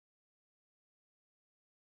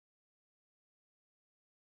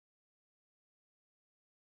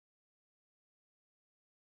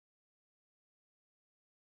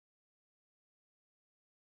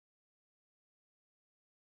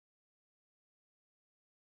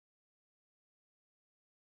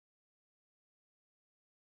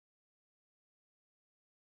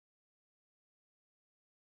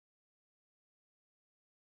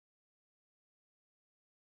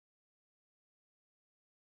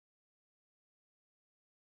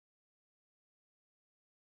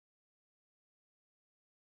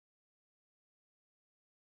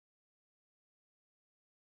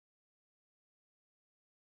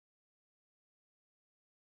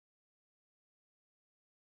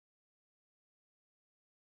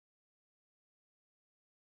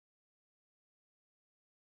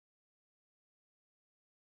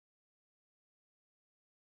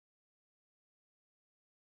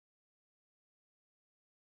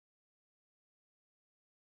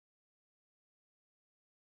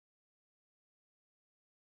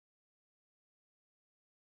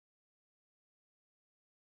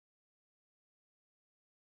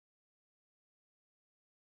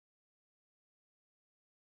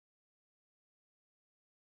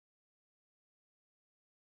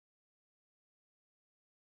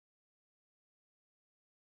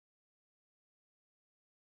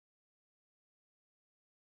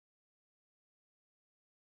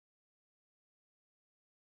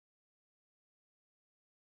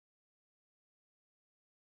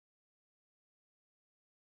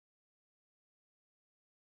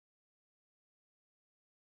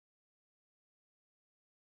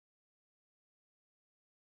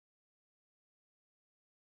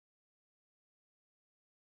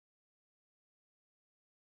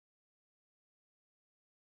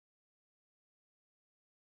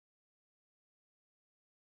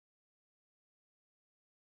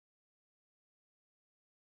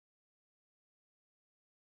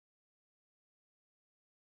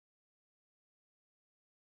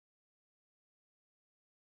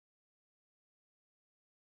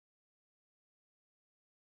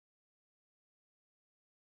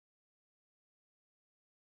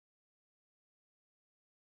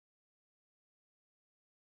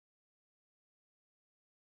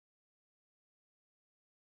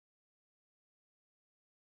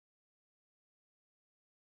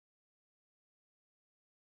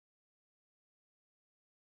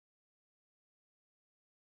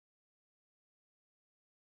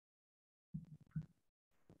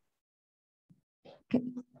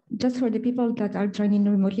Just for the people that are joining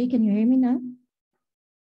remotely, can you hear me now?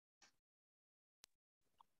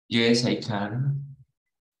 Yes, I can.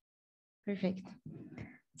 Perfect.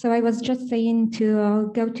 So I was just saying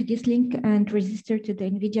to go to this link and register to the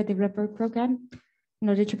NVIDIA Developer Program in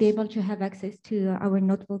order to be able to have access to our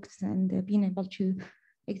notebooks and being able to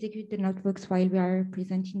execute the notebooks while we are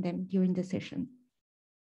presenting them during the session.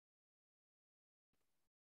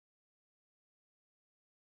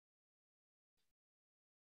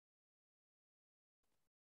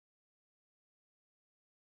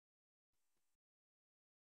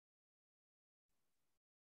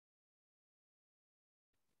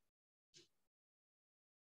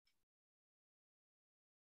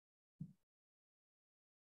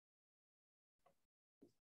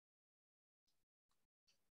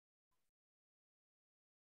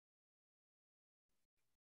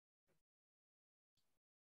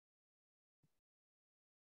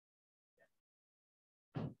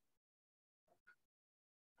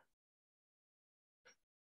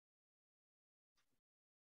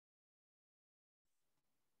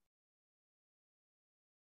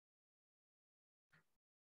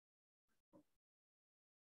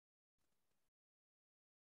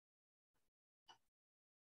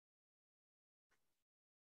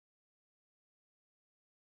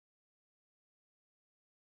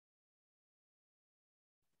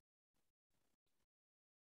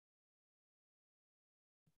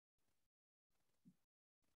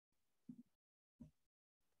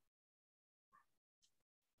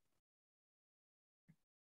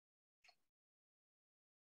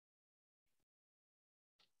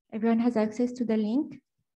 Everyone has access to the link?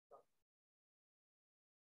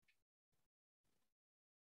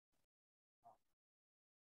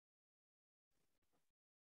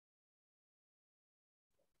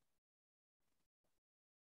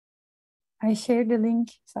 I shared the link,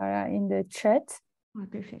 Sarah, in the chat. Oh,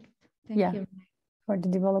 perfect. Thank you. For the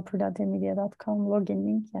developer.nvidia.com login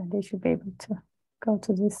link, yeah, they should be able to go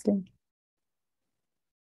to this link.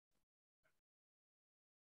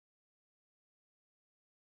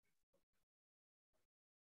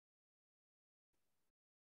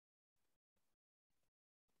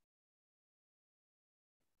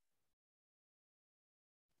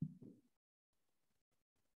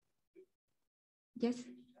 Yes.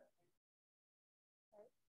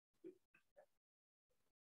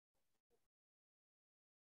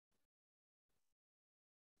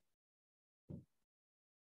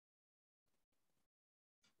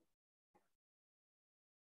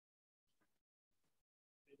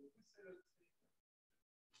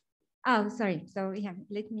 Oh, sorry. So yeah,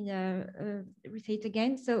 let me restate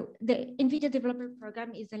again. So the NVIDIA Developer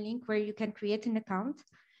Program is a link where you can create an account.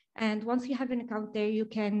 And once you have an account there, you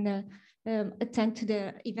can attend to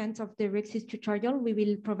the events of the RecSys tutorial. We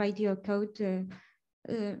will provide you a code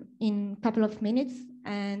in a couple of minutes.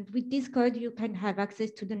 And with this code, you can have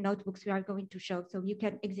access to the notebooks we are going to show. So you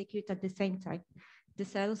can execute at the same time the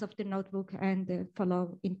cells of the notebook and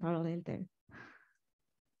follow in parallel there.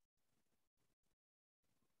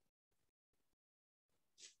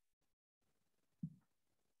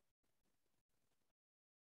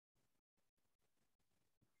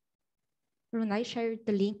 I shared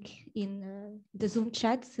the link in the Zoom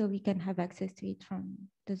chat, so we can have access to it from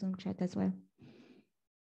the Zoom chat as well.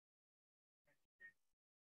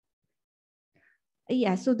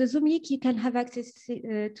 Yeah, so the Zoom link, you can have access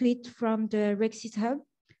to it from the RecSys Hub.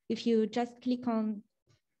 If you just click on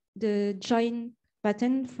the join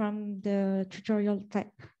button from the tutorial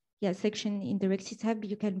section in the RecSys Hub,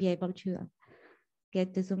 you can be able to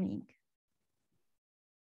get the Zoom link.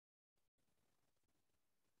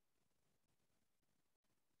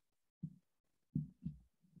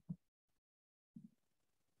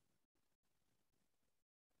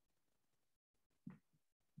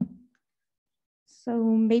 So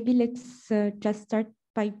maybe let's just start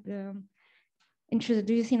by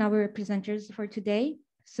introducing our presenters for today.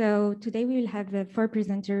 So today we will have 4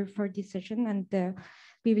 presenters for this session, and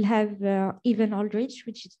we will have Ivan Aldrich,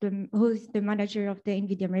 who is the manager of the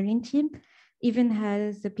NVIDIA Maryland team. Ivan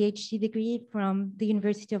has a PhD degree from the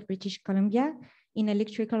University of British Columbia in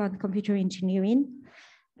electrical and computer engineering.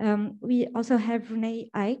 We also have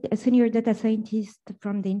Renee Ike, a senior data scientist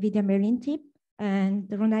from the NVIDIA Maryland team, and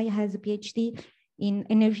Renee has a PhD in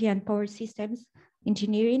energy and power systems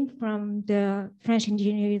engineering from the French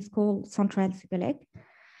engineering school Centrale Ségalèque.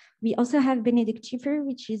 We also have Benedict Schiffer,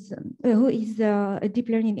 who is a deep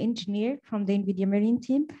learning engineer from the NVIDIA Maryland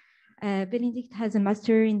team. Benedict has a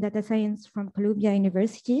master in data science from Columbia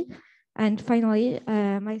University. And finally,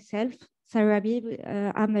 myself, Sarah Habib,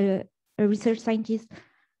 I'm a research scientist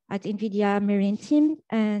at NVIDIA Marine team,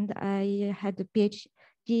 and I had a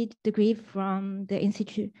PhD degree from the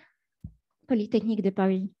Institut Polytechnique de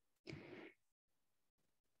Paris.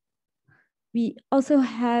 We also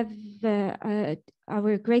have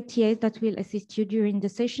our great TAs that will assist you during the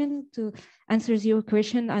session to answer your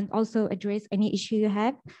question and also address any issue you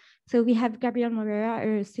have. So we have Gabriel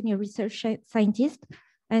Moreira, a senior research scientist,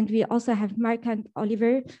 and we also have Mark and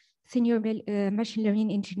Oliver, senior machine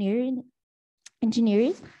learning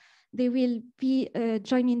engineers. They will be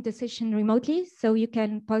joining the session remotely, so you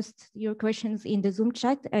can post your questions in the Zoom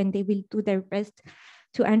chat, and they will do their best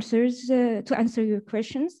to answer your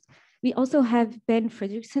questions. We also have Ben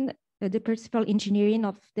Fredrickson, the principal engineering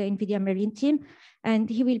of the NVIDIA Marine team, and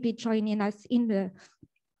he will be joining us in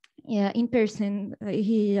person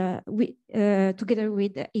together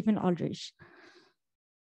with Evan Aldrich.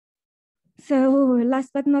 So last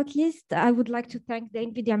but not least, I would like to thank the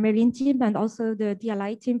NVIDIA Marine team and also the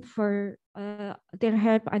DLI team for their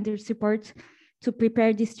help and their support to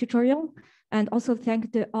prepare this tutorial, and also thank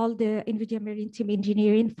all the NVIDIA Marine team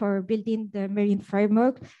engineering for building the Marine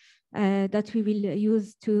framework that we will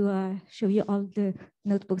use to show you all the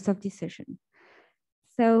notebooks of this session.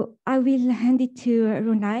 So I will hand it to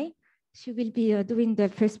Runai. She will be doing the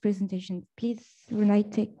first presentation. Please, Runai,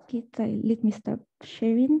 take it. Let me stop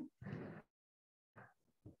sharing.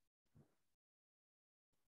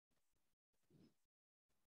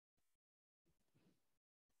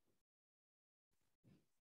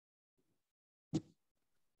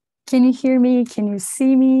 Can you hear me? Can you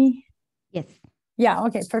see me? Yes. Yeah,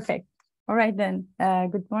 okay, perfect. All right then.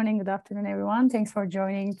 Good morning, good afternoon, everyone. Thanks for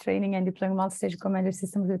joining Training and Deploying Multi-Stage Commander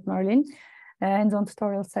Systems with Merlin hands-on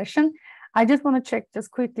tutorial session. I just want to check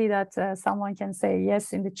just quickly that someone can say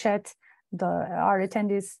yes in the chat. Our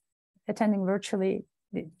attendees attending virtually,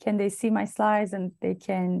 can they see my slides and they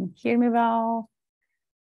can hear me well?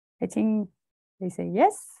 I think they say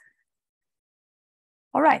yes.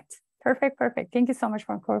 All right. Perfect, perfect. Thank you so much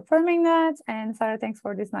for confirming that. And Sarah, thanks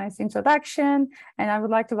for this nice introduction. And I would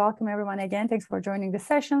like to welcome everyone again. Thanks for joining the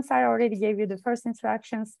session. Sarah already gave you the first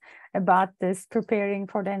instructions about this preparing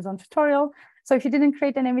for the hands-on tutorial. So if you didn't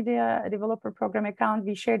create an NVIDIA developer program account,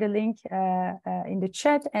 we shared a link in the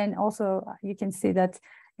chat. And also you can see that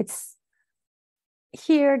it's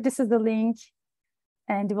here. This is the link,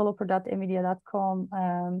 and developer.nvidia.com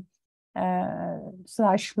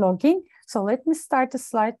 /login. So let me start the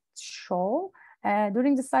slideshow.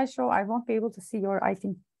 During the slideshow, I won't be able to see your, I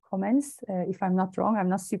think, comments. If I'm not wrong, I'm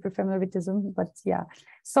not super familiar with the Zoom, but yeah.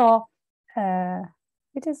 So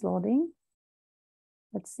it is loading.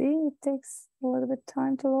 Let's see, it takes a little bit of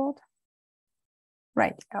time to load.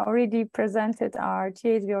 Right, I already presented our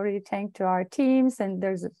TAs. We already thanked to our teams, and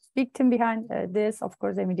there's a big team behind this, of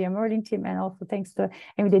course, the NVIDIA Merlin team, and also thanks to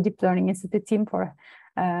NVIDIA Deep Learning Institute team for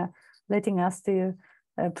letting us to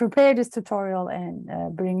prepare this tutorial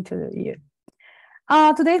and bring to you.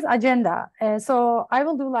 Today's agenda. So I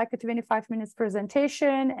will do like a 25 minutes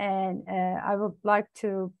presentation, and I would like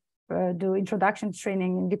to do introduction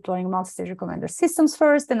training in deploying multi-stage commander systems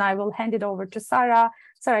first, and I will hand it over to Sarah.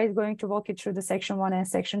 Sarah is going to walk you through the section 1 and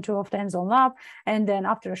section 2 of the hands-on lab. And then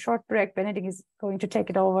after a short break, Benedict is going to take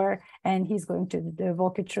it over, and he's going to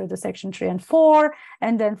walk you through the section 3 and 4.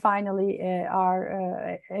 And then finally,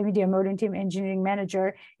 our NVIDIA Merlin team engineering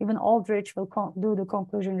manager, Evan Aldrich, will do the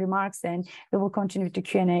conclusion remarks, and we will continue with the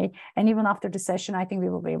Q&A. And even after the session, I think we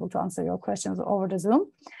will be able to answer your questions over the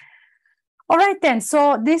Zoom. All right, then.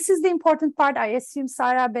 So this is the important part. I assume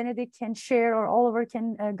Sarah, Benedict can share, or Oliver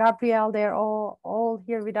can, Gabriel, they're all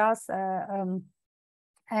here with us.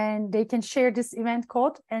 And they can share this event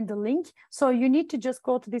code and the link. So you need to just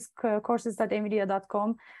go to this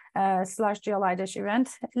courses.nvidia.com /GLI-event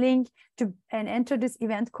link and enter this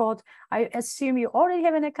event code. I assume you already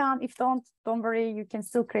have an account. If don't worry, you can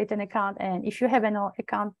still create an account. And if you have an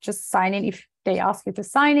account, just sign in if they ask you to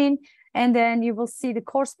sign in. And then you will see the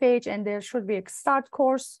course page, and there should be a start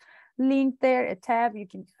course link there, a tab, you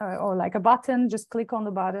can, or like a button, just click on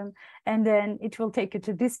the button, and then it will take you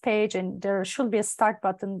to this page, and there should be a start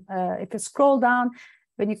button. If you scroll down,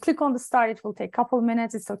 when you click on the start, it will take a couple of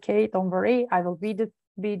minutes. It's okay, don't worry. I will be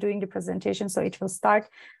doing the presentation, so it will start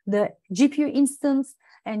the GPU instance,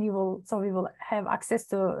 and we will have access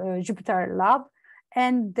to Jupyter Lab.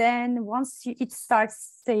 And then once it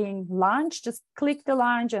starts saying launch, just click the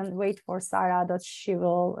launch and wait for Sarah, that she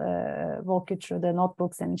will walk you through the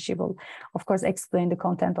notebooks, and she will, of course, explain the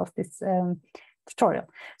content of this tutorial.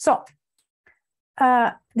 So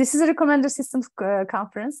This is a recommender systems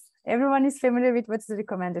conference. Everyone is familiar with what's the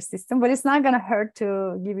recommender system, but it's not going to hurt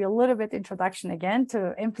to give you a little bit introduction again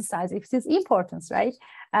to emphasize its importance, right?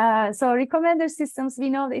 So recommender systems,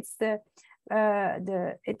 we know it's the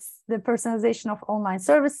personalization of online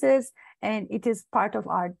services, and it is part of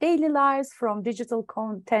our daily lives, from digital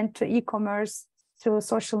content to e-commerce to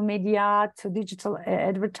social media to digital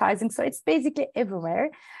advertising. So it's basically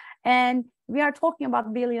everywhere. And we are talking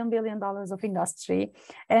about billion dollars of industry,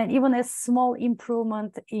 and even a small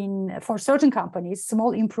improvement for certain companies,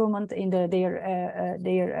 small improvement in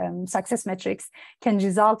their success metrics can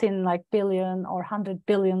result in like billion or $100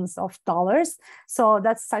 billion of dollars. So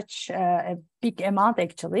that's such a big amount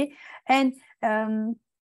actually. And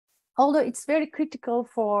although it's very critical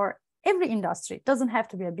for every industry, it doesn't have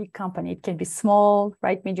to be a big company. It can be small,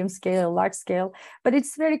 right, medium scale, large scale, but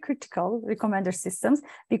it's very critical, recommender systems,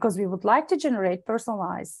 because we would like to generate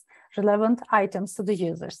personalized, relevant items to the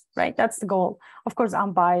users, right? That's the goal. Of course,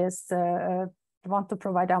 unbiased, want to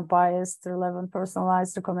provide unbiased, relevant,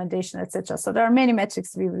 personalized recommendation, etc. So there are many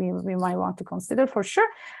metrics we might want to consider for sure,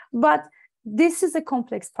 but this is a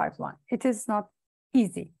complex pipeline. It is not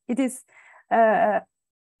easy.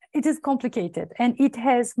 It is complicated, and it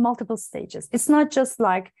has multiple stages. It's not just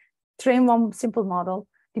like train one simple model,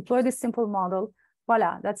 deploy this simple model,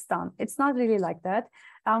 voila, that's done. It's not really like that.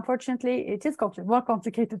 Unfortunately, it is more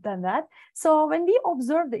complicated than that. So when we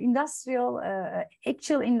observe the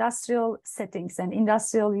actual industrial settings and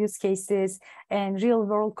industrial use cases and real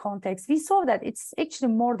world context, we saw that it's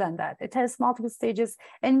actually more than that. It has multiple stages,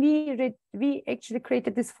 and we actually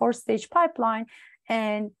created this 4-stage pipeline,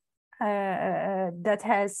 and that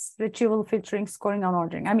has retrieval, filtering, scoring, and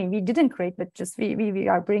ordering. I mean, we didn't create, but just we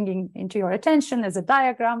are bringing into your attention as a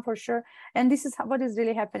diagram for sure. And this is what is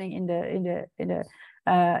really happening in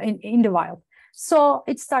the wild. So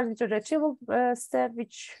it starts with the retrieval step,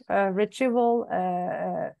 which retrieval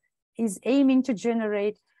is aiming to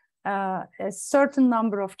generate a certain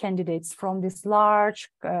number of candidates from this large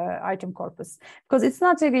item corpus, because it's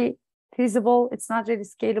not really feasible, it's not really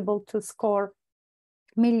scalable to score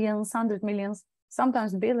millions, 100 millions,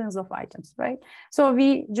 sometimes billions of items, right? So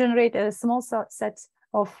we generate a small set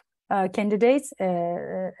of candidates,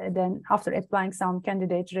 then after applying some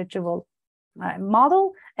candidate retrieval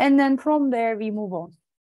model, and then from there we move on.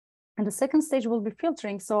 And the second stage will be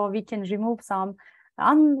filtering, so we can remove some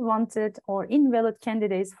unwanted or invalid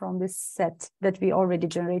candidates from this set that we already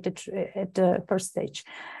generated at the first stage.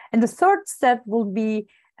 And the third step will be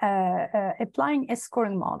applying a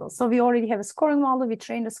scoring model. So we already have a scoring model, we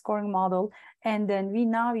trained a scoring model, and then we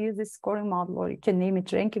now use this scoring model, or you can name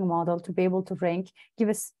it ranking model, to be able to rank, give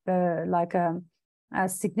us like a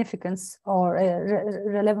significance or a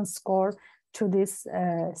relevant score to this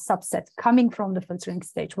subset coming from the filtering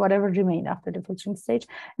stage, whatever remained after the filtering stage.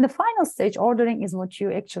 And the final stage, ordering, is what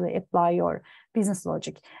you actually apply your business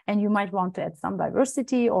logic. And you might want to add some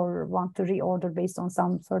diversity or want to reorder based on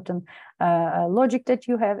some certain logic that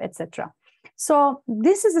you have, etc. So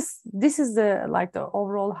this is the like the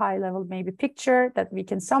overall high level maybe picture that we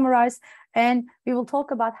can summarize, and we will talk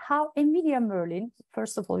about how NVIDIA Merlin.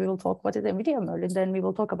 First of all, we will talk what is NVIDIA Merlin. Then we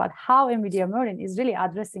will talk about how NVIDIA Merlin is really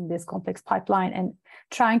addressing this complex pipeline and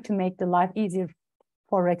trying to make the life easier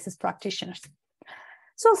for RecSys practitioners.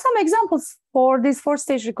 So some examples for these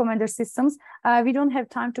 4-stage recommender systems. We don't have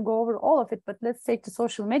time to go over all of it, but let's take the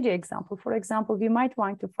social media example. For example, we might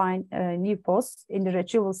want to find new posts in the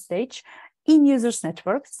retrieval stage in users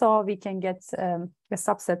network, so we can get a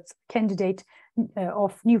subset candidate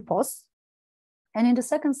of new posts. And in the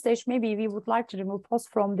second stage, maybe we would like to remove posts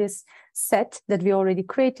from this set that we already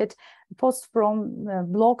created, posts from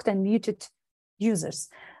blocked and muted users.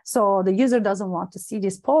 So the user doesn't want to see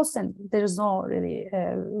this post, and there is no really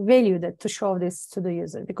value to show this to the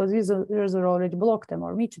user, because user already blocked them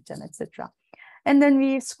or muted them, etc. And then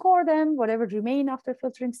we score them, whatever remain after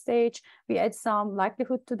filtering stage. We add some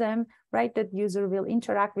likelihood to them, right, that user will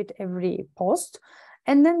interact with every post.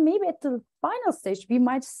 And then maybe at the final stage, we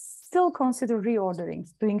might still consider reordering,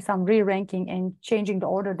 doing some re-ranking and changing the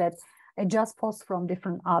order that adjusts posts from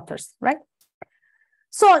different authors, right?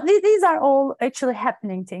 So these are all actually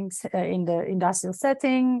happening things in the industrial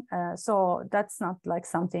setting. So that's not like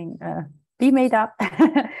something be made up.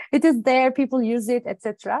 It is there, people use it,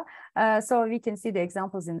 etc. So we can see the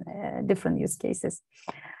examples in different use cases.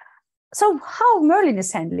 So how Merlin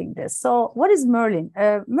is handling this? So what is Merlin?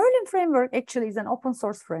 Merlin framework actually is an open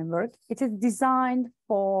source framework. It is designed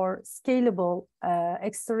for scalable,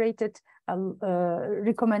 accelerated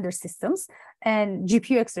recommender systems and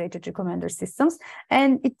GPU accelerated recommender systems.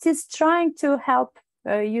 And it is trying to help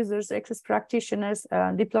users, RecSys practitioners,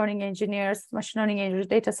 deep learning engineers, machine learning engineers,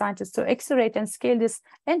 data scientists to accelerate and scale this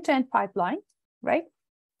end-to-end pipeline, right?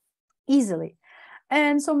 Easily.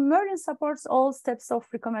 And so Merlin supports all steps of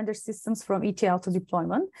recommender systems from ETL to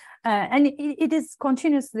deployment, and it is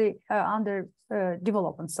continuously under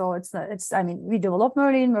development. So I mean, we develop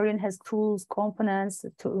Merlin. Merlin has tools, components,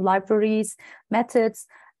 libraries, methods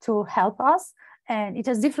to help us, and it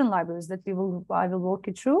has different libraries that I will walk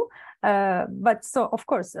you through. But so of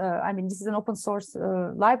course, I mean, this is an open source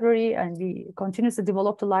library, and we continuously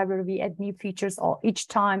develop the library. We add new features each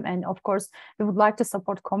time, and of course, we would like to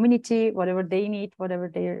support community, whatever they need, whatever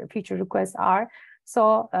their feature requests are.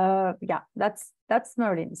 So yeah, that's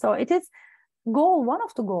Merlin. So it is one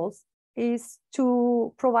of the goals is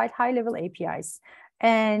to provide high-level APIs.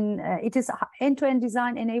 And it is end-to-end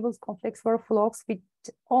design enables complex workflows with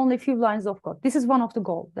only a few lines of code. This is one of the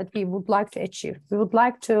goals that we would like to achieve. We would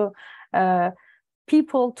like to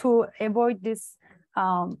people to avoid this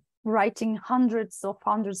writing hundreds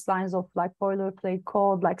lines of like boilerplate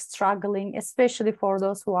code, like struggling, especially for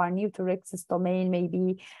those who are new to RecSys domain.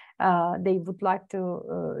 Maybe they would like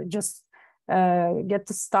to just get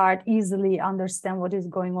to start easily, understand what is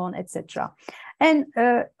going on, etc. And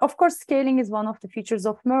of course, scaling is one of the features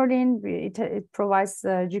of Merlin. It provides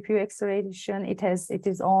GPU acceleration. It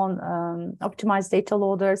is on optimized data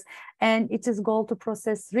loaders, and it is goal to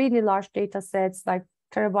process really large data sets, like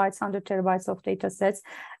terabytes, 100 terabytes of data sets,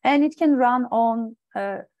 and it can run on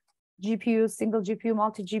GPU, single GPU,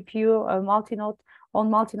 multi-GPU, multi-node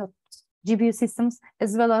GPU systems,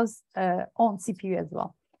 as well as on CPU as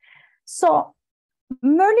well. So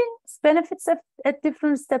Merlin's benefits at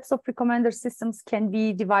different steps of recommender systems can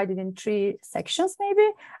be divided in 3 sections,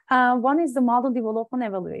 maybe. One is the model development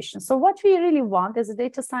evaluation. So what we really want as a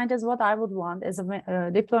data scientist, what I would want as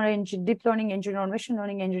a deep learning engineer or machine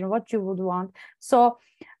learning engineer, what you would want. So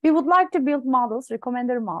we would like to build models,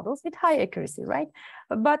 recommender models with high accuracy, right?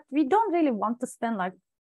 But we don't really want to spend like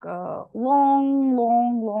long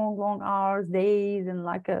hours, days, and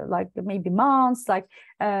like maybe months,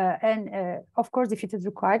 of course, if it is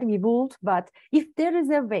required, we would. But if there is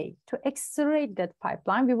a way to accelerate that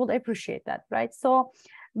pipeline, we would appreciate that, right? So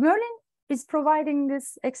Merlin is providing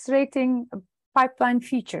this accelerating pipeline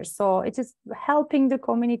feature. So it is helping the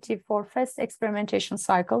community for fast experimentation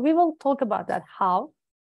cycle. We will talk about that, how.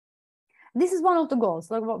 This is one of the goals.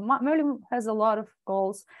 Like Merlin has a lot of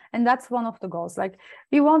goals, and that's one of the goals. Like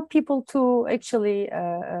we want people to actually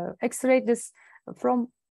accelerate this from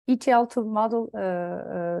ETL to model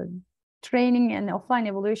training and offline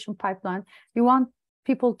evaluation pipeline. We want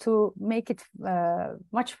people to make it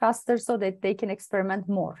much faster so that they can experiment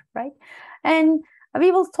more, right? And we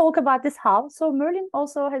will talk about this how. So Merlin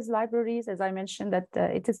also has libraries, as I mentioned, that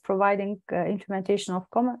it is providing implementation of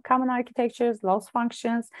common architectures, loss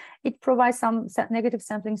functions. It provides some negative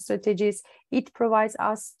sampling strategies. It provides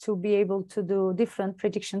us to be able to do different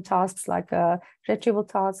prediction tasks like retrieval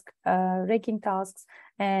task, ranking tasks,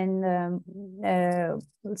 and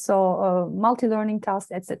multi-learning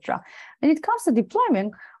tasks, etc. When it comes to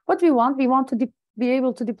deployment, what we want to be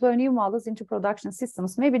able to deploy new models into production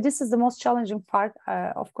systems. Maybe this is the most challenging part.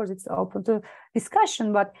 Of course, it's open to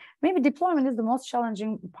discussion, but maybe deployment is the most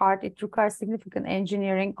challenging part. It requires significant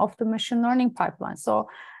engineering of the machine learning pipeline. So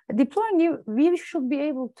deploying we should be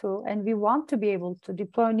able to, and we want to be able to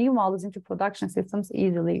deploy new models into production systems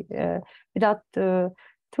easily without too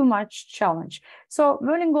much challenge. So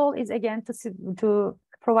Merlin goal is again to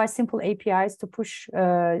provide simple APIs to push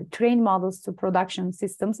train models to production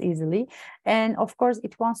systems easily. And of course,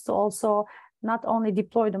 it wants to also not only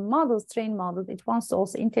deploy the models, train models, it wants to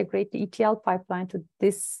also integrate the ETL pipeline to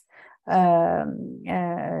this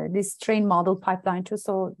this train model pipeline too,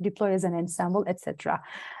 so deploy as an ensemble, etc.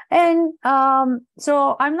 And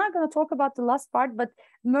so I'm not going to talk about the last part, but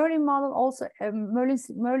Merlin model also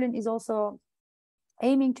Merlin is also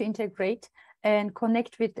aiming to integrate and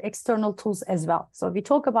connect with external tools as well. So we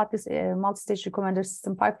talk about this multi-stage recommender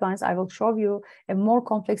system pipelines. I will show you a more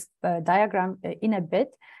complex diagram in a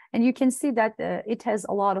bit, and you can see that it has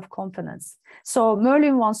a lot of components. So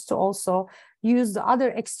Merlin wants to also use the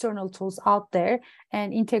other external tools out there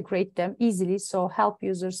and integrate them easily, so help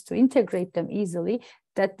users to integrate them easily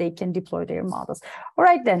that they can deploy their models. All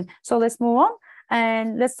right then, so let's move on.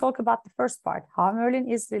 And let's talk about the first part, how Merlin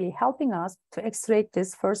is really helping us to accelerate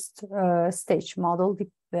this first stage model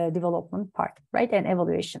development part, right, and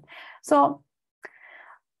evaluation. So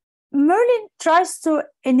Merlin tries to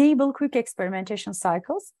enable quick experimentation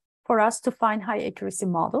cycles for us to find high accuracy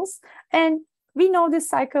models. And we know this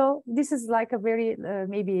cycle. This is like a very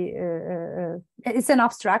it's an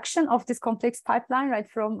abstraction of this complex pipeline, right?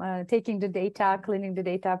 From taking the data, cleaning the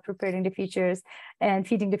data, preparing the features, and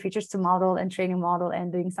feeding the features to model and training model,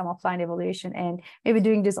 and doing some offline evaluation, and maybe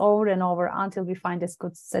doing this over and over until we find this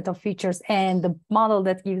good set of features and the model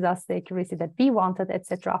that gives us the accuracy that we wanted,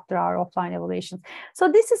 etc. After our offline evaluations. So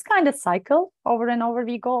this is kind of cycle over and over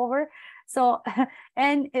we go over. So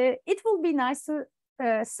and it will be nice to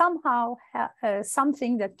somehow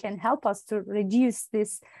something that can help us to reduce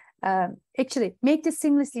this, actually make this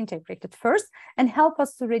seamlessly integrated first, and help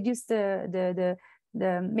us to reduce the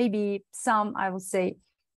maybe some, I would say,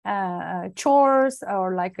 chores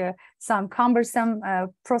or like some cumbersome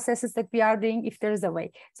processes that we are doing, if there is a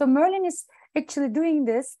way. So Merlin is actually doing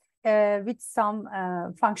this with some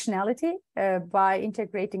functionality by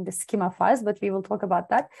integrating the schema files, but we will talk about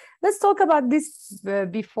that. Let's talk about this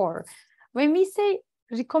before. When we say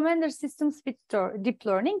recommender systems with deep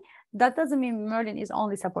learning, that doesn't mean Merlin is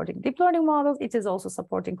only supporting deep learning models. It is also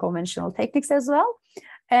supporting conventional techniques as well,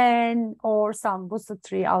 and or some boosted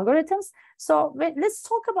tree algorithms. So let's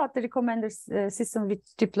talk about the recommender system with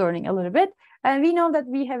deep learning a little bit. And we know that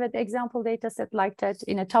we have an example data set like that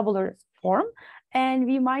in a tabular form, and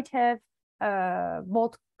we might have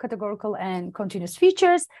both categorical and continuous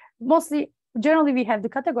features. Generally, we have the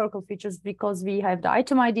categorical features because we have the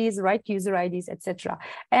item IDs, right user IDs, etc.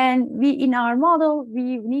 And we, in our model,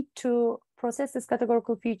 we need to process these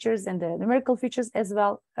categorical features and the numerical features as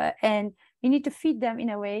well, and we need to feed them in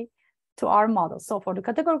a way to our model. So for the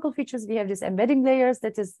categorical features, we have these embedding layers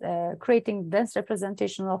that is creating dense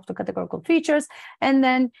representation of the categorical features. And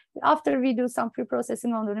then after we do some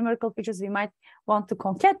pre-processing on the numerical features, we might want to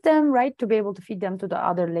concat them, right, to be able to feed them to the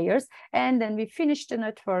other layers. And then we finish the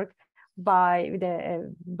network by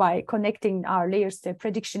connecting our layers to a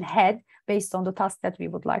prediction head based on the task that we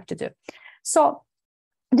would like to do. So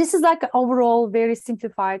this is like overall very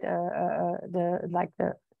simplified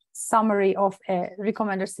the summary of a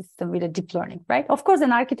recommender system with a deep learning, right? Of course,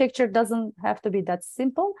 an architecture doesn't have to be that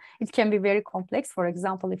simple. It can be very complex. For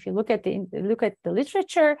example, if you look at the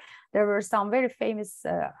literature, there were some very famous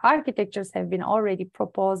architectures have been already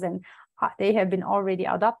proposed, and they have been already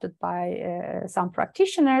adopted by some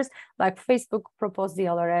practitioners, like Facebook proposed the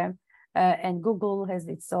LRM, and Google has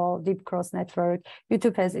its own deep cross network.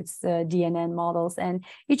 YouTube has its DNN models, and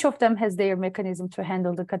each of them has their mechanism to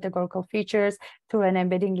handle the categorical features through an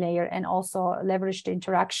embedding layer, and also leverage the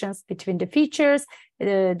interactions between the features.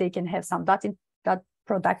 They can have some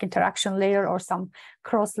product interaction layer or some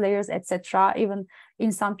cross layers, etc. Even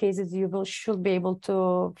in some cases, you should be able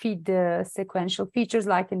to feed the sequential features,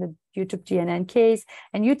 like in the YouTube DNN case.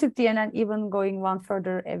 And YouTube DNN, even going one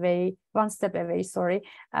step away, sorry,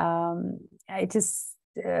 it is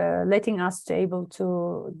letting us to able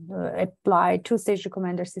to apply two-stage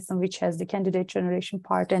recommender system, which has the candidate generation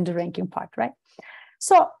part and the ranking part, right?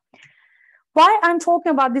 So why I'm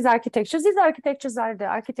talking about these architectures are the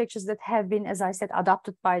architectures that have been, as I said,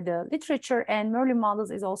 adopted by the literature, and Merlin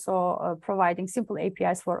models is also providing simple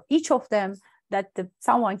APIs for each of them that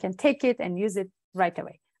someone can take it and use it right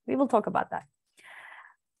away. We will talk about that.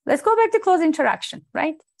 Let's go back to close interaction,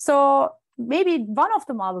 right? So maybe one of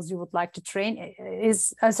the models you would like to train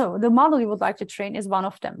is, the model you would like to train is one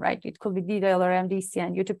of them, right? It could be DLRM,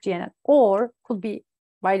 DCN, YouTube DNN, or could be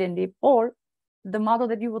wide and deep, or the model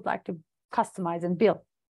that you would like to customize and build.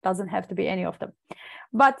 Doesn't have to be any of them.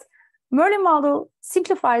 But Merlin model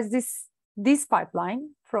simplifies this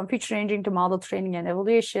pipeline from feature engineering to model training and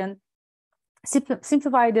evaluation.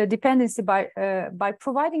 Simplify the dependency by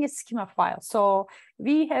providing a schema file. So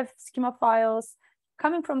we have schema files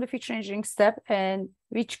coming from the feature engineering step, and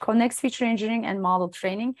which connects feature engineering and model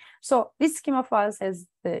training. So this schema files has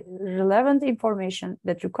the relevant information,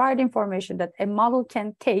 that required information that a model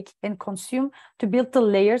can take and consume to build the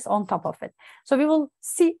layers on top of it. So we will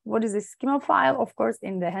see what is a schema file, of course,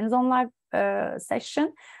 in the hands-on live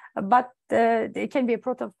section, but it can be a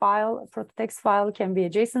proto file, proto-text file, can be a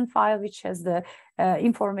JSON file, which has the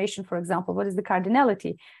information, for example, what is the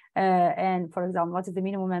cardinality, and for example, what is the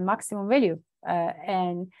minimum and maximum value,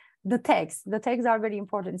 and the tags. The tags are very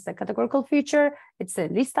important. It's a categorical feature, it's a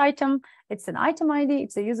list item, it's an item ID,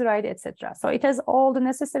 it's a user ID, etc. So it has all the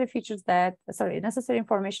necessary features necessary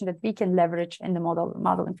information that we can leverage in the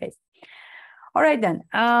modeling phase. All right then.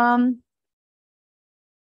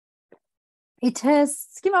 It has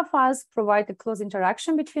schema files provide the close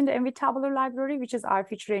interaction between the MV tabular library, which is our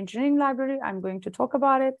feature engineering library. I'm going to talk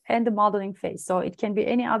about it, and the modeling phase. So it can be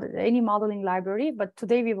any modeling library, but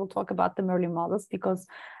today we will talk about the Merlin models because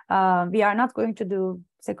we are not going to do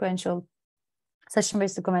sequential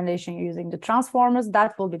session-based recommendation using the transformers.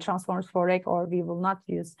 That will be transformers for rec, or we will not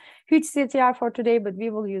use huge CTR for today, but we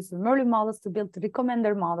will use the Merlin models to build the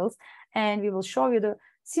recommender models, and we will show you the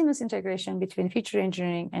seamless integration between feature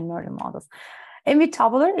engineering and Merlin models. MV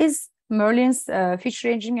Tabular is Merlin's feature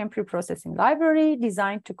engineering and pre-processing library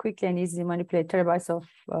designed to quickly and easily manipulate terabytes of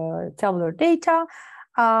tabular data.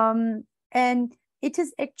 And it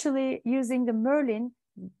is actually using the Merlin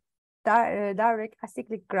direct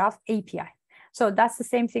acyclic graph API. So that's the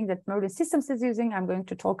same thing that Merlin Systems is using. I'm going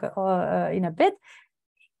to talk in a bit.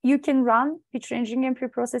 You can run feature engineering and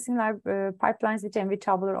pre-processing pipelines with MV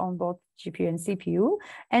Tabular on both GPU and CPU,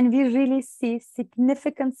 and we really see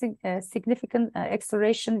significant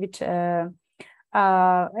acceleration with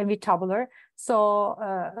MV Tabular. So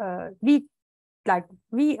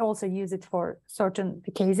we also use it for certain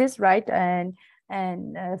cases, right?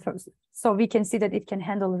 So we can see that it can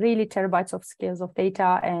handle really terabytes of scales of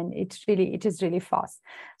data, and it is really fast.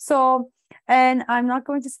 So, and I'm not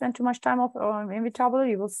going to spend too much time on MV Tabular.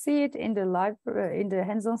 You will see it in the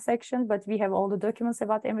hands-on section, but we have all the documents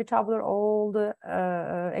about MV Tabular, all the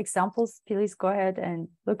examples. Please go ahead and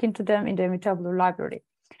look into them in the MV Tabular library.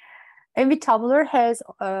 MV Tabular has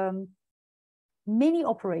many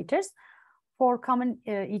operators for common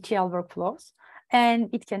ETL workflows, and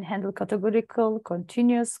it can handle categorical,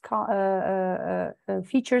 continuous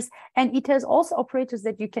features, and it has also operators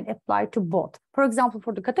that you can apply to both. For example,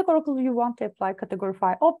 for the categorical, you want to apply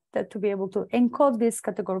categorify opt to be able to encode these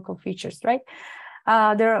categorical features, right?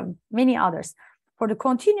 There are many others. For the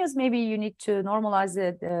continuous, maybe you need to normalize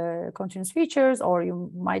the continuous features, or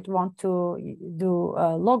you might want to do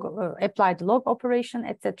apply the log operation,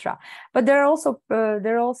 etc. But there are also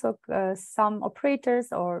some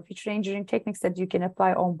operators or feature engineering techniques that you can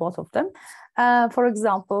apply on both of them. For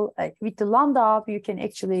example, with the Lambda app, you can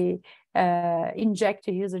actually inject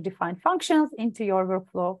user-defined functions into your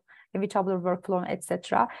workflow, MV Tabular workflow,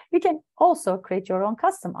 etc. You can also create your own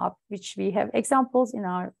custom app, which we have examples in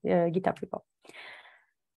our GitHub repo.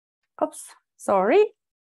 Oops, sorry.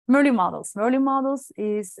 Merlin models. Merlin models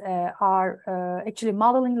is our actually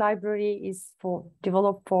modeling library is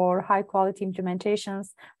developed for high quality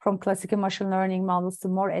implementations from classical machine learning models to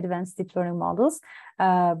more advanced deep learning models,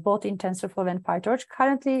 both in TensorFlow and PyTorch.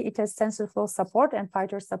 Currently, it has TensorFlow support, and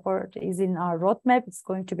PyTorch support is in our roadmap. It's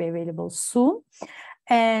going to be available soon.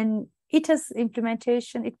 And it has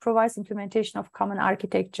implementation, it provides implementation of common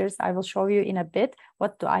architectures. I will show you in a bit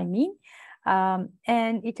what do I mean.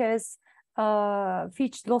 And it has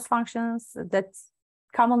loss functions that's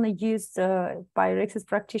commonly used by RecSys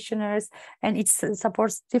practitioners, and it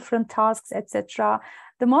supports different tasks, etc.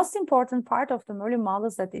 The most important part of the Merlin model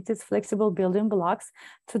is that it is flexible building blocks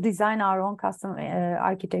to design our own custom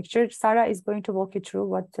architecture. Sarah is going to walk you through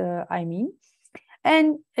what I mean.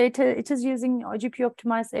 And it is using GPU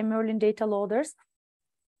optimized Merlin data loaders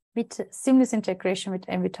with seamless integration with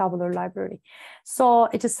MV Tabular library. So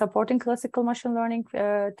it is supporting classical machine learning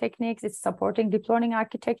techniques, it's supporting deep learning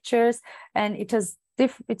architectures, and it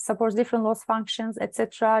supports different loss functions,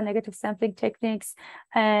 etc., negative sampling techniques,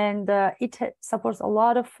 and it supports a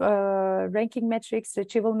lot of ranking metrics,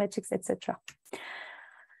 retrieval metrics, etc.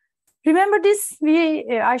 Remember this?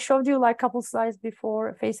 I showed you like a couple slides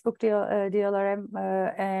before: Facebook DLRM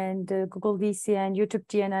and Google DCN, YouTube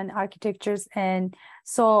DNN architectures. And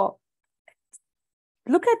so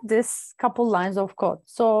look at this couple lines of code.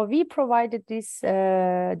 So we provided this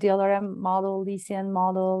DLRM model, DCN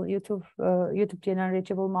model, YouTube DNN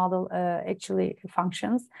retrieval model actually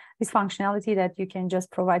functions. This functionality that you can just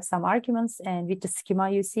provide some arguments, and with the schema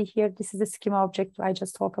you see here, this is the schema object. I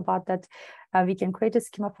just talk about that. We can create a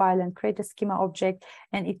schema file and create a schema object,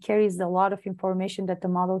 and it carries a lot of information that the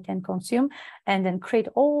model can consume, and then create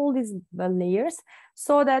all these layers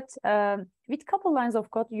so that with a couple lines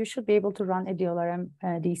of code, you should be able to run a DLRM,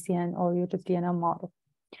 DCN, or YouTube DNN model.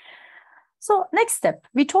 So next step,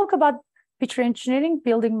 we talk about feature engineering,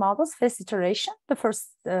 building models, fast iteration, the first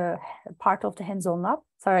part of the hands-on lab.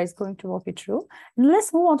 Sarah is going to walk you through. And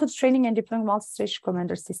let's move on to the training and deploying multi-stage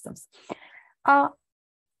commander systems.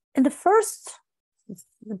 In the first,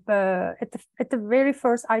 at the very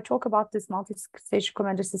first, I talk about this multi-stage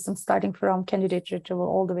commander system, starting from candidate retrieval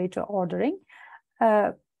all the way to ordering.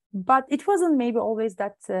 But it wasn't maybe always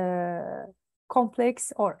that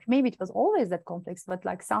complex, or maybe it was always that complex, but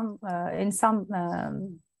like in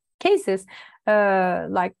some cases,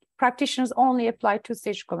 like practitioners only apply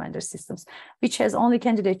two-stage commander systems, which has only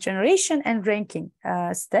candidate generation and ranking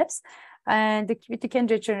steps. And with the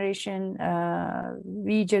candidate generation,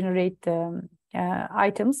 we generate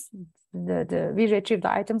items. We retrieve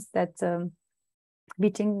the items that we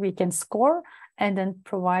think we can score, and then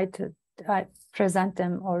provide present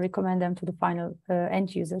them or recommend them to the final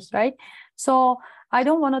end users, right? So I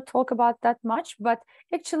don't want to talk about that much, but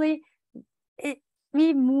actually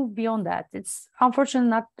we move beyond that. It's unfortunately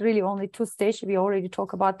not really only two-stage. We already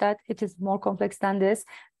talked about that. It is more complex than this.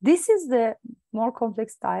 This is the more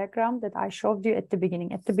complex diagram that I showed you at the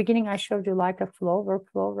beginning. At the beginning, I showed you like a flow,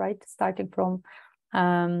 workflow, right? Starting from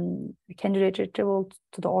candidate retrieval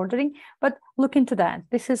to the ordering. But look into that.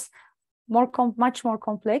 This is much more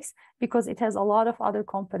complex because it has a lot of other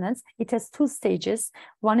components. It has two stages.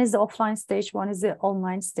 One is the offline stage, one is the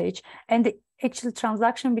online stage. And the actual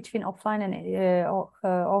transaction between offline and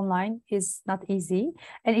online is not easy.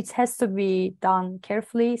 And it has to be done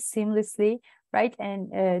carefully, seamlessly, right? And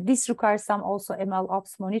this requires some also ML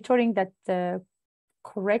ops monitoring that the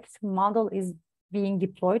correct model is being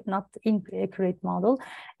deployed, not inaccurate model,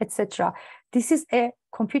 etc. This is a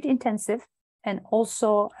compute intensive and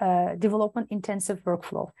also development intensive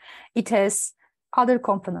workflow. It has other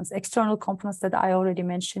components, external components that I already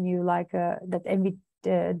mentioned you, like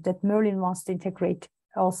that Merlin wants to integrate,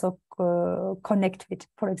 also connect with,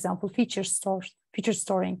 for example, feature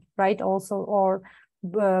storing, right? Also, or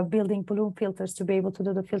building Bloom filters to be able to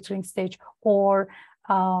do the filtering stage, or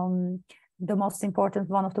one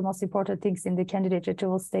of the most important things in the candidate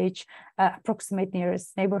retrieval stage, approximate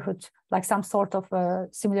nearest neighborhood, like some sort of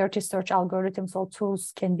similarity search algorithms or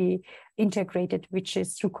tools can be integrated, which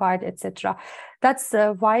is required, etc. That's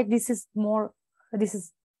why this is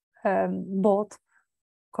both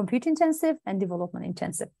compute intensive and development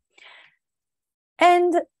intensive.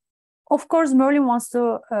 And of course, Merlin wants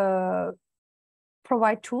to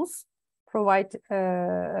provide tools, provide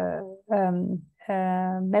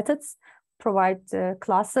methods, provide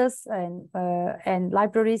classes and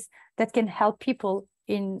libraries that can help people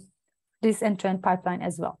in this end-to-end pipeline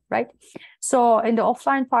as well, right? So in the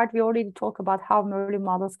offline part, we already talk about how Merlin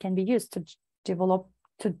models can be used to develop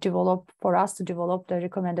the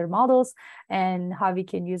recommender models, and how we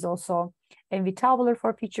can use also MV Tabular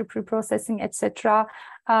for feature preprocessing, etc.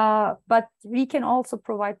 But we can also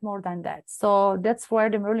provide more than that. So that's where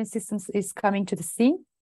the Merlin systems is coming to the scene.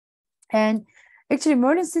 And actually,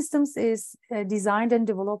 Merlin systems is designed and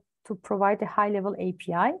developed to provide a high-level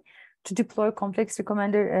API to deploy complex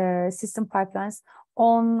recommender system pipelines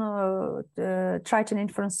on the Triton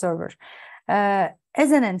inference server as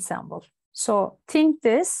an ensemble. So think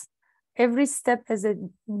this, every step as a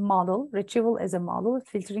model, retrieval as a model,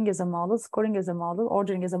 filtering as a model, scoring as a model,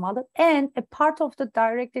 ordering as a model, and a part of the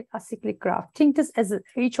directed acyclic graph. Think this as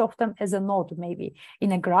each of them as a node, maybe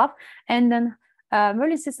in a graph, and then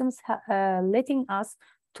Merlin systems letting us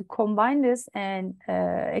to combine this and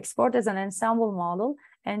export as an ensemble model,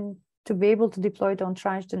 and to be able to deploy it on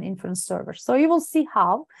Triton inference server. So you will see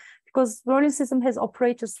how, because Merlin system has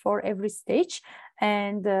operators for every stage,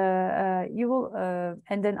 and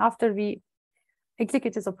and then after we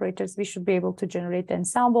execute these operators, we should be able to generate the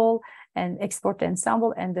ensemble and export the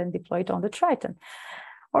ensemble and then deploy it on the Triton.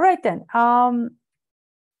 All right then.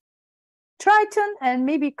 Triton, and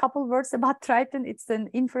maybe a couple words about Triton. It's an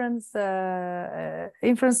inference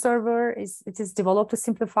server. It is developed to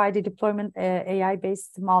simplify the deployment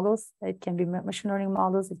AI-based models. It can be machine learning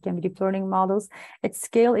models. It can be deep learning models at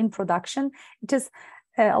scale in production. It has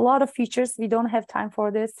a lot of features. We don't have time for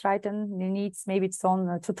this. Triton needs maybe its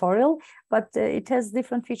own tutorial, but it has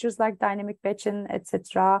different features like dynamic batching,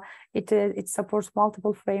 etc. It supports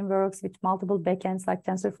multiple frameworks with multiple backends like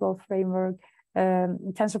TensorFlow framework,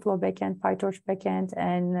 TensorFlow backend, PyTorch backend,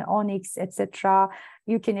 and Onyx, etc.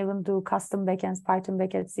 You can even do custom backends, Python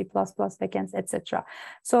backends, C++ backends, etc.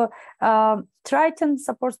 So Triton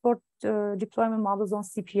supports both deployment models on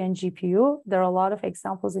CPU and GPU. There are a lot of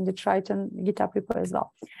examples in the Triton GitHub repo as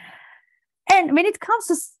well. And when it comes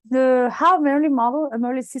to how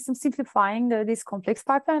Merlin system simplifying this complex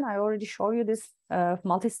pipeline, I already showed you this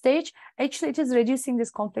multi-stage. Actually, it is reducing this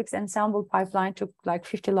complex ensemble pipeline to like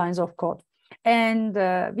 50 lines of code. And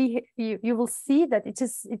you will see that it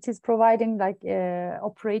is providing like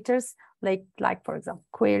operators like for example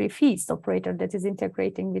query feast operator that is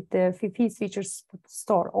integrating with the feast features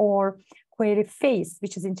store, or query face,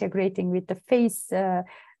 which is integrating with the face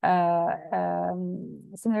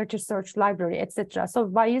similarity search library, etc. So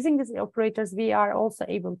by using these operators, we are also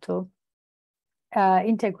able to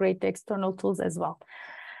integrate the external tools as well.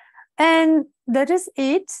 And that is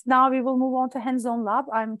it. Now we will move on to hands-on lab.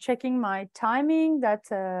 I'm checking my timing. That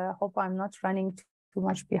hope I'm not running too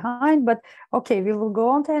much behind, but okay, we will go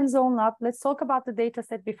on to hands-on lab. Let's talk about the data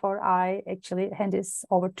set before I actually hand this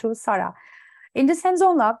over to Sarah. In this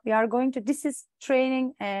hands-on lab, we are going to, this is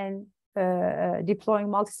training and deploying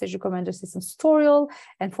multi-stage recommender systems tutorial.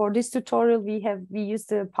 And for this tutorial, we use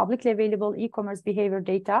the publicly available e-commerce behavior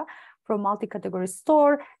data from multi-category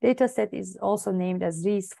store. Dataset is also named as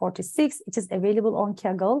RecSys46. It is available on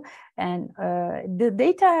Kaggle. And the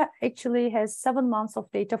data actually has 7 months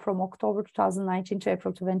of data from October 2019 to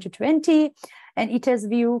April 2020. And it has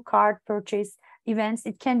view, cart, purchase events.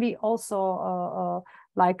 It can be also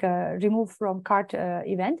removed from cart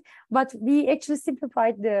event. But we actually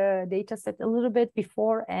simplified the data set a little bit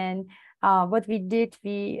before, and what we did,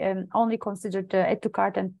 we only considered the add to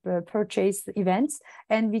cart and purchase events,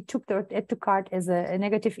 and we took the add to cart as a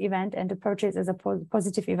negative event and the purchase as a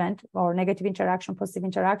positive event, or negative interaction, positive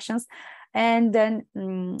interactions. And then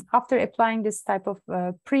after applying this type of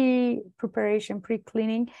pre-preparation,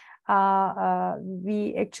 pre-cleaning,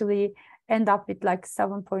 we actually end up with like 6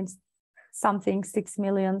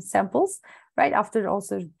 million samples, right? After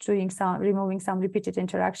also doing removing some repeated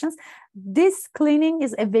interactions. This cleaning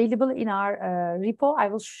is available in our repo. I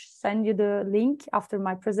will send you the link after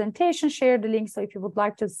my presentation, share the link. So if you would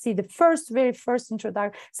like to see the very first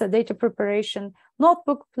introduction, so data preparation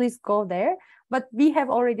notebook, please go there. But we have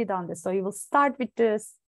already done this. So you will start with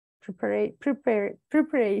this prepared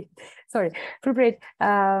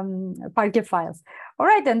Parquet files. All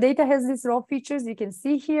right, and data has these raw features you can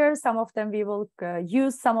see here. Some of them we will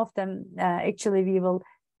use, some of them actually we will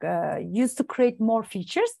use to create more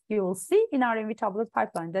features. You will see in our MV tablet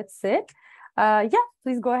pipeline. That's it. Yeah,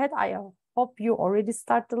 please go ahead. I hope you already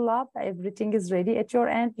start the lab. Everything is ready at your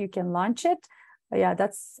end. You can launch it. Yeah,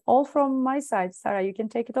 that's all from my side. Sarah, you can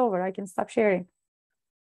take it over. I can stop sharing.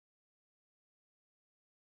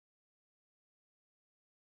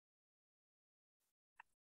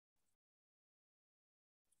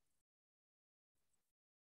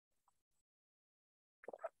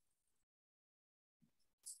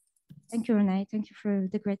 Thank you, Renai. Thank you for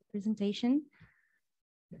the great presentation.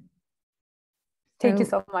 Thank you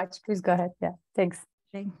so much. Please go ahead. Yeah, thanks.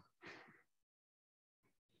 Okay.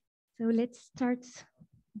 So let's start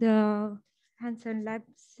the hands-on lab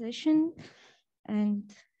session,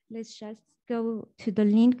 and let's just go to the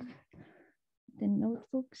link, the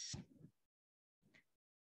notebooks.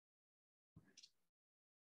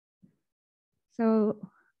 So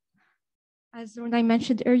as I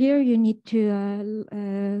mentioned earlier, you need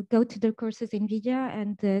to go to the courses NVIDIA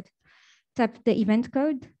and tap the event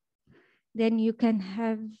code. Then you can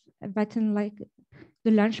have a button like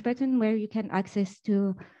the launch button where you can access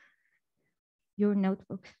to your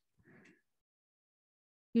notebook.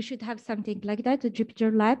 You should have something like that, a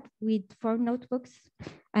Jupyter Lab with 4 notebooks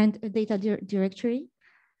and a data directory.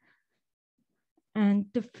 And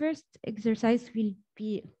the first exercise will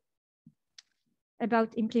be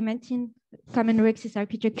about implementing common RecSys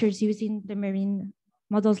architectures using the Marine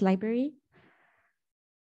Models library.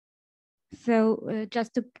 So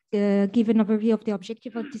just to give an overview of the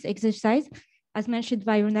objective of this exercise, as mentioned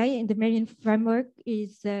by Renai, the Marine framework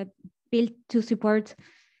is built to support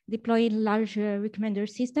deploying large recommender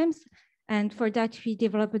systems. And for that, we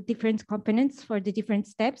develop different components for the different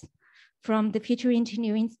steps, from the feature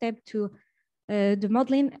engineering step to the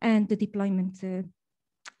modeling and the deployment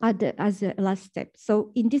as a last step.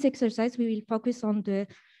 So in this exercise, we will focus on the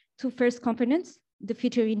 2 first components, the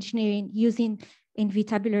feature engineering using NV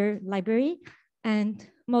tabular library and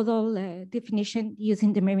model definition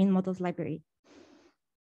using the Marine Models library.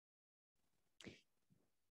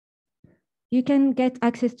 You can get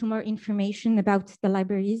access to more information about the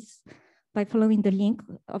libraries by following the link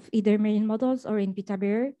of either Marine Models or NV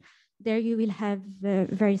tabular. There you will have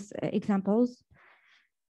various examples.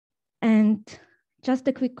 And just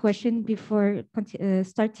a quick question before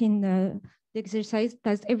starting the exercise.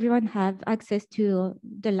 Does everyone have access to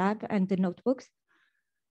the lab and the notebooks?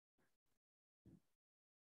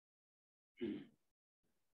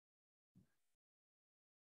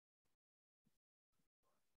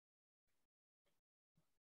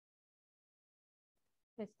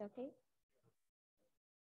 That's okay.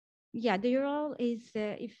 Yeah, the URL is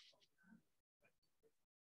if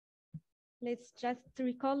let's just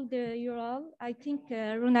recall the URL. I think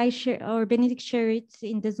Runai or Benedict shared it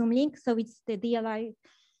in the Zoom link. So it's the DLI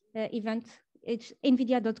event. It's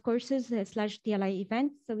nvidia.courses/DLI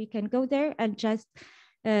event. So we can go there and just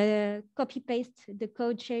copy paste the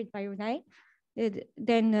code shared by Runai.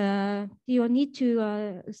 Then you need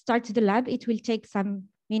to start the lab. It will take some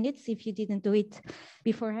minutes if you didn't do it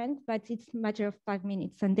beforehand, but it's a matter of 5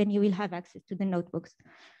 minutes, and then you will have access to the notebooks.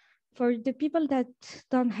 For the people that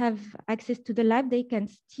don't have access to the lab, they can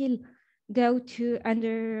still go to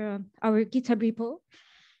under our GitHub repo,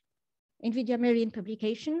 NVIDIA Marine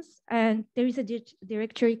Publications, and there is a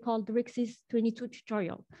directory called RecSys 22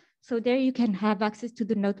 tutorial. So there you can have access to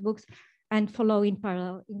the notebooks and follow in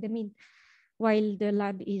parallel in the mean while the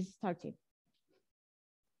lab is starting.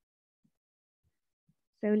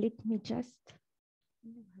 So let me just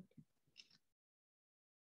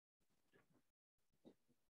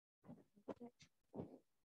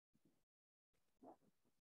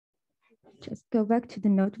go back to the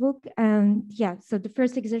notebook. And yeah, so the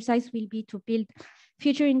first exercise will be to build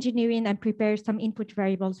future engineering and prepare some input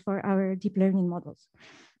variables for our deep learning models.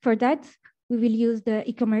 For that, we will use the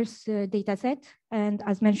e-commerce data set. And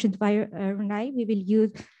as mentioned by Renai, we will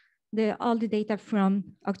use all the data from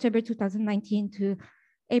October 2019 to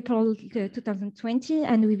April 2020,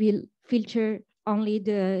 and we will filter only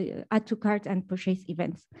the add to cart and purchase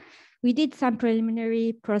events. We did some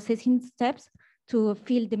preliminary processing steps to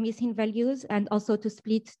fill the missing values and also to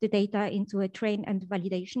split the data into a train and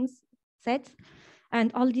validation sets.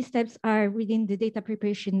 And all these steps are within the data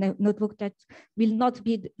preparation notebook that will not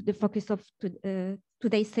be the focus of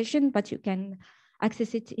today's session, but you can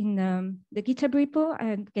access it in the GitHub repo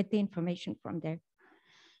and get the information from there.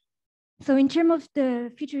 So in terms of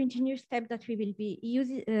the future engineer step that we will be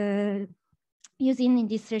using in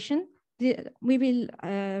this session, we will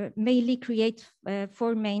mainly create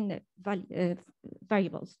 4 main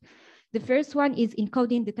variables. The first one is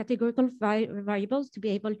encoding the categorical variables to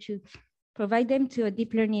be able to provide them to a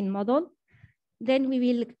deep learning model. Then we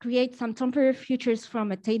will create some temporary features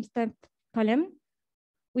from a timestamp column.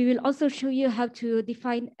 We will also show you how to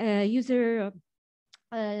define a user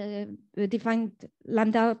defined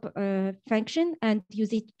lambda function and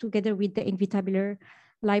use it together with the InvitaBular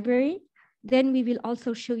library. Then we will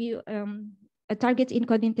also show you a target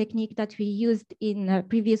encoding technique that we used in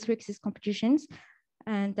previous RecSys competitions,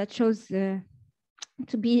 and that shows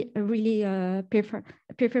to be a really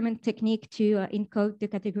performant technique to encode the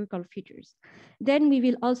categorical features. Then we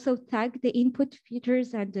will also tag the input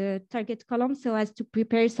features and the target column so as to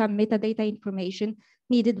prepare some metadata information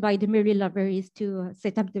needed by the Barile libraries to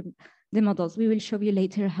set up the models. We will show you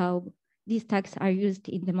later how these tags are used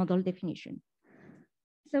in the model definition.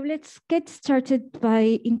 So let's get started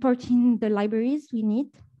by importing the libraries we need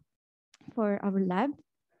for our lab.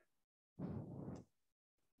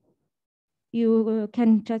 You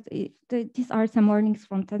can just, these are some warnings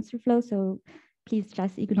from TensorFlow, so please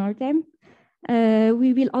just ignore them.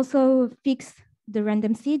 We will also fix the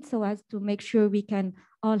random seed so as to make sure we can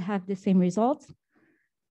all have the same results.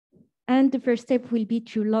 And the first step will be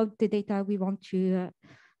to load the data we want to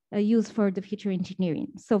use for the future engineering.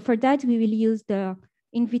 So for that, we will use the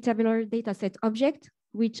InvitaBular dataset object,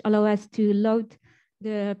 which allow us to load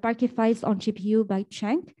the Parquet files on GPU by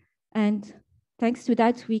chunk. And thanks to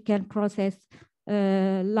that, we can process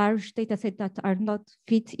large datasets that are not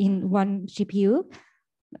fit in one GPU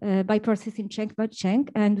by processing chunk by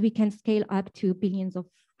chunk, and we can scale up to billions of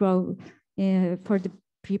rows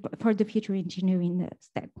for the future engineering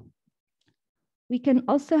step. We can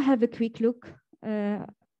also have a quick look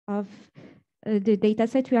of the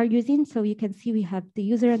dataset we are using. So you can see we have the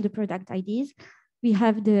user and the product IDs. We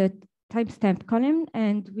have the timestamp column,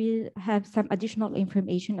 and we have some additional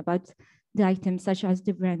information about the items, such as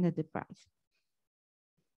the brand and the price.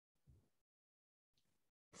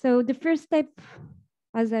 So the first step,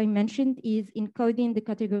 as I mentioned, is encoding the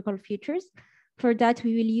categorical features. For that,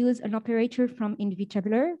 we will use an operator from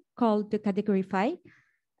InvitaBular called the category phi.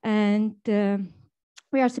 And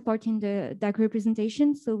we are supporting the DAG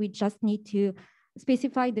representation, so we just need to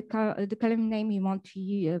specify the column name we want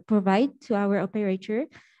to provide to our operator.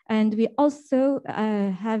 And we also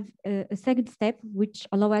have a second step, which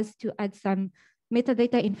allows us to add some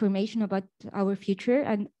metadata information about our feature.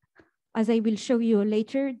 And as I will show you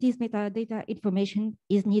later, this metadata information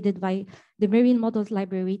is needed by the Barile models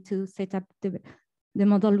library to set up the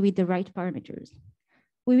model with the right parameters.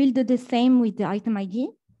 We will do the same with the item ID.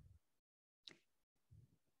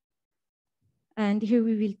 And here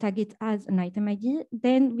we will tag it as an item ID.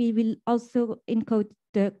 Then we will also encode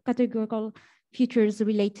the categorical features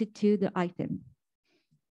related to the item.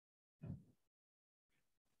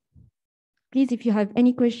 Please, if you have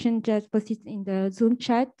any question, just post it in the Zoom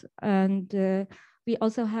chat. And we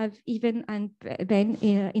also have Ivan and Ben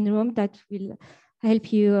in the room that will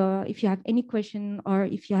help you if you have any question or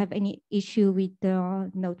if you have any issue with the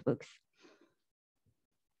notebooks.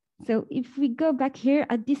 So if we go back here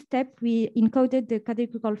at this step, we encoded the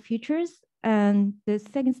categorical features. And the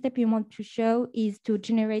second step we want to show is to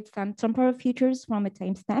generate some temporal features from a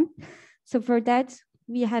timestamp. So for that,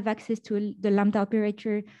 we have access to the Lambda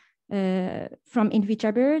operator from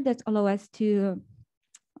InvitaBular that allow us to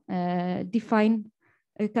define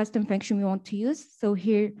a custom function we want to use. So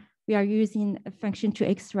here we are using a function to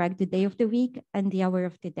extract the day of the week and the hour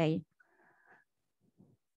of the day.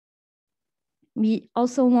 We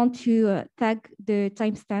also want to tag the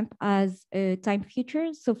timestamp as a time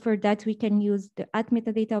feature. So for that, we can use the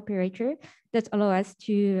 @metadata operator that allow us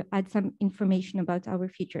to add some information about our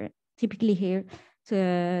feature, typically here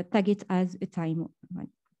to tag it as a time one.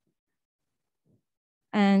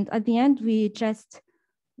 And at the end, we just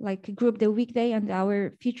like group the weekday and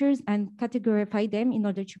our features and categorize them in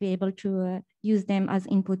order to be able to use them as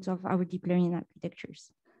inputs of our deep learning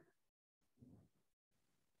architectures.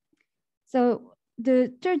 So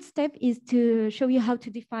the third step is to show you how to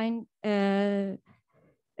define a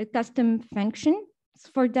custom function.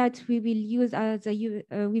 For that, we will use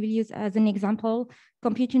as an example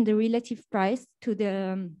computing the relative price to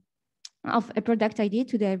the of a product ID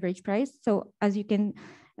to the average price. So as you can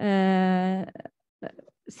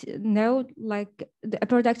know, like a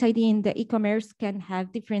product ID in the e-commerce can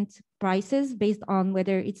have different prices based on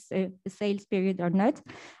whether it's a sales period or not.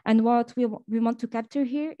 And what we want to capture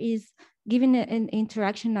here is, given an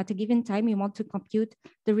interaction at a given time, we want to compute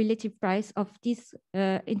the relative price of this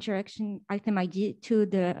interaction item ID to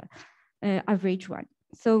the average one.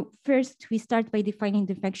 So first, we start by defining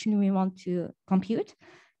the function we want to compute.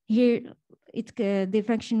 Here, the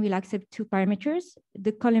function will accept two parameters: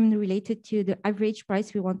 the column related to the average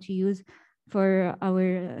price we want to use for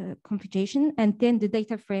our computation, and then the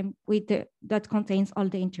data frame that contains all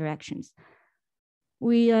the interactions.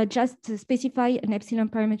 We just specify an epsilon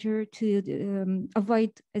parameter to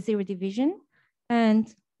avoid a zero division,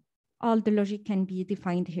 and all the logic can be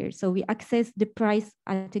defined here. So we access the price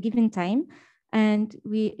at a given time, and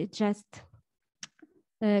we just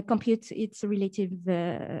compute its relative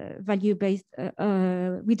value based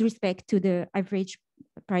with respect to the average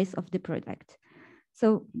price of the product.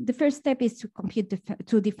 So the first step is to compute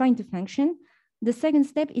to define the function. The second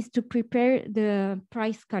step is to prepare the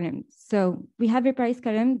price column. So we have a price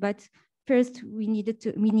column, but first we need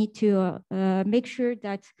to make sure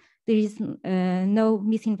that there is no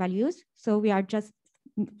missing values. So we are just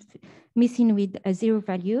missing with a zero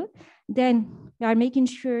value. Then we are making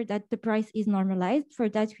sure that the price is normalized. For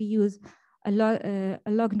that, we use a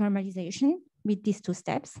log normalization with these two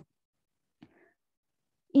steps.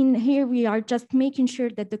 In here, we are just making sure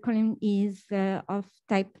that the column is of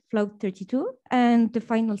type float32. And the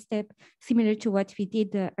final step, similar to what we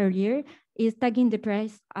did earlier, is tagging the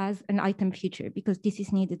price as an item feature, because this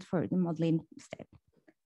is needed for the modeling step.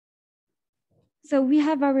 So we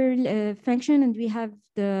have our function and we have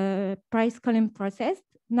the price column processed.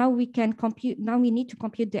 Now we can compute. Now we need to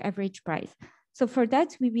compute the average price. So for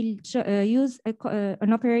that, we will use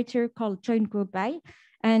an operator called join group by,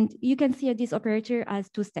 and you can see this operator as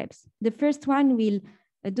two steps. The first one will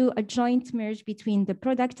do a joint merge between the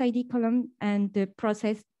product ID column and the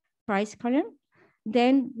processed price column.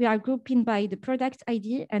 Then we are grouping by the product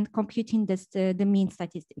ID and computing the mean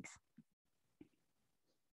statistics.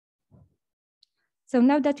 So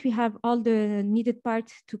now that we have all the needed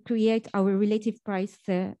parts to create our relative price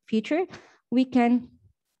feature, we can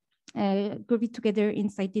group it together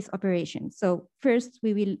inside this operation. So first,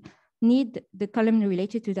 we will need the column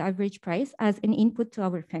related to the average price as an input to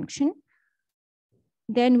our function.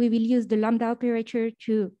 Then we will use the lambda operator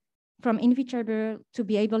from InVicharbor to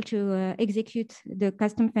be able to execute the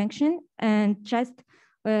custom function, and just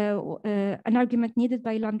an argument needed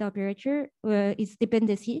by lambda operator is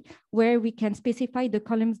dependency, where we can specify the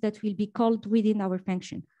columns that will be called within our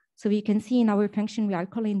function. So you can see in our function, we are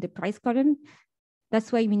calling the price column.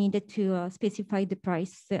 That's why we needed to specify the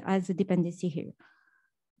price as a dependency here.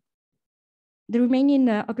 The remaining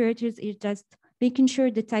operators is just making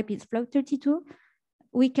sure the type is float32.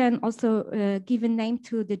 We can also give a name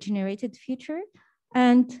to the generated feature,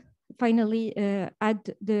 and finally add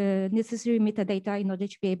the necessary metadata in order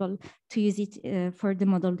to be able to use it for the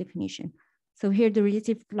model definition. So here the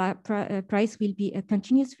relative price will be a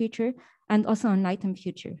continuous feature and also an item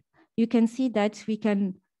feature. You can see that we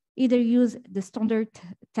can either use the standard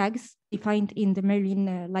tags defined in the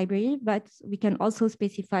Merlin library, but we can also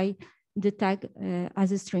specify the tag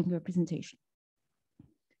as a string representation.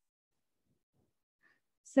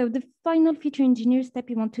 So the final feature engineer step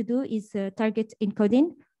we want to do is target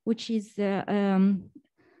encoding, which is a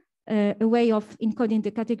way of encoding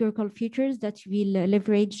the categorical features that will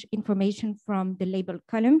leverage information from the label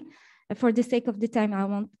column. For the sake of the time, I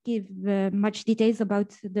won't give much details about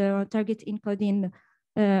the target encoding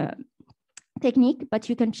technique, but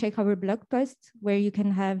you can check our blog post where you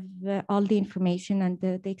can have all the information and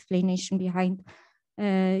the explanation behind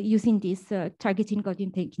using this target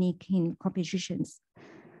encoding technique in compositions.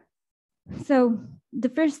 So the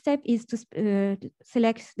first step is to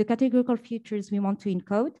select the categorical features we want to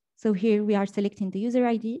encode. So here we are selecting the user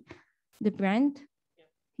ID, the brand.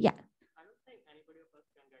 Yeah. I don't think anybody of us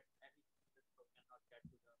can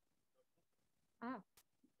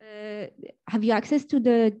get have you access to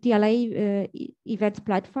the DLA event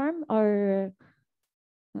platform or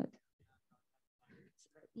not?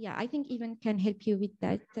 Yeah, I think event can help you with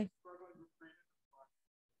that.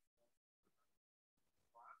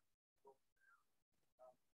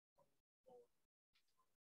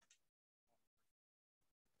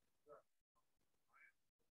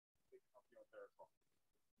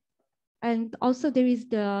 And also there is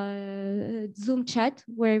the Zoom chat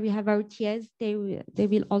where we have our TAs. They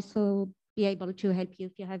will also be able to help you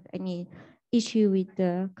if you have any issue with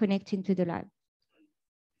connecting to the lab.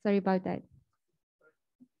 Sorry about that.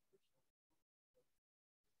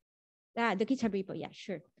 The GitHub repo, yeah,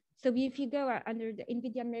 sure. So if you go under the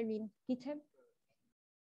NVIDIA Merlin GitHub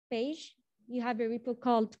page, you have a repo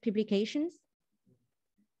called publications.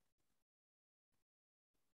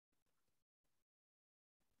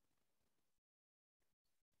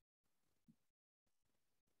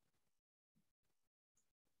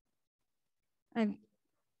 And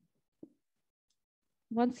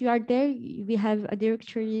once you are there, we have a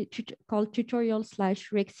directory called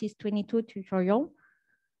tutorial/RecSys 22 tutorial.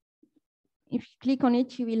 If you click on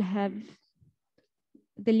it, you will have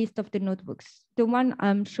the list of the notebooks. The one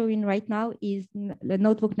I'm showing right now is the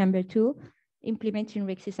notebook number 2, implementing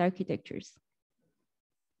RecSys architectures,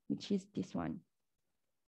 which is this one.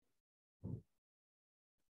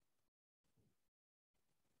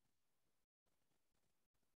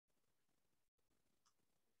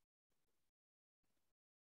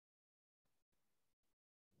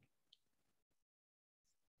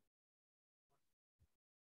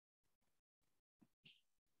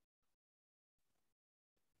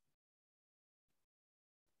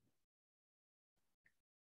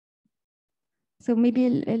 So maybe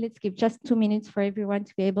let's give just 2 minutes for everyone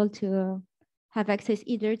to be able to have access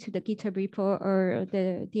either to the GitHub repo or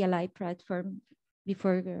the DLI platform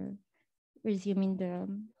before resuming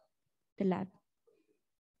the lab.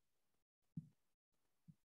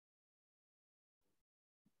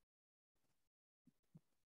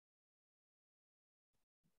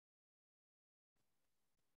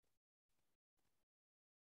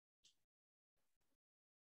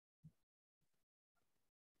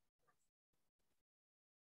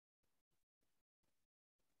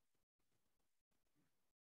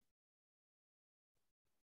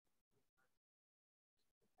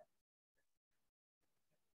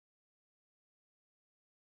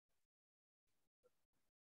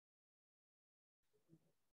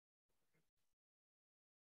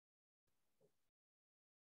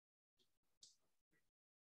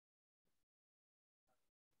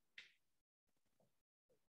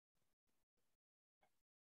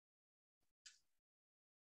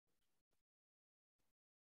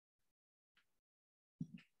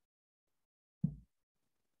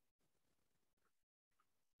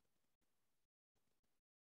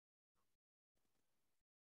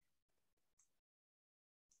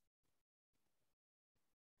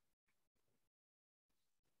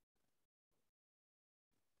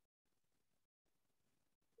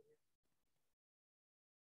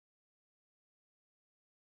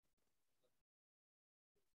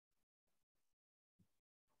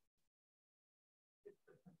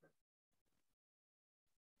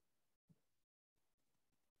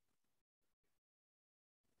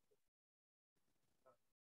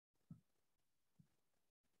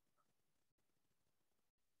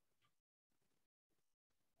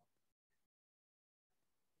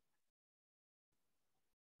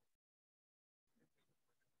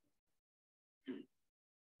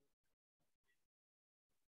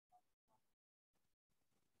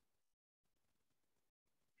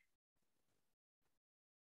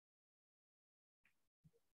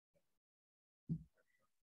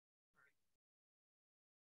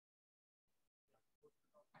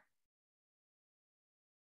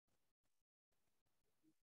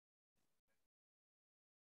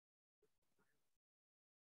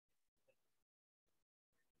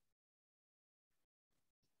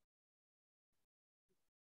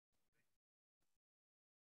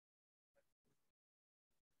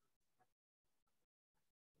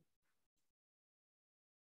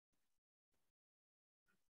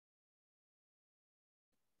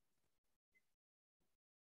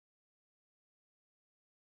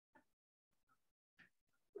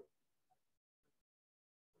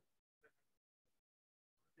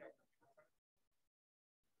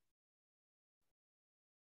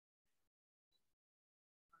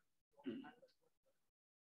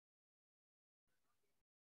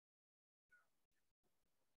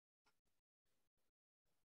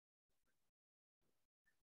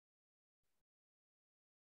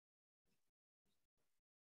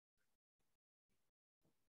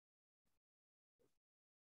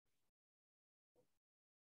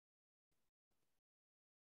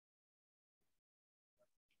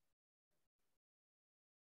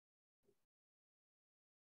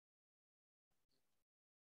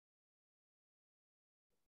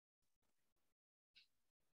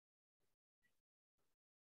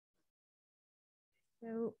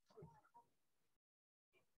 So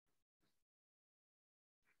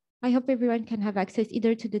I hope everyone can have access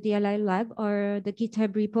either to the DLI lab or the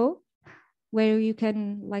GitHub repo, where you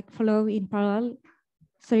can like follow in parallel.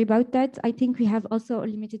 Sorry about that. I think we have also a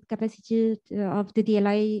limited capacity of the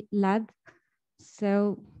DLI lab.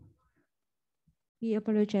 So we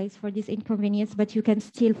apologize for this inconvenience, but you can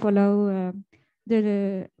still follow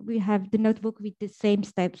we have the notebook with the same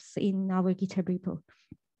steps in our GitHub repo.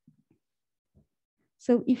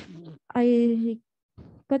 So if I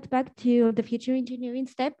got back to the feature engineering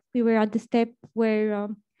step, we were at the step where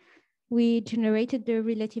we generated the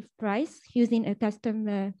relative price using a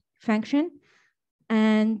custom function.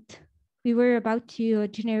 And we were about to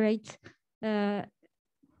generate encoded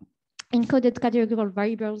categorical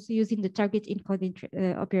variables using the target encoding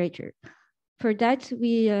operator. For that,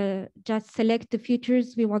 we just select the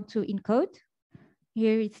features we want to encode.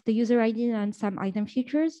 Here it's the user ID and some item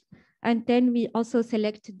features. And then we also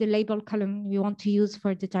select the label column we want to use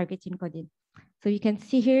for the target encoding. So you can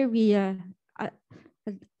see here, we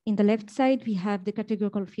in the left side, we have the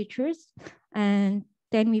categorical features, and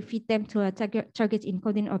then we feed them to a target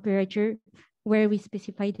encoding operator where we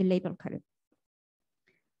specify the label column.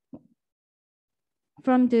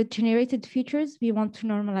 From the generated features, we want to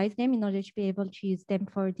normalize them in order to be able to use them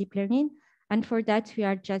for deep learning. And for that, we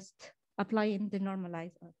are just applying the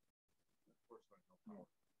normalizer.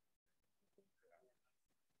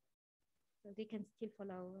 So they can still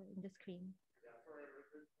follow in the screen.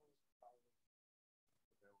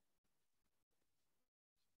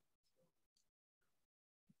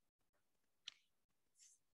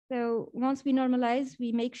 So once we normalize,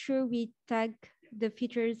 we make sure we tag the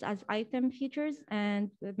features as item features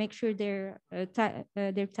and make sure their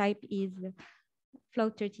type is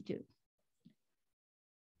float 32.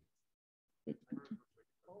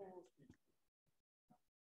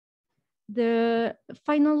 The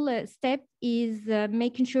final step is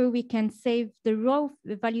making sure we can save the raw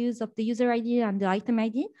values of the user ID and the item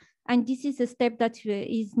ID. And this is a step that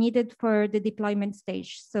is needed for the deployment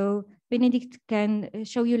stage. So Benedict can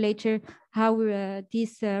show you later how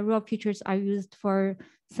these raw features are used for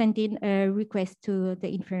sending a request to the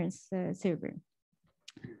inference server.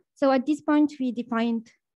 So at this point, we defined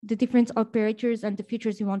the different operators and the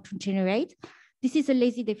features we want to generate. This is a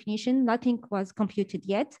lazy definition. Nothing was computed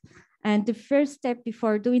yet. And the first step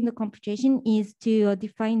before doing the computation is to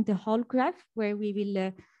define the whole graph where we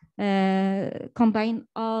will combine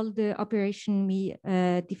all the operation we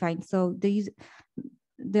defined. So the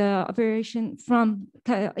operation from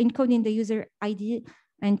encoding the user ID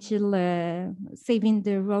until saving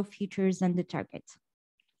the raw features and the target.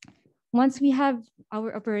 Once we have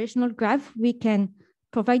our operational graph, we can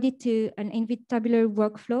provide it to an NV-tabular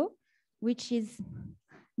workflow, which is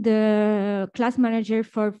the class manager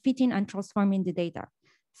for fitting and transforming the data.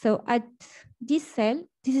 So at this cell,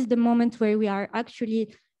 this is the moment where we are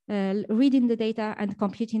actually reading the data and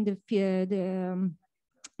computing the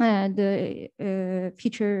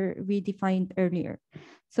feature we defined earlier.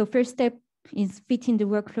 So first step is fitting the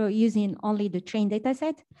workflow using only the trained data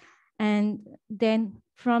set. And then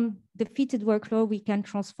from the fitted workflow, we can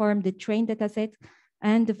transform the trained data set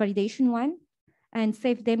and the validation one and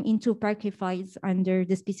save them into Parquet files under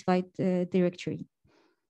the specified directory.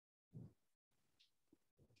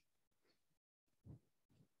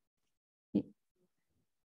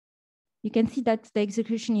 You can see that the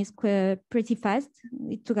execution is pretty fast.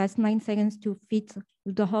 It took us 9 seconds to fit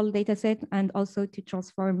the whole data set and also to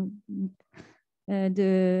transform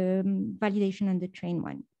the validation and the train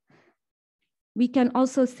one. We can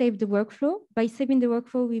also save the workflow. By saving the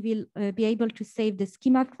workflow, we will be able to save the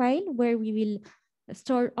schema file where we will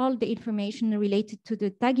store all the information related to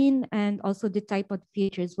the tagging and also the type of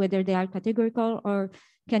features, whether they are categorical or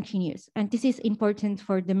continuous. And this is important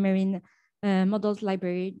for the marine models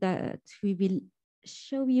library that we will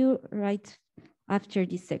show you right after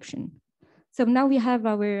this section. So now we have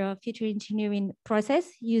our feature engineering process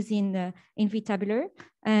using NV-tabular,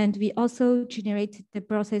 and we also generated the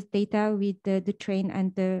process data with the train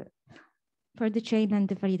and for the train and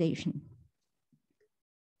the validation.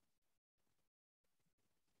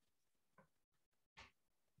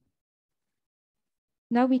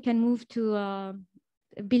 Now we can move to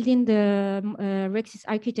building the RecSys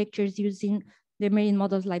architectures using the marine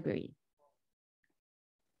models library.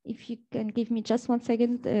 If you can give me just 1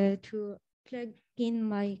 second to plug in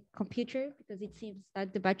my computer, because it seems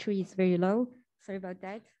that the battery is very low. Sorry about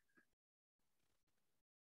that.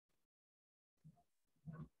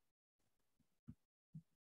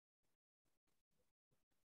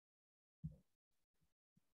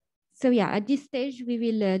 So yeah, at this stage, we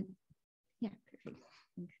will, yeah, perfect.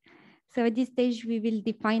 So at this stage, we will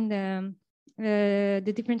define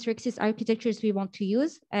the different RecSys architectures we want to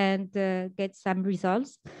use and get some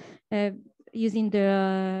results using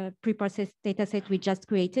the preprocessed dataset we just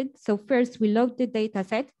created. So first, we load the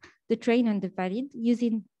dataset, the train and the valid,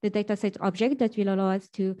 using the dataset object that will allow us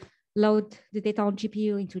to load the data on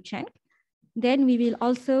GPU into Czech. Then we will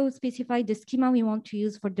also specify the schema we want to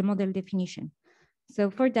use for the model definition. So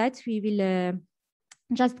for that, we will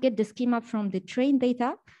just get the schema from the train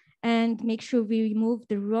data and make sure we remove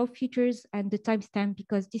the raw features and the timestamp,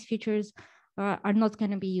 because these features are not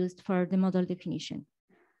going to be used for the model definition.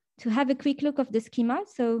 To have a quick look of the schema,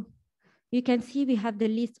 so you can see we have the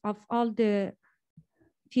list of all the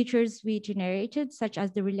features we generated, such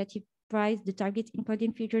as the relative price, the target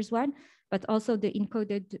encoding features one, but also the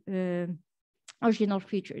encoded original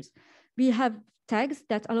features. We have tags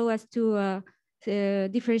that allow us to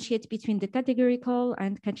differentiate between the categorical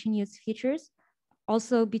and continuous features,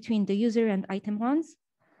 also between the user and item ones.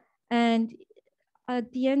 And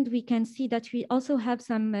at the end, we can see that we also have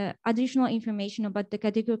some additional information about the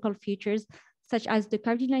categorical features, such as the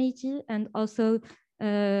cardinality and also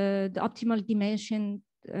the optimal dimension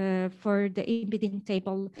for the embedding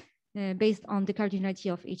table based on the cardinality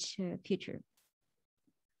of each feature.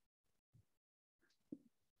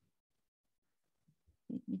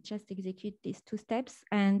 Let me just execute these two steps.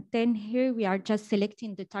 And then here we are just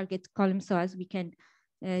selecting the target column so as we can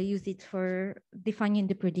use it for defining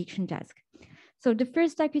the prediction task. So the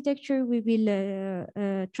first architecture we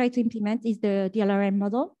will try to implement is the DLRM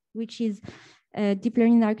model, which is a deep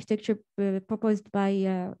learning architecture proposed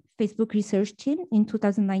by Facebook research team in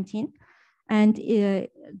 2019. And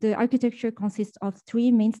the architecture consists of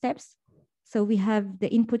three main steps. So we have the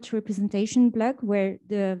input representation block where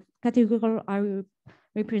the categorical are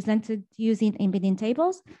represented using embedding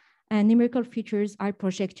tables, and numerical features are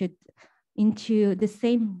projected into the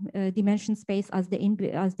same dimension space as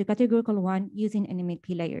the categorical one using an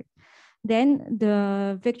MLP layer. Then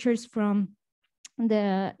the vectors from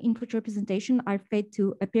the input representation are fed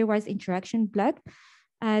to a pairwise interaction block.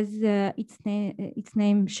 As its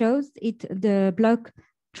name shows, the block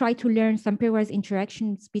try to learn some pairwise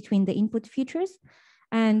interactions between the input features,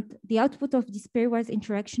 and the output of this pairwise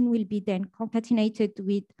interaction will be then concatenated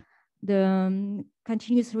with the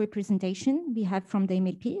continuous representation we have from the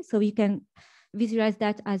MLP. So you can visualize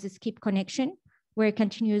that as a skip connection where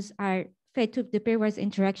continuous are fed to the pairwise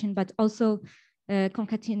interaction, but also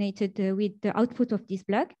concatenated with the output of this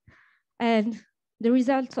block. And the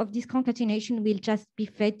results of this concatenation will just be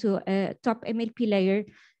fed to a top MLP layer,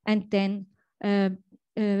 and then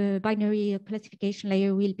binary classification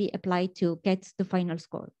layer will be applied to get the final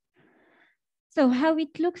score. So how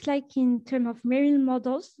it looks like in terms of Merrill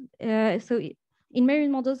models. So in Merrill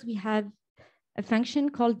models, we have a function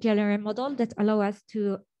called DLRM model that allow us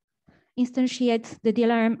to instantiate the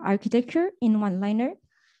DLRM architecture in one-liner.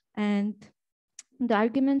 And the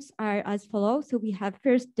arguments are as follows. So we have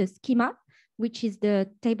first the schema, which is the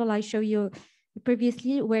table I showed you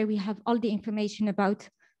previously, where we have all the information about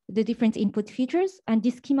the different input features. And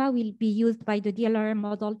this schema will be used by the DLRM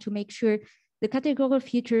model to make sure the categorical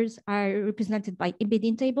features are represented by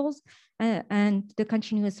embedding tables, and the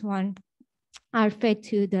continuous one are fed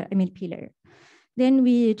to the MLP layer. Then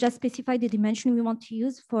we just specify the dimension we want to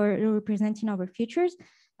use for representing our features,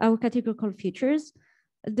 our categorical features.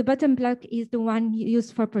 The bottom block is the one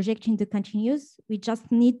used for projecting the continuous. We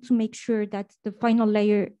just need to make sure that the final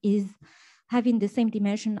layer is having the same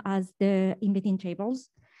dimension as the embedding tables.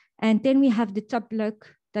 And then we have the top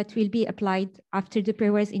block that will be applied after the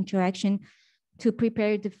pairwise interaction to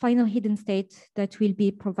prepare the final hidden state that will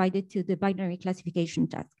be provided to the binary classification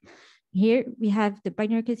task. Here we have the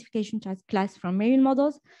binary classification task class from Merrill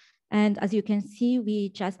models. And as you can see, we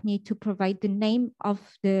just need to provide the name of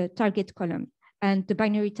the target column. And the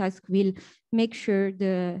binary task will make sure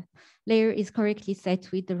the layer is correctly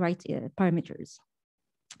set with the right parameters.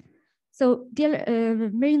 So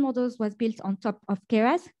Merrill models was built on top of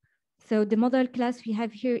Keras. So the model class we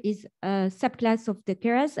have here is a subclass of the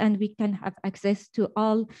Keras, and we can have access to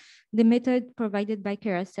all the methods provided by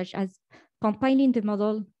Keras, such as compiling the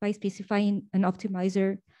model by specifying an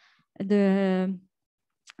optimizer,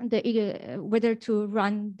 whether to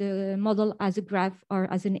run the model as a graph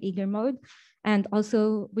or as an eager mode. And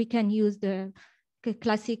also we can use the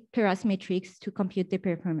classic Keras matrix to compute the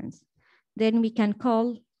performance. Then we can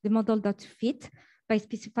call the model.fit by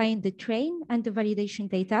specifying the train and the validation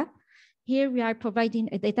data. Here we are providing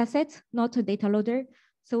a data set, not a data loader.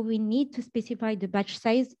 So we need to specify the batch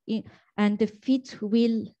size, and the fit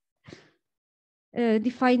will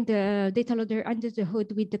define the data loader under the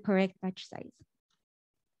hood with the correct batch size.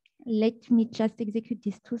 Let me just execute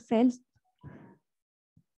these two cells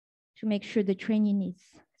to make sure the training is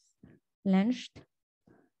launched.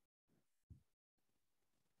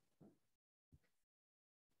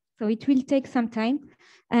 So it will take some time.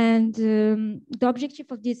 And the objective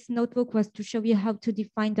of this notebook was to show you how to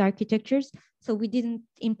define the architectures. So we didn't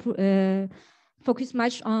focus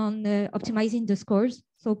much on optimizing the scores.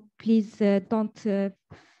 So please don't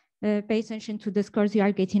pay attention to the scores you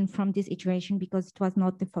are getting from this iteration because it was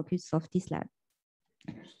not the focus of this lab.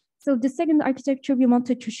 So the second architecture we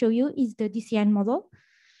wanted to show you is the DCN model.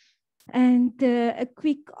 And a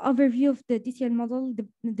quick overview of the DCN model,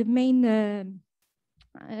 the main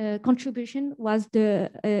contribution was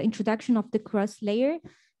the introduction of the cross layer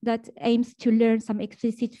that aims to learn some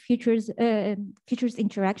explicit features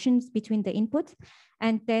interactions between the inputs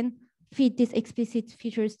and then feed these explicit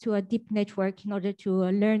features to a deep network in order to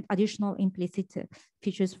learn additional implicit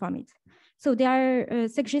features from it. So they are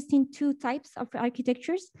suggesting two types of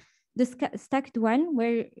architectures. The stacked one,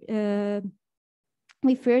 where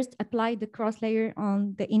we first apply the cross layer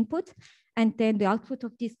on the input, and then the output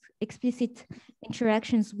of these explicit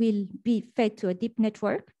interactions will be fed to a deep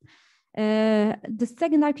network. The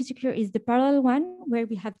second architecture is the parallel one, where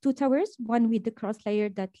we have two towers, one with the cross layer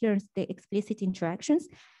that learns the explicit interactions,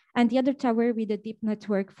 and the other tower with a deep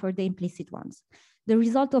network for the implicit ones. The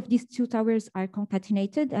result of these two towers are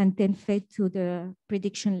concatenated and then fed to the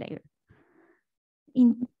prediction layer.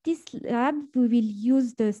 In this lab, we will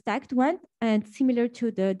use the stacked one, and similar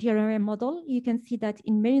to the DLRM model, you can see that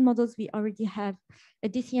in many models, we already have a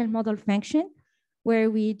DCN model function where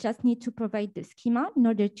we just need to provide the schema in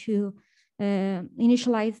order to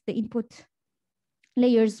initialize the input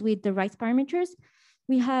layers with the right parameters.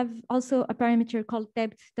 We have also a parameter called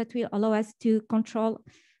depth that will allow us to control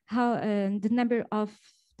how the number of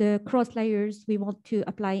the cross layers we want to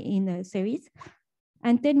apply in a series.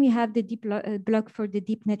 And then we have the deep block for the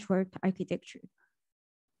deep network architecture.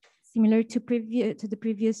 Similar to the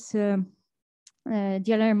previous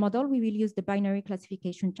DLR model, we will use the binary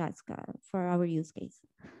classification task for our use case.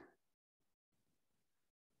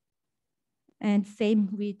 And same,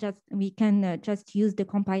 we can just use the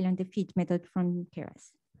compile and the feed method from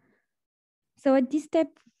Keras. So at this step,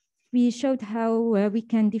 we showed how we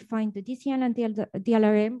can define the DCN and the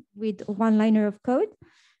DLRM with one liner of code.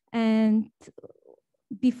 And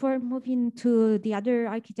before moving to the other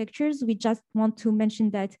architectures, we just want to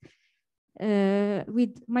mention that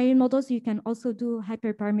with marine models, you can also do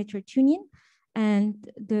hyperparameter tuning, and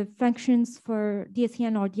the functions for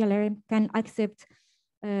DCN or DLRM can accept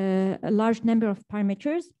a large number of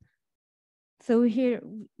parameters. So here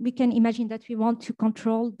we can imagine that we want to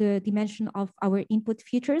control the dimension of our input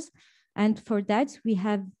features. And for that, we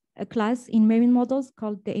have a class in marine models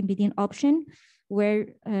called the embedding option,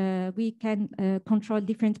 where we can control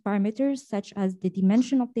different parameters, such as the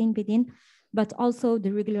dimension of the embedding, but also the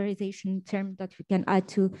regularization term that we can add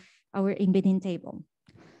to our embedding table.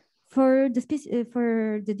 For the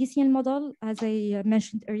DCN model, as I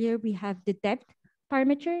mentioned earlier, we have the depth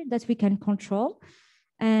parameter that we can control.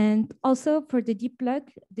 And also for the deep block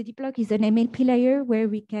is an MLP layer where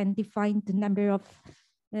we can define the number of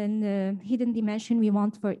hidden dimension we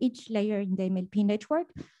want for each layer in the MLP network.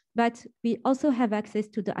 But we also have access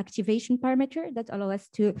to the activation parameter that allow us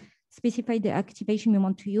to specify the activation we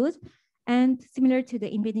want to use. And similar to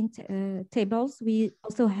the embedding tables, we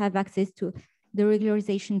also have access to the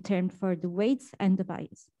regularization term for the weights and the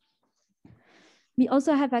bias. We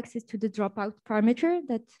also have access to the dropout parameter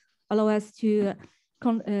that allow us to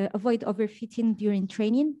avoid overfitting during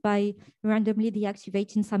training by randomly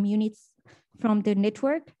deactivating some units from the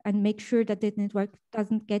network and make sure that the network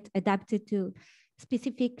doesn't get adapted to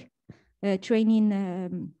specific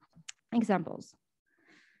training examples.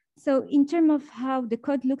 So in terms of how the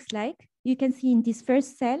code looks like, you can see in this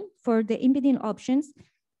first cell for the embedding options,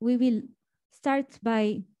 we will start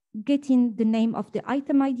by getting the name of the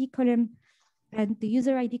item ID column and the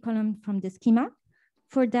user ID column from the schema.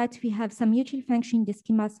 For that, we have some util function in the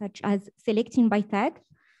schema, such as selecting by tag.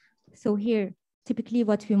 So here, typically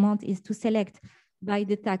what we want is to select by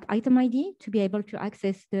the tag item ID to be able to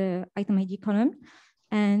access the item ID column,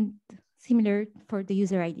 and similar for the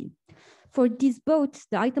user ID. For these both,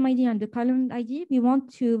 the item ID and the column ID, we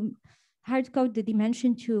want to hard code the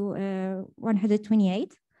dimension to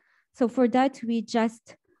 128. So for that, we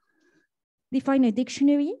just define a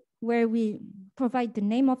dictionary where we provide the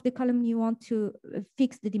name of the column you want to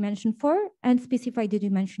fix the dimension for and specify the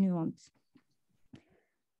dimension you want.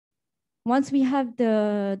 Once we have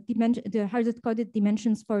the hard-coded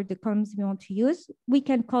dimensions for the columns we want to use, we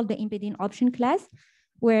can call the embedding option class,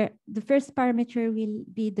 where the first parameter will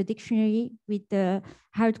be the dictionary with the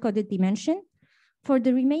hard-coded dimension. For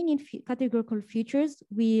the remaining categorical features,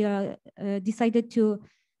 we decided to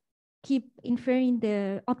keep inferring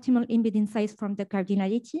the optimal embedding size from the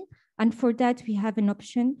cardinality. And for that, we have an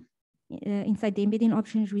option inside the embedding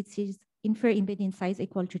options, which is infer embedding size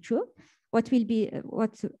equal to true. What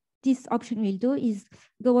this option will do is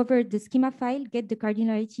go over the schema file, get the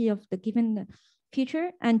cardinality of the given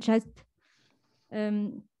feature, and just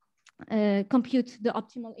compute the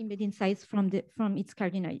optimal embedding size from its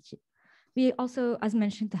cardinality. We also, as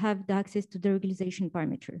mentioned, have the access to the regularization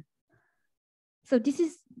parameter. So this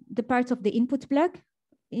is the part of the input block.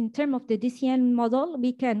 In terms of the DCN model,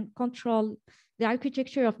 we can control the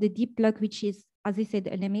architecture of the deep block, which is, as I said,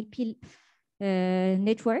 an MLP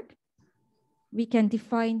network. We can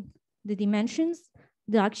define the dimensions,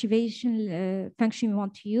 the activation function we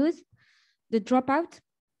want to use, the dropout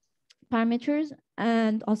parameters,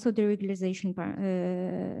 and also the regularization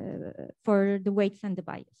for the weights and the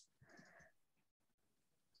bias.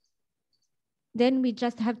 Then we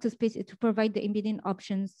just have to provide the embedding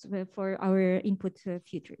options for our input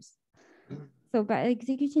features. So by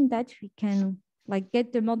executing that, we can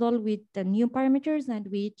get the model with the new parameters, and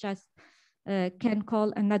we just can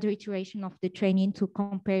call another iteration of the training to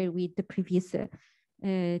compare with the previous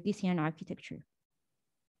DCN architecture.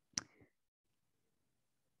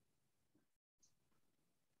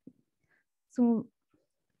 So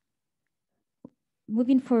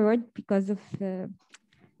moving forward, because of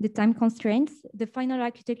the time constraints, the final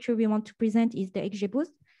architecture we want to present is the XGBoost,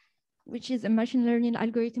 which is a machine learning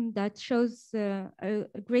algorithm that shows a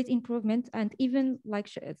great improvement. And even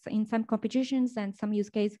in some competitions and some use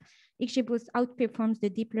case, XGBoost outperforms the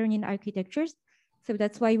deep learning architectures. So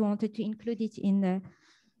that's why we wanted to include it in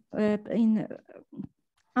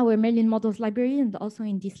our Merlin models library and also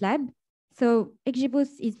in this lab. So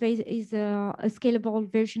XGBoost is a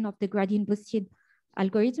scalable version of the gradient boosted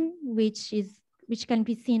algorithm, which can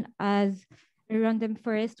be seen as a random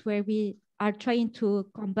forest where we are trying to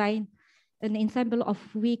combine an ensemble of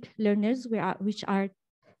weak learners, which are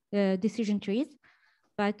decision trees.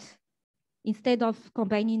 But instead of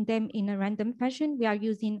combining them in a random fashion, we are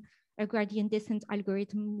using a gradient descent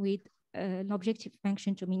algorithm with an objective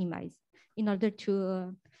function to minimize in order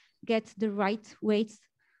to get the right weights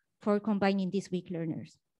for combining these weak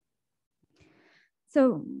learners.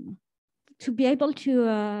 So to be able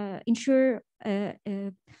to ensure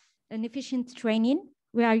an efficient training,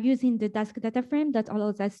 we are using the Dask data frame that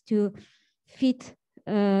allows us to fit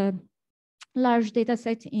a large data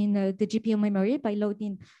set in the GPU memory by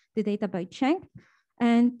loading the data by chunk.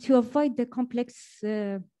 And to avoid the complex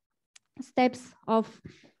steps of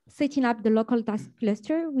setting up the local task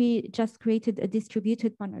cluster, we just created a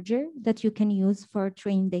distributed manager that you can use for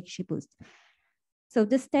training the XGBoost. So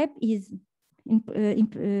the step is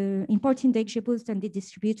importing the XGBoost and the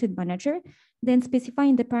distributed manager, then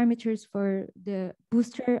specifying the parameters for the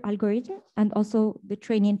booster algorithm and also the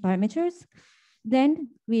training parameters. Then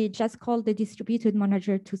we just call the distributed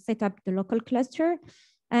manager to set up the local cluster.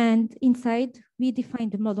 And inside, we define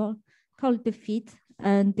the model called the fit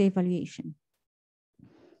and the evaluation.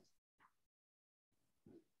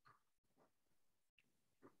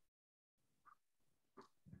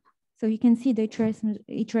 So you can see the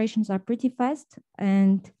iterations are pretty fast,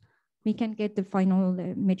 and we can get the final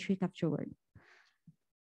metric afterward.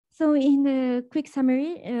 So in a quick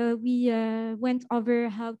summary, we went over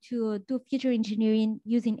how to do feature engineering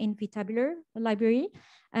using NVTabular library.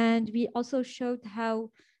 And we also showed how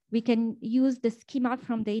we can use the schema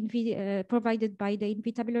from the provided by the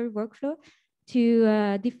NVTabular workflow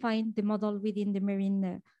to define the model within the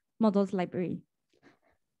Marine models library.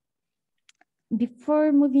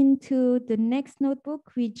 Before moving to the next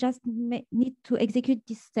notebook, we just need to execute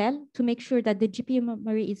this cell to make sure that the GPU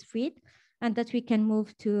memory is freed and that we can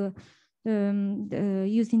move to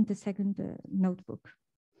using the second notebook.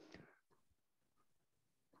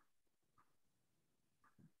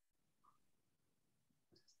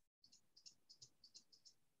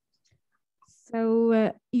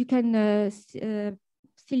 So you can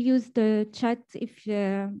still use the chat if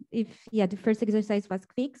the first exercise was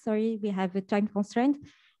quick. Sorry, we have a time constraint.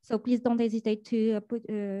 So please don't hesitate to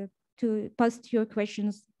post your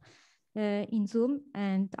questions in Zoom,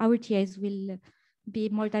 and our TAs will be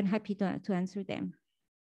more than happy to answer them.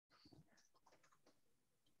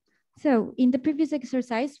 So in the previous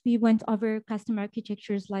exercise, we went over custom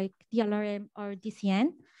architectures like DLRM or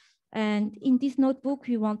DCN. And in this notebook,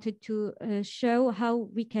 we wanted to show how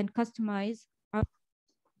we can customize our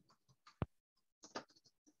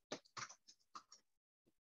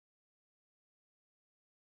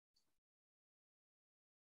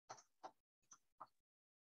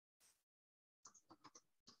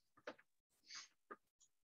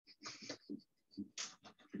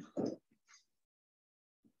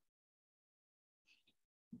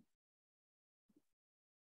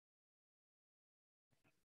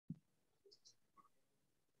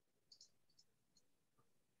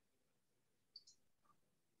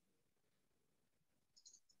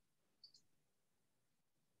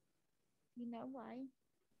You know why?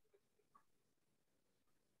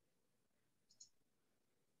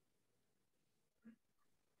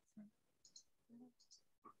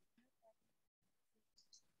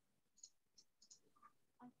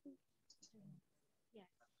 Yes.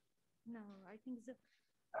 No, I think so.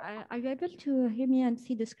 Are you able to hear me and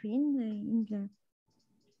see the screen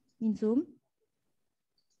in Zoom?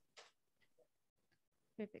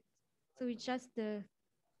 Perfect. So it's just the.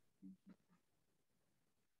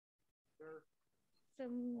 They're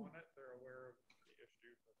on it, they're aware of the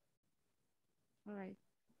issue. All right.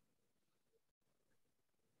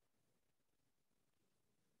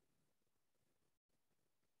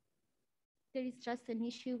 There is just an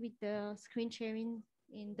issue with the screen sharing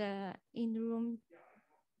in the in-room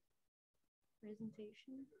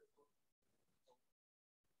presentation.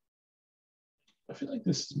 I feel like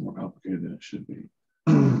this is more complicated than it should be.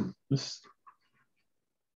 This.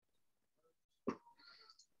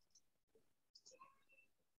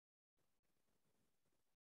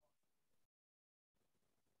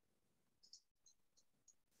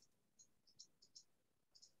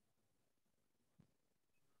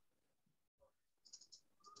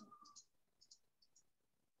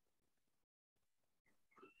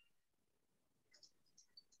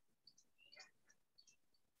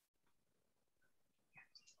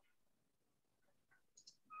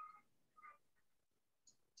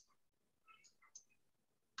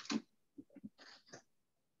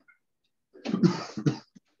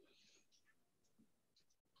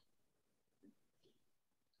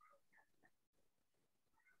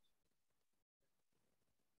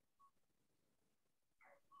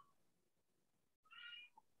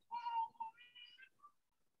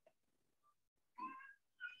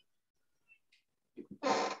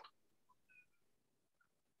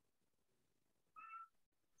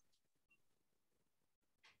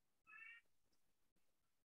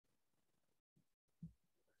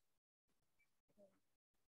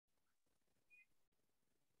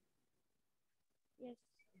 Yes,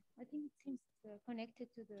 I think it seems connected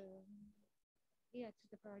to the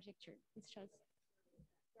projector. It's just.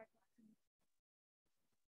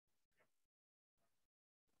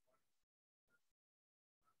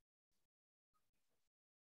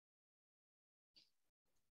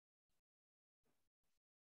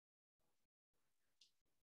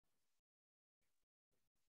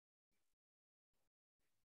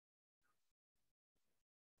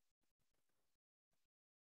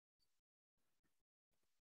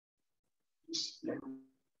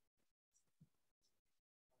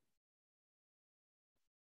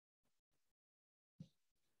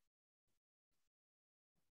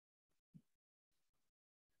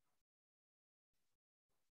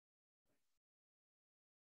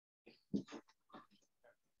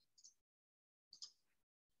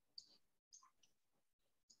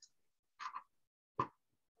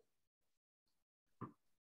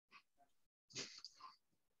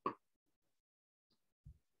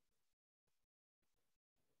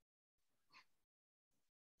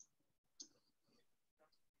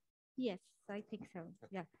 Yes, I think so.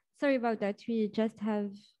 Yeah. Sorry about that. We just have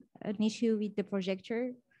an issue with the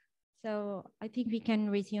projector. So I think we can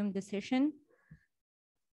resume the session.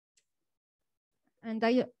 And I.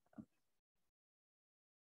 Yes.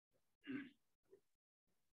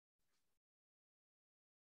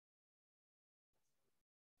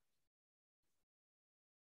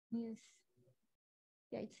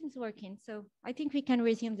 Yeah, it seems working. So I think we can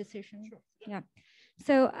resume the session. Sure. Yeah.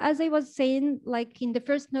 So as I was saying, like in the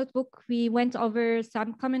first notebook, we went over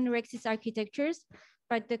some common RecSys architectures,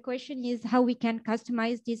 but the question is how we can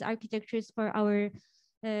customize these architectures for our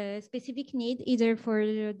specific need, either for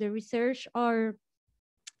the research or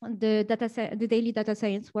the daily data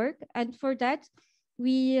science work. And for that,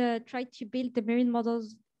 we tried to build the marine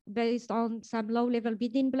models based on some low-level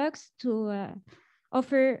building blocks to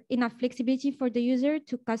offer enough flexibility for the user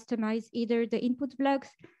to customize either the input blocks,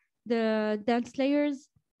 the dense layers,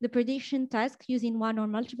 the prediction task using one or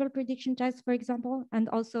multiple prediction tasks, for example, and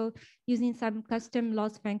also using some custom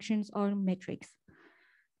loss functions or metrics.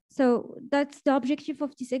 So that's the objective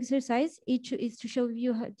of this exercise. It is to show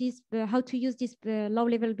you how to use these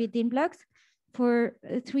low-level building blocks for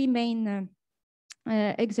three main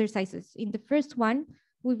exercises. In the first one,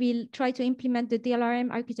 we will try to implement the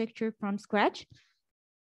DLRM architecture from scratch.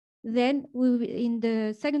 Then in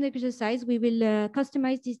the second exercise, we will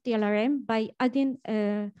customize this DLRM by adding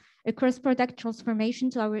a cross-product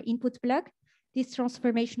transformation to our input block. This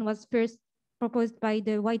transformation was first proposed by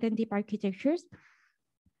the wide and deep architectures.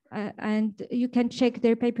 And you can check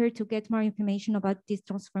their paper to get more information about this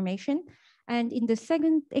transformation. And in the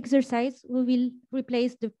second exercise, we will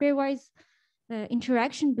replace the pairwise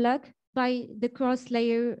interaction block by the cross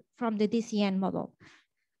layer from the DCN model.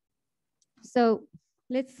 So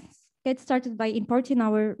let's get started by importing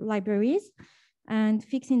our libraries and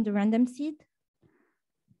fixing the random seed.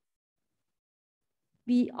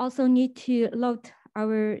 We also need to load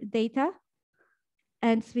our data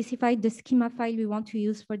and specify the schema file we want to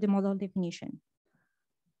use for the model definition.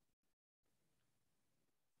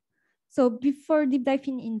 So before deep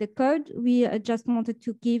diving in the code, we just wanted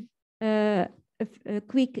to give a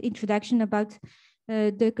quick introduction about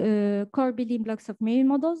the core building blocks of marine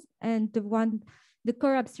models. And the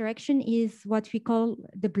core abstraction is what we call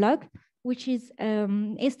the block, which is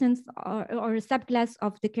instance or a subclass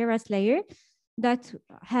of the keras layer that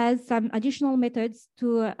has some additional methods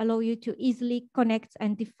to allow you to easily connect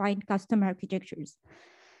and define custom architectures.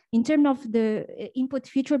 In terms of the input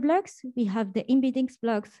feature blocks, we have the embeddings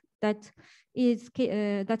blocks that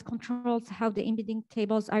controls how the embedding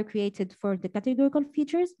tables are created for the categorical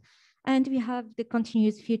features. And we have the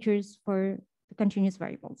continuous features for the continuous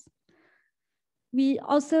variables. We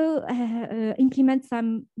also implement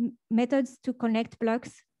some methods to connect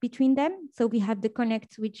blocks between them. So we have the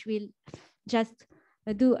connect, which will just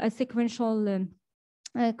do a sequential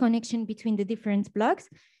connection between the different blocks.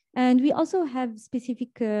 And we also have specific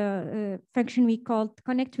function we call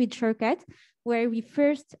connect with shortcut, where we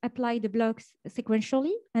first apply the blocks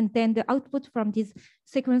sequentially, and then the output from this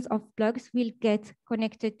sequence of blocks will get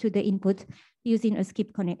connected to the input using a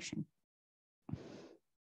skip connection.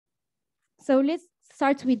 So let's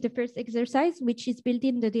start with the first exercise, which is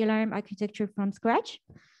building the DLRM architecture from scratch.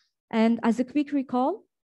 And as a quick recall,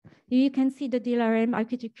 you can see the DLRM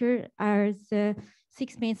architecture as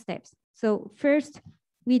 6 main steps. So first,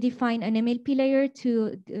 we define an MLP layer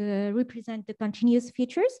to represent the continuous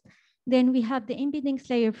features. Then we have the embeddings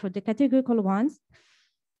layer for the categorical ones.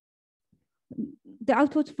 The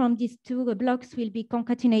output from these two blocks will be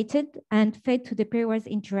concatenated and fed to the pairwise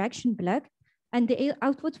interaction block. And the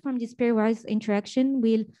output from this pairwise interaction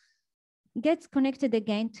will get connected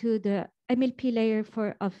again to the MLP layer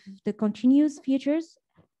of the continuous features.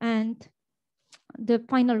 And the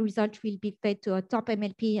final result will be fed to a top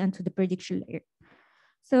MLP and to the prediction layer.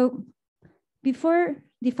 So before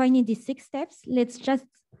defining these 6 steps, let's just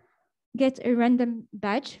get a random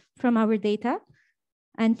batch from our data.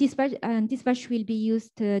 And this batch will be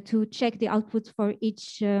used to check the output for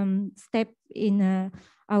each step in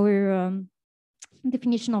our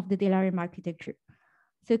definition of the DLRM architecture.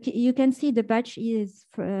 So you can see the batch is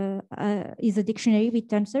a dictionary with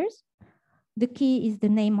tensors. The key is the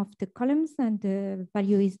name of the columns and the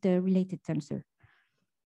value is the related tensor.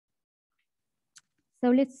 So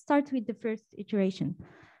let's start with the first iteration.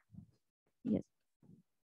 Yes.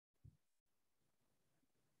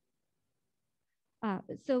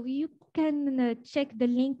 So you can check the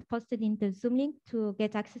link posted in the Zoom link to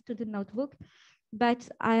get access to the notebook, but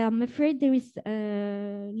I am afraid there is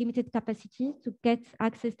limited capacity to get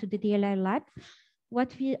access to the DLR lab.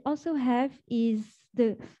 What we also have is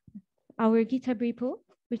our GitHub repo,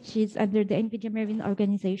 which is under the NVIDIA Marine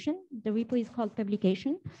organization. The repo is called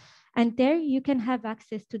publication. And there you can have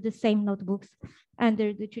access to the same notebooks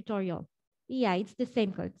under the tutorial. Yeah, it's the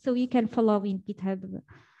same code. So you can follow in GitHub.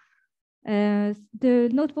 The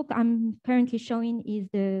notebook I'm currently showing is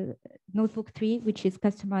the notebook 3, which is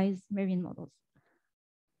customized marine models.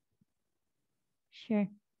 Sure.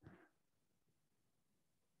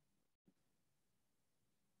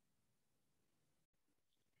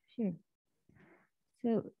 Sure.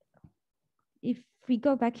 So if we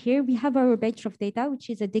go back here, we have our batch of data, which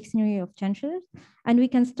is a dictionary of tensors. And we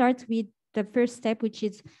can start with the first step, which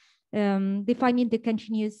is defining the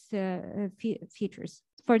continuous features.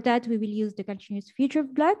 For that, we will use the continuous feature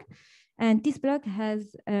block. And this block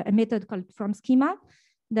has a method called from schema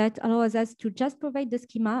that allows us to just provide the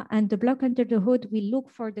schema, and the block under the hood will look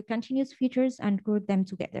for the continuous features and group them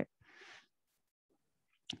together.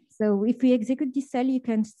 So if we execute this cell, you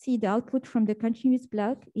can see the output from the continuous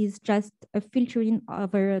block is just a filtering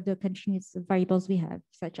over the continuous variables we have,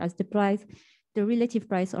 such as the price, the relative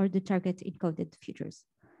price, or the target encoded features.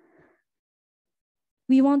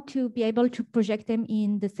 We want to be able to project them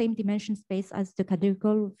in the same dimension space as the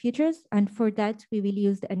categorical features. And for that, we will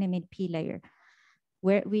use an MLP layer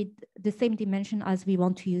where with the same dimension as we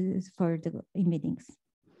want to use for the embeddings.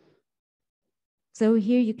 So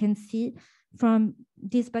here you can see from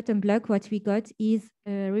this bottom block, what we got is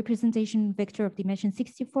a representation vector of dimension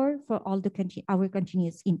 64 for all our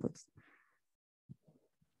continuous inputs.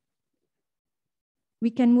 We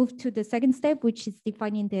can move to the second step, which is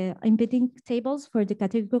defining the embedding tables for the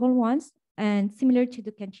categorical ones. And similar to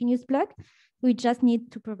the continuous block, we just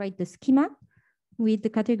need to provide the schema with the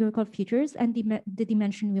categorical features and the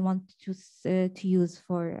dimension we want to use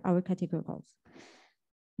for our categoricals.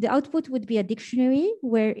 The output would be a dictionary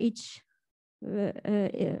where each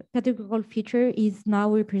categorical feature is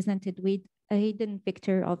now represented with a hidden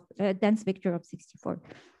vector of a dense vector of 64.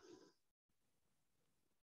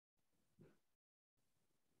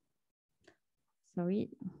 Sorry,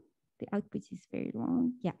 the output is very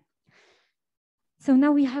long. Yeah. So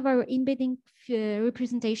now we have our embedding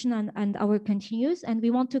representation and our continuous, and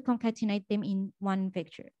we want to concatenate them in one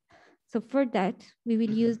vector. So for that, we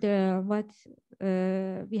will use what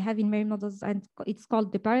we have in Mary models, and it's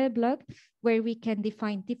called the Barile block, where we can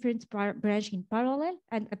define different branches in parallel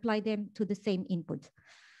and apply them to the same input.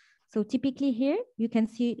 So typically here, you can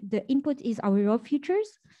see the input is our raw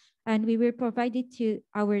features, and we will provide it to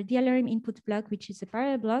our DLRM input block, which is a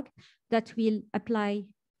Barile block that will apply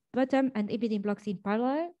bottom and embedding blocks in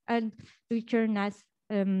parallel and return us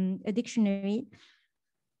a dictionary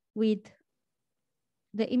with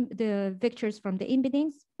the vectors from the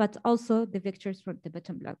embeddings, but also the vectors from the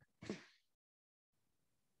bottom block.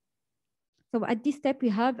 So at this step, we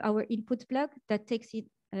have our input block that takes it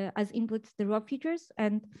as inputs the raw features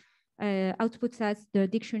and outputs us the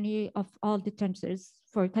dictionary of all the tensors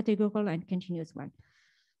for categorical and continuous one.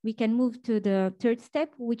 We can move to the third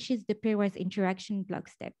step, which is the pairwise interaction block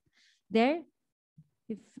step. There,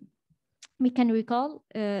 if we can recall,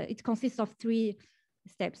 it consists of 3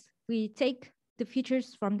 steps. We take the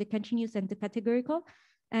features from the continuous and the categorical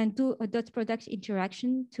and do a dot product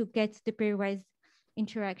interaction to get the pairwise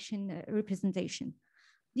interaction representation.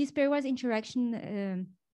 This pairwise interaction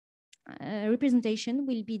representation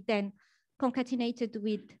will be then concatenated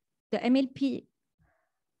with the MLP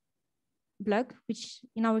block, which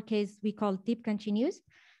in our case we call deep continuous,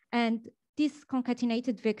 and this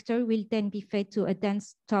concatenated vector will then be fed to a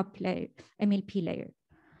dense top layer, MLP layer.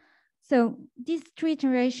 So these 3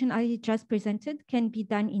 iterations I just presented can be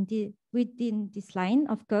done within this line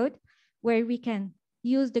of code, where we can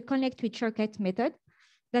use the connect with shortcut method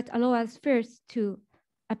that allow us first to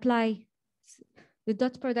apply the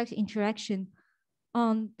dot product interaction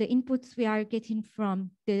on the inputs we are getting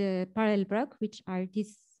from the Barile block, which are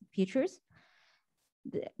these features.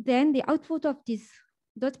 Then the output of this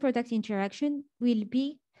dot product interaction will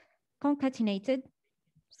be concatenated.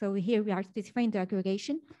 So here we are specifying the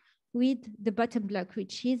aggregation with the bottom block,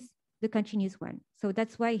 which is the continuous one. So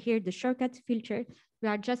that's why here the shortcut filter, we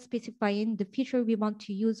are just specifying the feature we want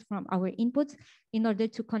to use from our inputs in order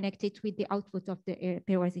to connect it with the output of the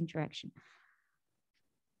pairwise interaction.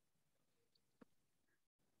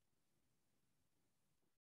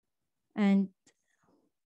 And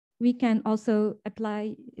we can also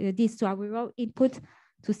apply this to our raw input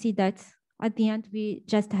to see that at the end, we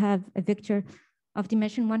just have a vector of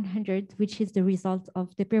dimension 100, which is the result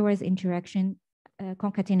of the pairwise interaction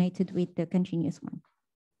concatenated with the continuous one.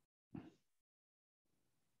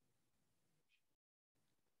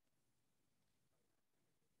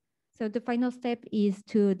 So the final step is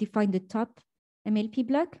to define the top MLP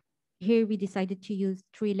block. Here we decided to use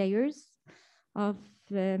 3 layers of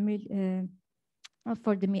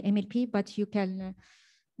for the MLP, but you can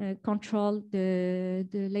control the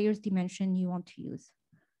layers dimension you want to use.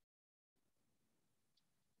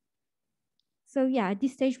 So yeah, at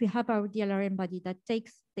this stage, we have our DLRM body that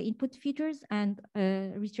takes the input features and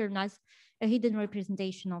returns us a hidden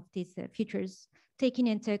representation of these features, taking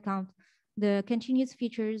into account the continuous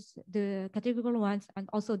features, the categorical ones, and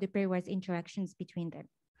also the pairwise interactions between them.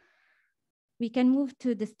 We can move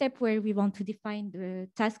to the step where we want to define the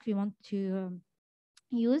task we want to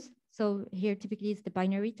use. So here typically is the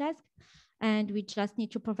binary task, and we just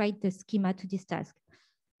need to provide the schema to this task.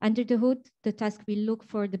 Under the hood, the task will look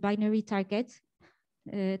for the binary target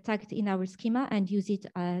tagged in our schema and use it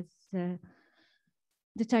as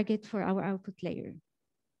the target for our output layer.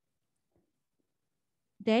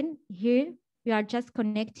 Then here, we are just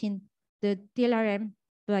connecting the DLRM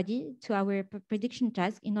body to our prediction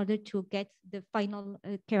task in order to get the final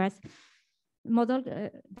Keras model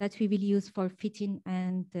that we will use for fitting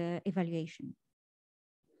and evaluation.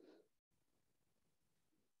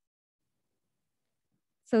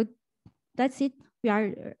 So that's it.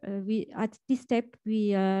 At this step,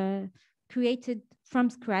 we created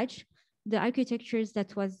from scratch the architectures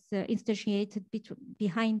that was instantiated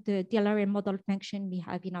behind the DLRM model function we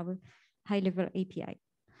have in our high-level API.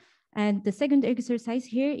 And the second exercise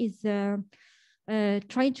here is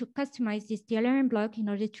trying to customize this DLRM block in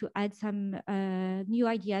order to add some new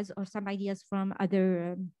ideas or some ideas from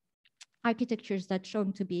other architectures that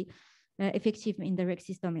shown to be effective in the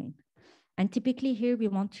RecSys domain. And typically here we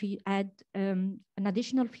want to add an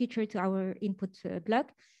additional feature to our input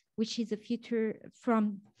block, which is a feature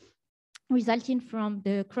resulting from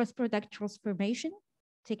the cross-product transformation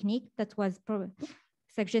technique that was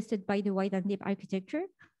suggested by the wide and deep architecture.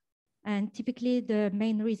 And typically the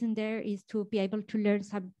main reason there is to be able to learn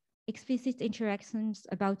some explicit interactions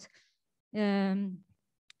about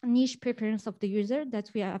niche preference of the user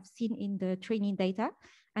that we have seen in the training data,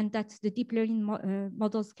 and that the deep learning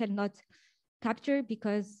models cannot capture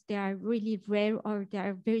because they are really rare or they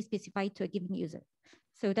are very specified to a given user.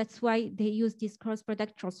 So that's why they use this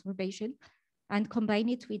cross-product transformation and combine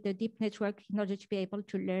it with the deep network in order to be able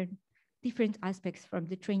to learn different aspects from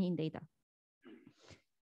the training data.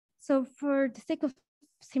 So for the sake of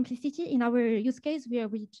simplicity, in our use case,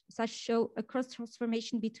 we just show a cross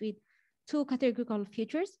transformation between two categorical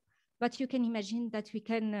features, but you can imagine that we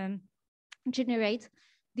can generate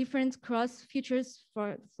different cross features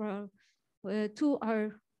for two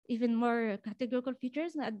or even more categorical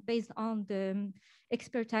features based on the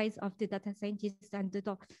expertise of the data scientists and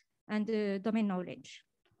the domain knowledge.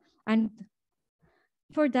 And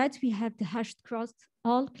for that, we have the hashed cross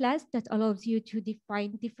all class that allows you to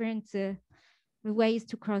define different ways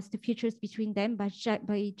to cross the features between them by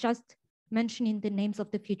just mentioning the names of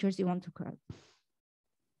the features you want to cross.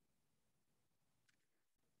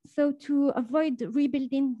 So to avoid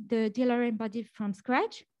rebuilding the DLRM body from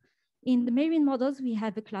scratch, in the marine models, we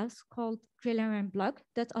have a class called DLRM block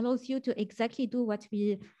that allows you to exactly do what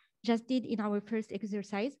we just did in our first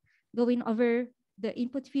exercise, going over the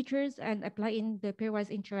input features and applying the pairwise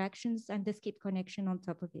interactions and the skip connection on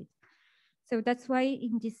top of it. So that's why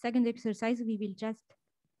in this second exercise, we will just,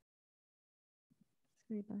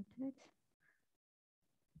 sorry about that.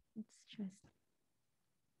 It's just,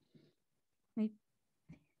 I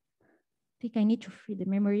think I need to free the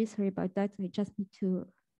memory, sorry about that. I just need to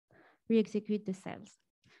re-execute the cells.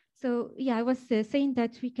 So yeah, I was saying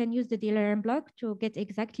that we can use the DLRM block to get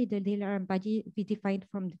exactly the DLRM body we defined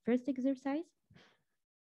from the first exercise.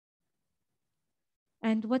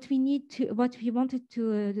 And what we wanted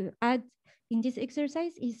to add in this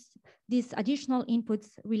exercise is these additional inputs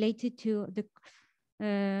related to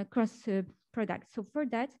the cross product. So for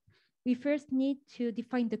that, we first need to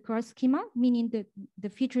define the cross schema, meaning the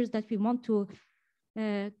features that we want to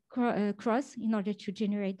cross in order to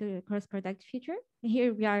generate the cross product feature.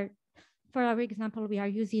 Here we are, for our example, we are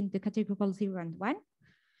using the categorical 0 and 1.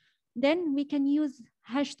 Then we can use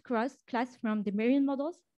hashed cross class from the marine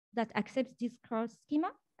models that accepts this cross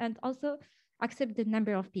schema and also accept the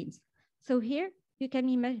number of pins. So here you can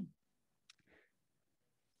imagine,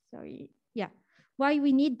 why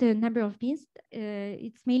we need the number of pins.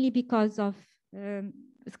 It's mainly because of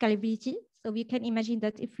scalability. So we can imagine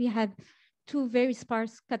that if we have two very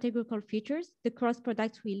sparse categorical features, the cross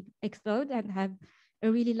product will explode and have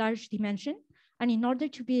a really large dimension. And in order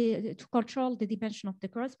to control the dimension of the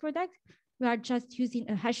cross product, we are just using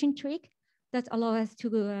a hashing trick that allows us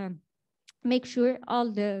to make sure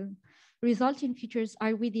all the resulting features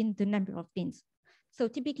are within the number of pins. So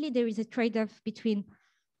typically there is a trade-off between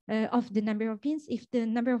of the number of pins. If the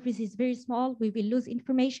number of pins is very small, we will lose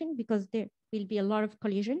information because there will be a lot of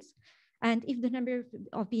collisions. And if the number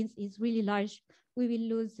of pins is really large, we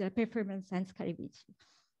will lose performance and scalability.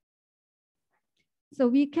 So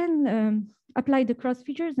we can apply the cross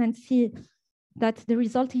features and see that the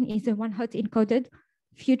resulting is a one-hot encoded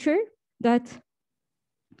feature that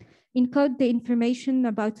encode the information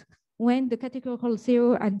about when the categorical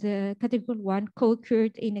 0 and the categorical 1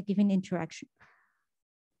 co-occurred in a given interaction.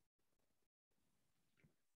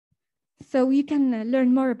 So you can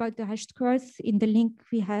learn more about the hashed cross in the link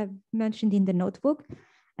we have mentioned in the notebook.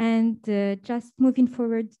 And just moving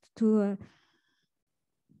forward to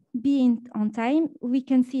being on time, we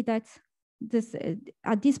can see that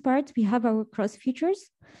at this part, we have our cross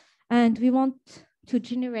features, and we want to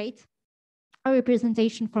generate a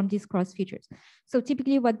representation from these cross features. So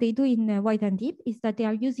typically what they do in wide and deep is that they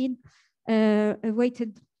are using a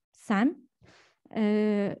weighted sum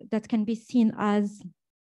that can be seen as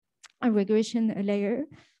a regression layer,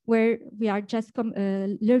 where we are just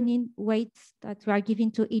learning weights that we are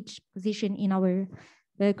giving to each position in our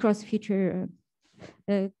cross feature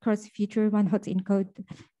one-hot encode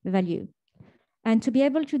value. And to be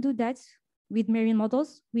able to do that with marine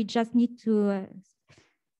models, we just need to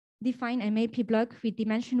define a MAP block with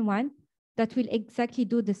dimension 1 that will exactly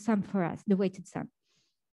do the sum for us, the weighted sum.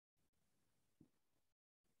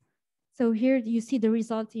 So here you see the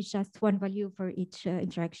result is just one value for each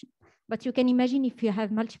interaction. But you can imagine if you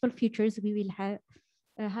have multiple features, we will have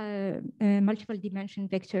a multiple dimension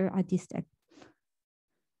vector at this step.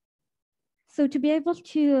 So to be able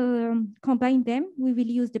to combine them, we will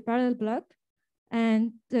use the parallel block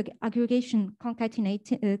and the aggregation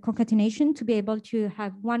concatenation to be able to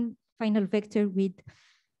have one final vector with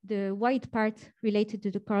the white part related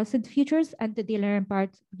to the crossed features and the DLRM part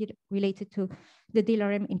related to the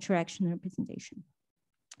DLRM interaction representation.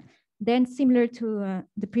 Then similar to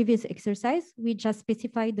the previous exercise, we just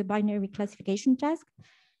specify the binary classification task,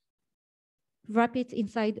 wrap it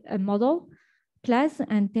inside a model class,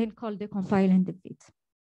 and then call the compile and the fit.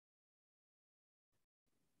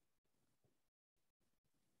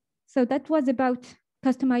 So that was about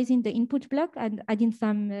customizing the input block and adding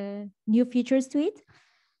some new features to it.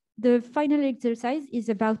 The final exercise is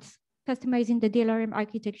about customizing the DLRM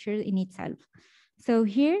architecture in itself. So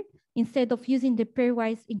here, instead of using the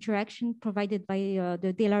pairwise interaction provided by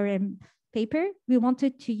the DLRM paper, we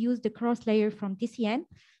wanted to use the cross layer from DCN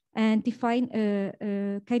and define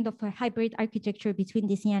a kind of a hybrid architecture between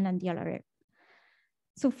DCN and DLRM.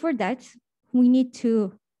 So for that, we need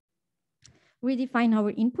to redefine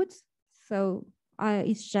our inputs. So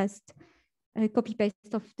it's just a copy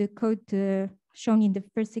paste of the code shown in the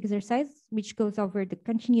first exercise, which goes over the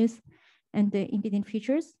continuous and the impedance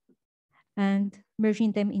features and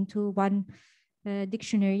merging them into one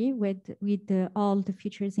dictionary with all the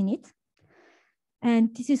features in it.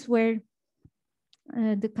 And this is where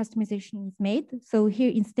the customization is made. So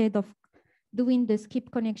here, instead of doing the skip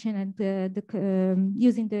connection and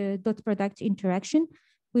using the dot product interaction,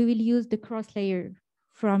 we will use the cross layer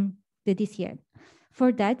from the DCN.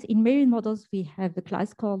 For that, in marine models, we have a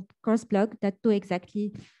class called crossblock that do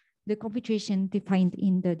exactly the computation defined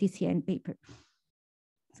in the DCN paper.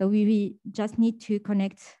 So we just need to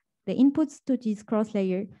connect the inputs to this cross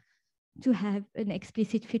layer to have an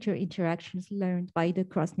explicit feature interactions learned by the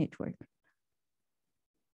cross network.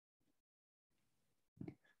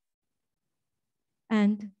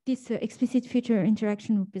 And this explicit feature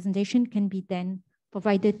interaction representation can be then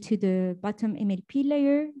provided to the bottom MLP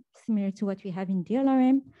layer, similar to what we have in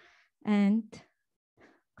DLRM, and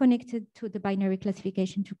connected to the binary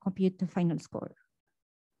classification to compute the final score.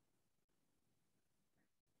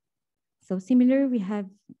 So similar, we have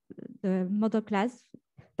the model class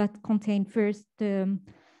that contain first the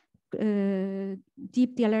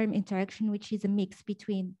deep DLRM interaction, which is a mix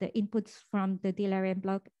between the inputs from the DLRM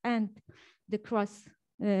block and the cross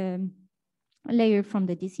layer from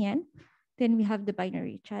the DCN. Then we have the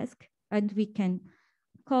binary task, and we can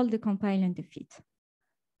call the compile and the fit.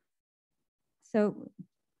 So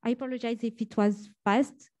I apologize if it was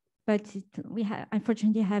fast, but we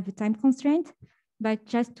unfortunately have a time constraint. But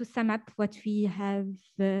just to sum up what we have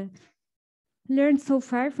learned so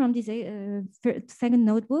far from this second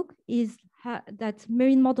notebook is that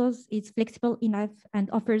marine models is flexible enough and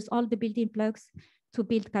offers all the building blocks to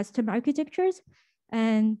build custom architectures.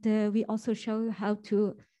 And we also show how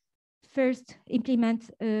to first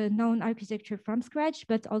implement a known architecture from scratch,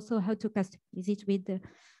 but also how to customize it with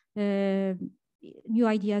new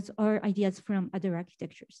ideas or ideas from other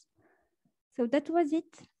architectures. So that was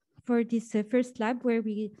it for this first lab where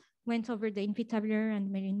we went over the InvitaBular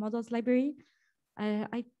and marine models library.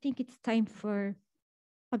 I think it's time for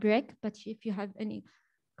a break, but if you have any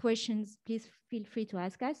questions, please feel free to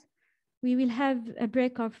ask us. We will have a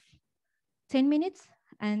break of 10 minutes,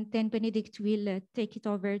 and then Benedict will take it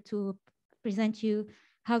over to present you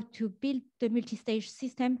how to build the multi-stage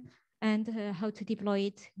system and how to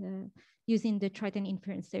deploy it using the Triton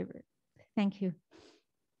inference server. Thank you.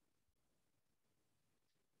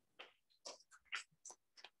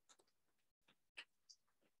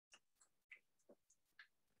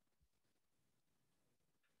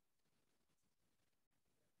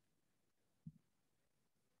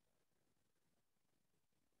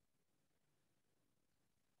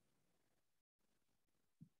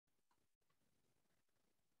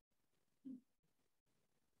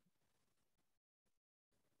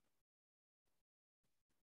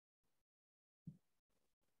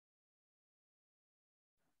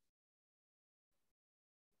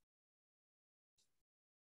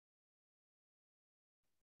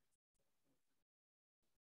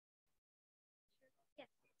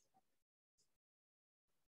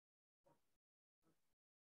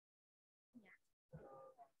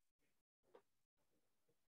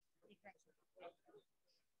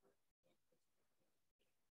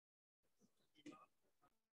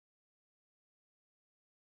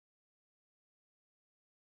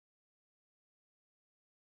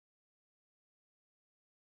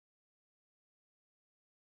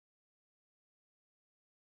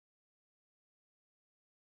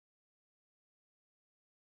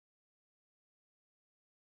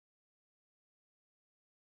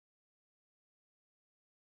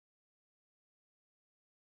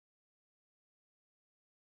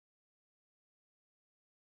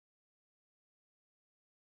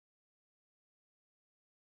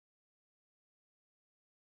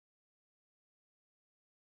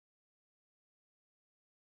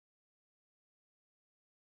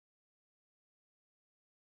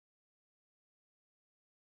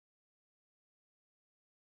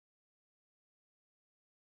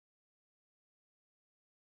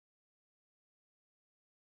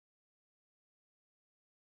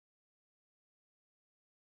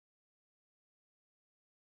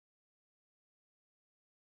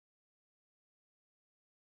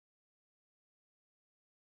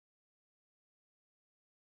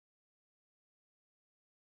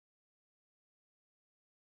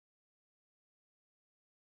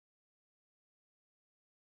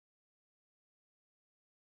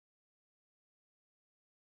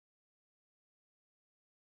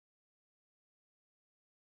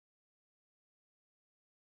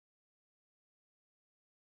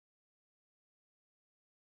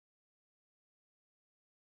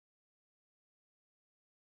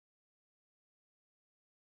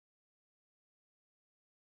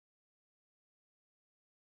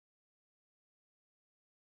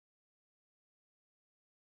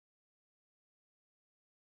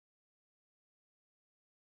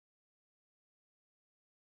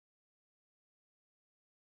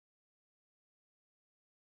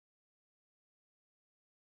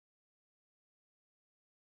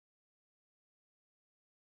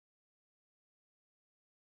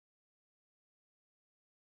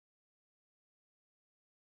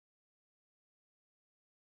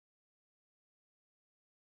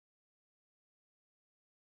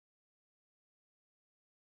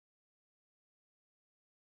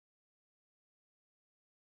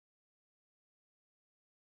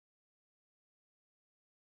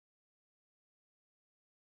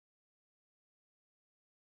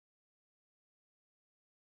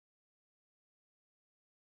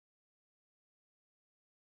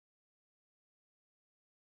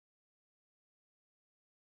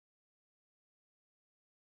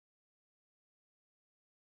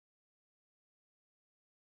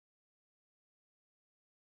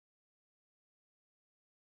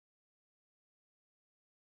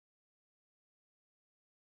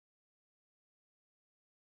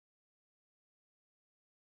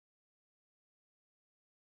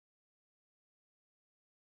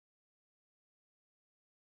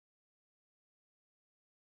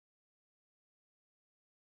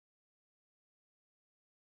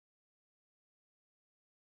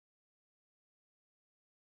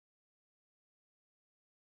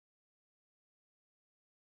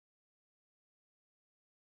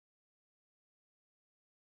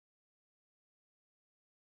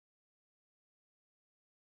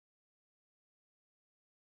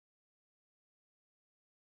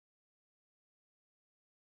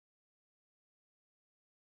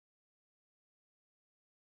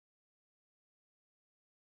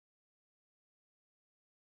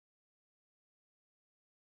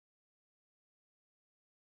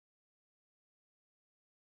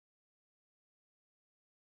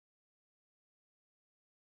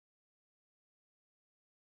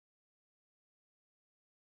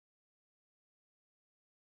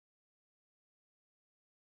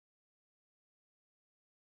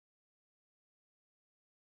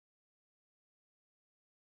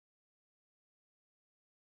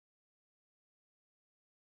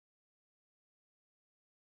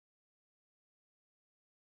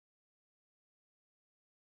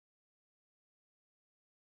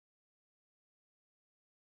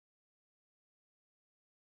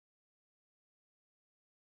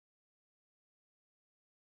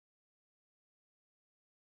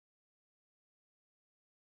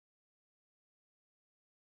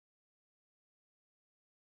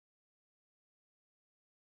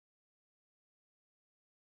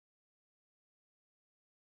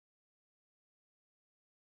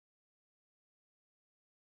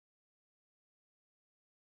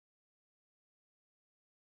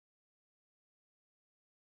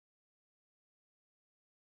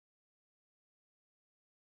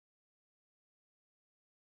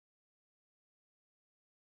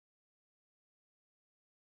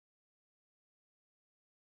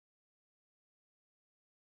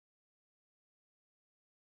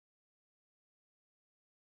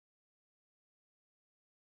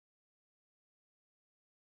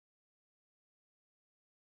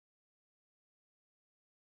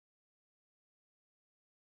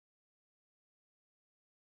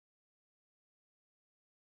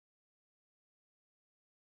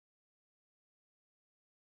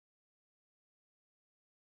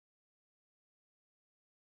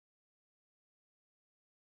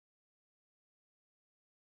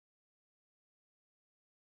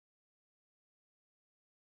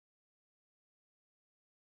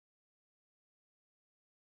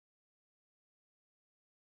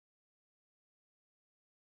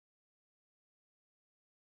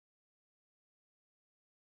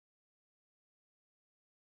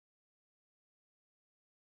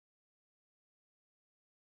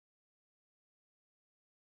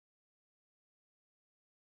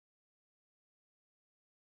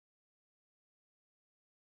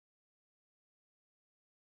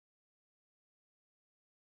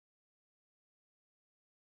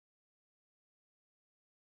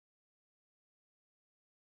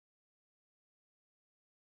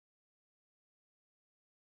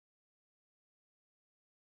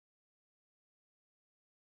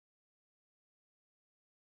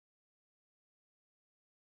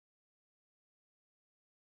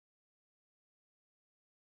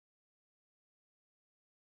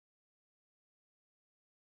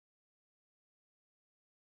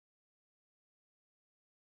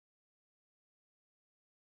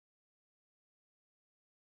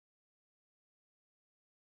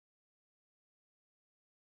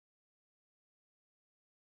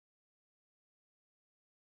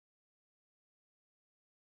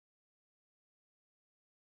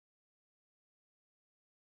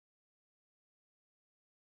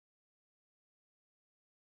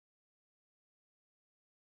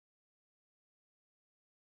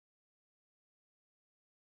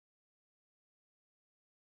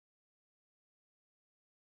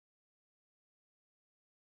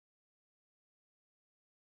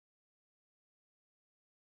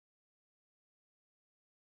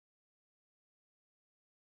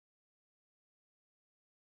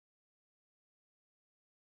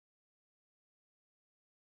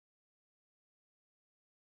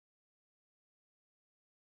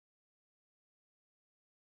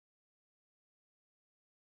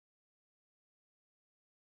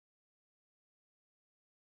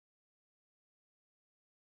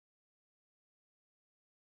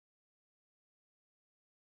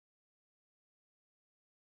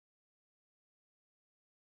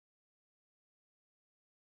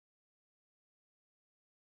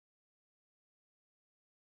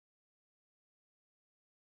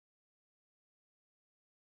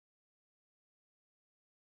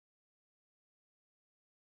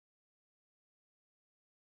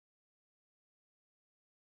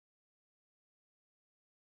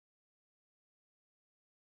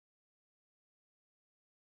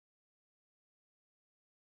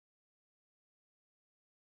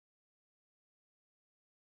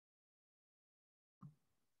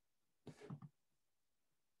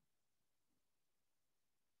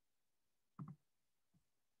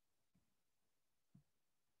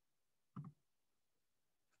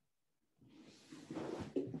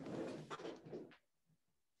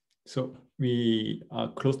 So we are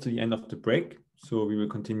close to the end of the break. So we will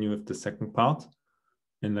continue with the second part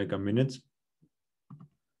in like a minute.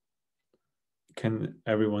 Can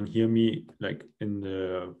everyone hear me like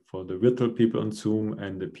for the virtual people on Zoom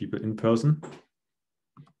and the people in person?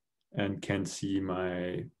 And can see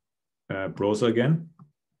my browser again?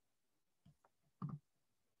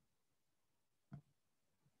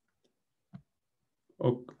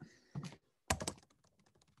 Okay.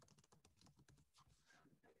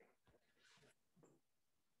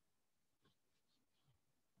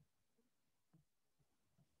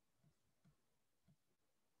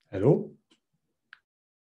 Hello?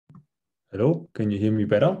 Hello, can you hear me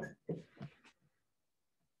better?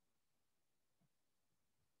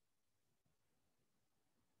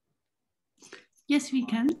 Yes, we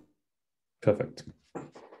can. Perfect.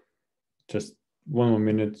 Just one more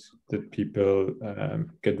minute that people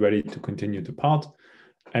get ready to continue the part,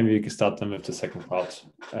 and we can start them with the second part,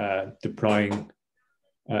 deploying,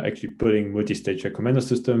 actually building multi-stage recommender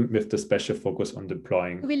system with the special focus on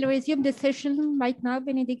deploying. We will resume the session right now.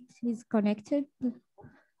 Benedict is connected to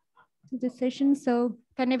the session. So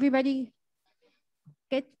can everybody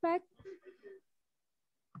get back?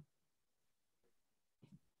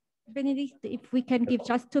 Benedict, if we can give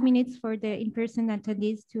just 2 minutes for the in-person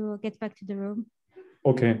attendees to get back to the room.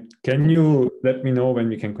 Okay, can you let me know when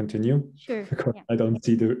we can continue? Sure. Because Yeah. I don't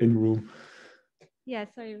see the in-room. Yeah,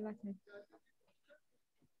 sorry about that.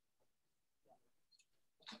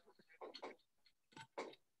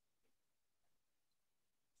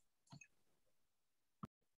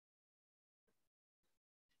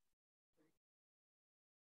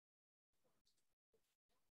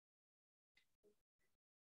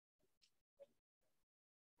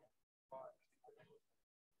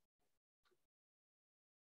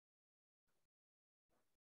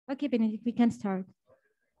 Okay, Benedict, we can start.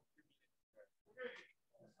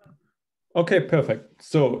 Okay, perfect.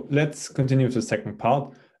 So let's continue with the second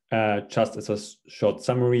part. Just as a short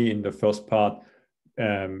summary, in the first part,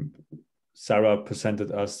 Sarah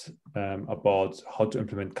presented us about how to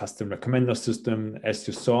implement custom recommender system. As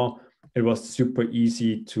you saw, it was super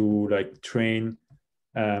easy to like train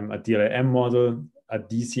a DLM model, a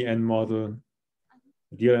DCN model,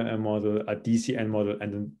 DLM model, a DCN model,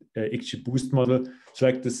 and an XGBoost model. So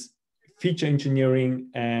like this feature engineering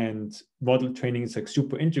and model training is like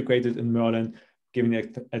super integrated in Merlin, giving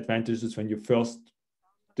the advantages when you first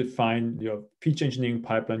define your feature engineering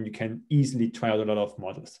pipeline, you can easily try out a lot of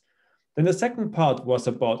models. Then the second part was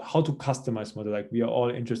about how to customize model. Like we are all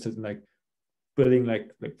interested in like building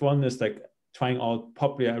like one is like trying out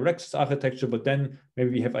popular RecSys architecture, but then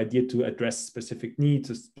maybe we have idea to address specific needs,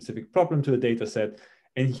 a specific problem to the data set.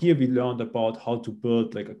 And here we learned about how to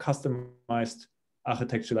build like a customized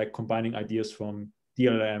architecture, like combining ideas from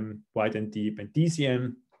DLM, wide and deep, and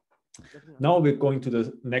DCM. Now we're going to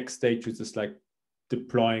the next stage, which is like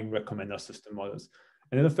deploying recommender system models.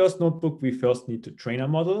 And in the first notebook, we first need to train a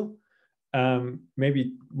model.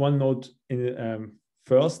 Maybe one note in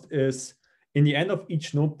first is in the end of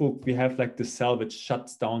each notebook, we have like the cell which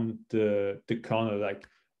shuts down the kernel. Like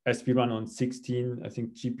as we run on 16, I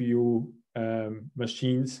think GPU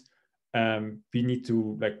machines, we need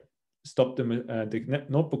to like stop the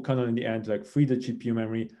notebook kernel in the end, like free the GPU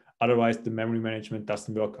memory. Otherwise, the memory management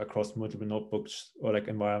doesn't work across multiple notebooks or like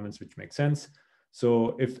environments, which makes sense.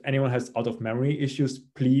 So if anyone has out of memory issues,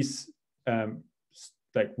 please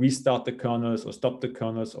like restart the kernels or stop the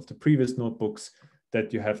kernels of the previous notebooks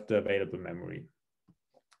that you have the available memory.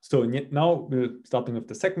 So now we're starting with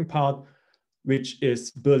the second part, which is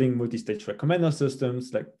building multi-stage recommender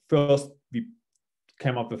systems. Like first, we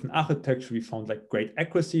came up with an architecture. We found like great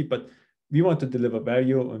accuracy, but we want to deliver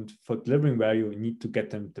value. And for delivering value, we need to get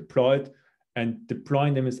them deployed. And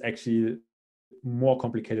deploying them is actually more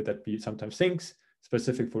complicated than we sometimes think,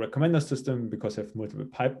 specific for recommender system because they have multiple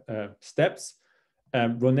steps.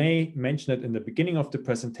 Renee mentioned it in the beginning of the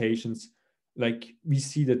presentations. Like we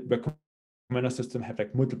see that recommender system have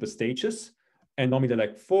like multiple stages, and normally they're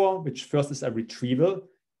like 4, which first is a retrieval,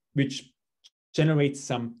 which generates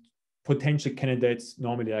some potential candidates,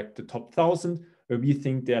 normally like the top 1,000, where we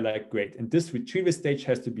think they're like great. And this retrieval stage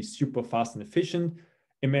has to be super fast and efficient.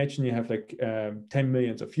 Imagine you have like 10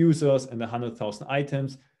 million of users and 100,000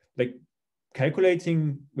 items. Like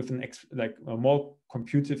calculating with like a more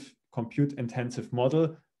compute intensive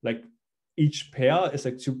model, like each pair is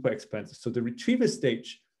like super expensive. So the retrieval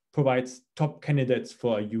stage provides top candidates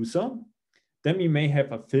for a user. Then we may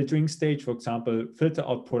have a filtering stage, for example, filter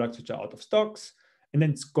out products which are out of stocks. And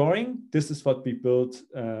then scoring, this is what we built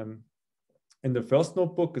in the first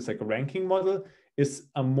notebook. It's like a ranking model. Is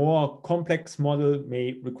a more complex model,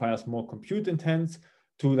 may requires more compute intense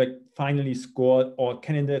to like finally score all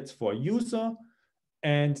candidates for a user.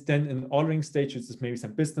 And then in ordering stage, this is maybe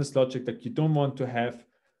some business logic that you don't want to have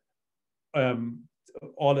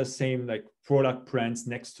all the same like product brands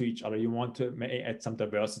next to each other. You want to add some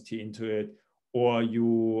diversity into it, or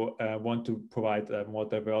you want to provide a more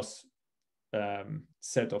diverse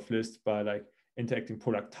set of lists by like interacting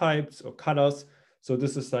product types or colors. So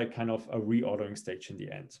this is like kind of a reordering stage in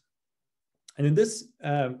the end. And in this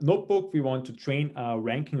notebook, we want to train our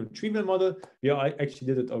ranking retrieval model. I actually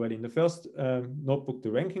did it already in the first notebook,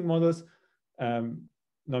 the ranking models. Now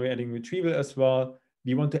we're adding retrieval as well.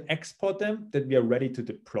 We want to export them, that we are ready to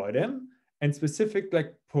deploy them, and specific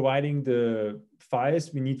like providing the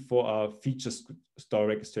files we need for our feature store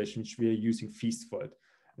registration, which we are using Feast for it.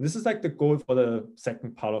 And this is like the goal for the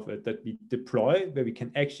second part of it, that we deploy, where we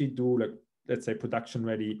can actually do like, let's say, production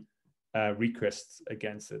ready requests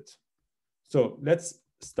against it. So let's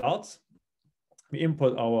start. We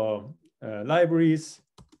import our libraries.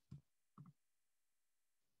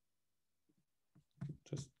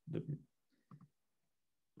 Just let me.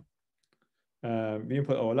 We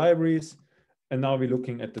import our libraries, and now we're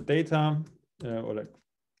looking at the data, or like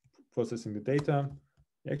processing the data.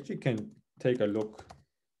 You actually can take a look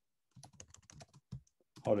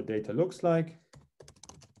how the data looks like.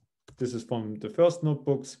 This is from the first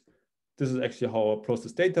notebooks. This is actually how our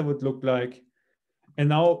process data would look like. And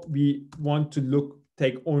now we want to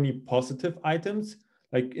take only positive items.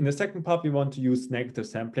 Like in the second part, we want to use negative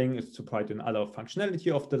sampling to provide another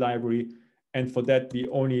functionality of the library. And for that, we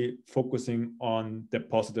only focusing on the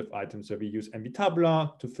positive items. So we use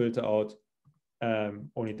MV-tabular to filter out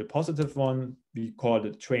only the positive one. We call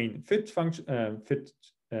it train fit function,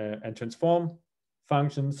 and transform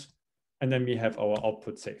functions. And then we have our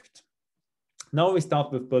output saved. Now we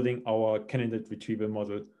start with building our candidate retrieval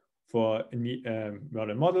model for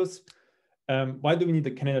model models. Why do we need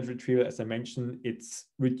the candidate retrieval? As I mentioned, it's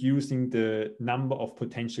reducing the number of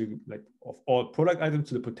potential, like of all product items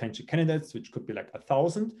to the potential candidates, which could be like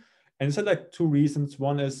 1,000. And it's like two reasons.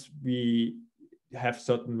 One is we have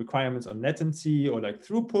certain requirements on latency or like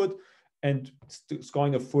throughput, and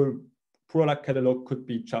scoring a full product catalog could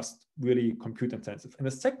be just really compute intensive. And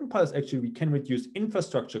the second part is actually we can reduce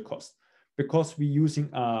infrastructure costs, because we're using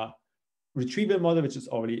a retrieval model, which is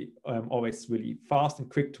already always really fast and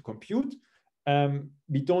quick to compute.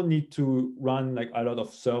 We don't need to run like a lot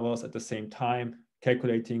of servers at the same time,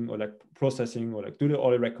 calculating or like processing or like do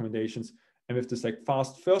all the recommendations. And with this like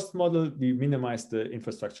fast first model, we minimize the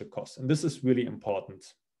infrastructure costs. And this is really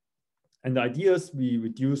important. And the idea is we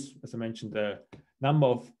reduce, as I mentioned, the number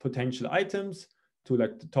of potential items to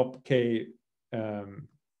like the top K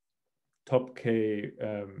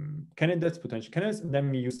candidates, potential candidates, and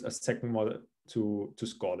then we use a second model to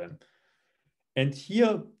score them. And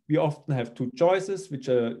here we often have two choices, which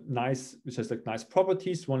are nice, which has like nice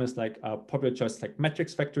properties. One is like a popular choice like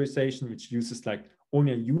matrix factorization, which uses like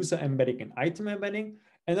only a user embedding and item embedding,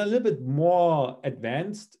 and a little bit more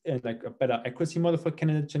advanced and like a better accuracy model for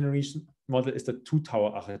candidate generation model is the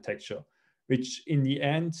two-tower architecture, which in the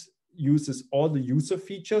end uses all the user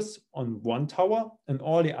features on one tower and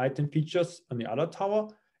all the item features on the other tower,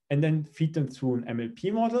 and then feed them through an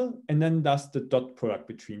MLP model, and then does the dot product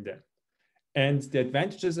between them. And the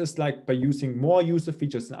advantages is like by using more user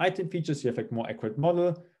features and item features, you have like more accurate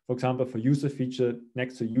model. For example, for user feature,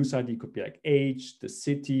 next to user ID could be like age, the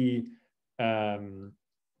city, some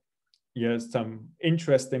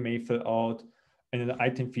interest they may fill out. And then the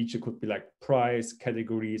item feature could be like price,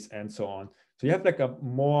 categories, and so on. So you have like a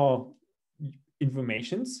more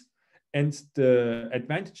informations. And the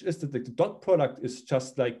advantage is that the dot product is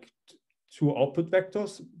just like two output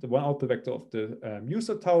vectors, the one output vector of the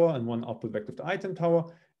user tower and one output vector of the item tower,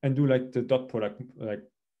 and do like the dot product, like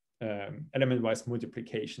element-wise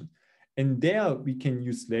multiplication. And there we can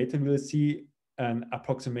use later, we'll see an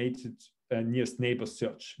approximated nearest neighbor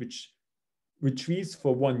search, which retrieves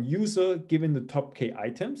for one user given the top K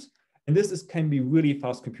items. And this can be really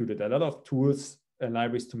fast computed. There are a lot of tools and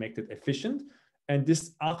libraries to make that efficient. And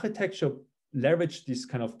this architecture leverage this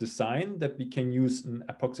kind of design that we can use an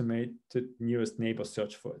approximated nearest neighbor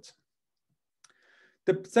search for it.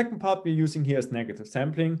 The second part we're using here is negative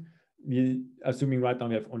sampling. We're assuming right now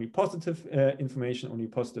we have only positive information, only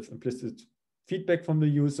positive implicit feedback from the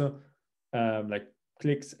user, like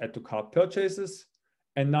clicks, add to cart purchases.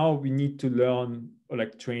 And now we need to learn or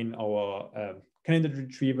like train our candidate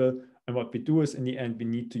retrieval. And what we do is in the end, we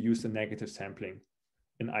need to use the negative sampling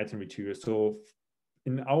in item retrieval. So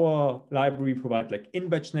in our library, we provide like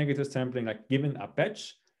in-batch negative sampling, like given a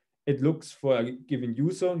batch, it looks for a given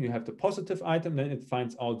user, you have the positive item, then it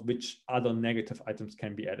finds out which other negative items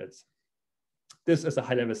can be added. this is a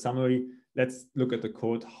high-level summary. Let's look at the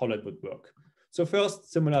code, how that would work. So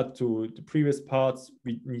first, similar to the previous parts,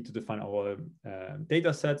 we need to define our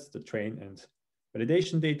data sets, the train and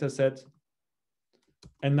validation data set.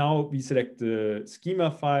 And now we select the schema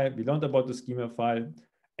file. We learned about the schema file.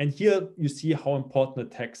 And here you see how important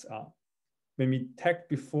the tags are. When we tag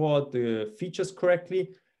before the features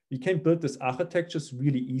correctly, we can build this architectures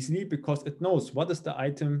really easily because it knows what is the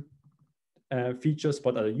item features,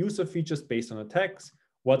 what are the user features based on the tags,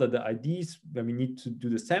 what are the IDs when we need to do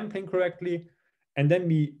the sampling correctly. And then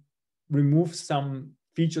we remove some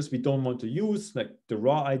features we don't want to use, like the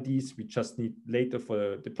raw IDs we just need later for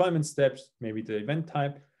the deployment steps, maybe the event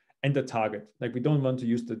type, and the target. Like we don't want to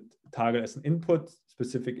use the target as an input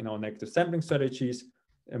specific in our negative sampling strategies.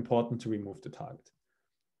 Important to remove the target.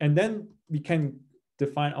 And then we can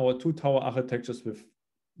define our two tower architectures with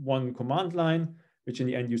one command line, which in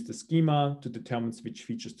the end use the schema to determine which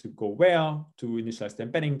features to go where, to initialize the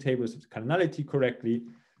embedding tables with cardinality correctly.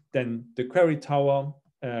 Then the query tower,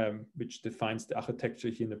 which defines the architecture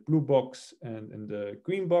here in the blue box and in the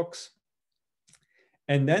green box.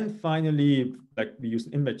 And then finally, like we use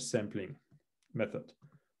image sampling method.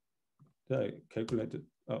 Did I calculate it?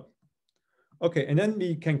 Oh. Okay, and then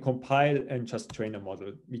we can compile and just train a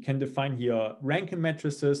model. We can define here ranking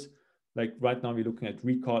matrices. Like right now we're looking at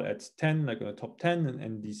recall at 10, like on the top 10,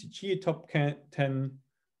 and DCG top 10.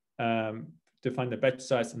 Define the batch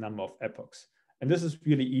size and number of epochs. And this is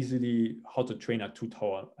really easily how to train a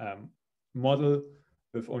two-tower model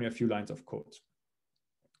with only a few lines of code.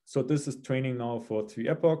 So this is training now for 3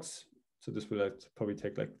 epochs. So this will probably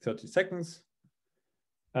take like 30 seconds.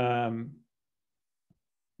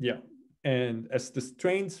 Yeah, and as this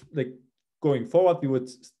trains, like going forward, we would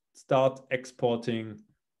start exporting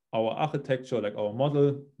our architecture, like our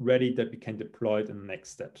model, ready that we can deploy it in the next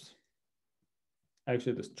steps.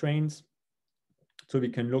 Actually, this trains, so we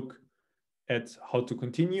can look at how to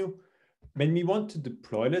continue. When we want to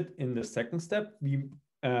deploy it in the second step, we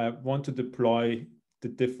want to deploy the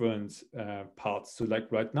different parts. So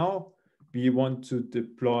like right now, we want to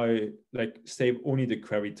deploy, like save only the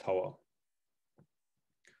query tower.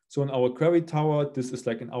 So in our query tower, this is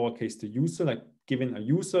like in our case, the user, like given a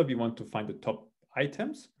user, we want to find the top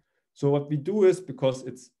items. So what we do is, because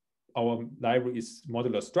it's our library is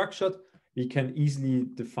modular structured, we can easily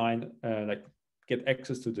define, like get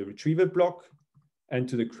access to the retrieval block and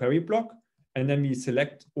to the query block. And then we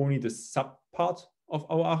select only the sub part of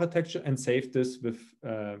our architecture and save this with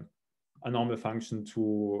a normal function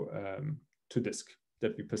to disk,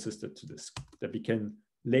 that we persisted to disk, that we can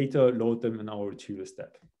later load them in our retrieval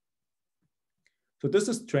step. So this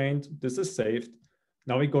is trained, this is saved.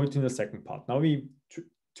 Now we go to the second part. Now we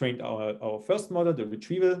trained our first model, the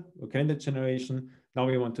retrieval or candidate generation. Now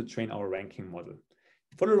we want to train our ranking model.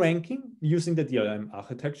 For the ranking, using the DLM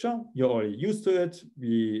architecture, you're already used to it.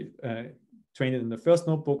 We trained it in the first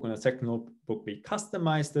notebook. On the second notebook, we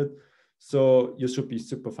customized it. So you should be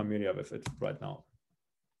super familiar with it right now.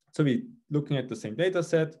 So we're looking at the same data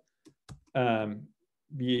set.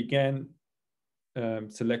 We again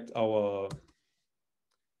select our,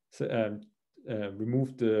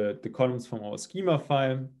 remove the columns from our schema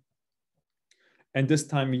file. And this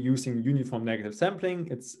time we're using uniform negative sampling.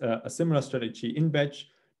 It's a similar strategy in batch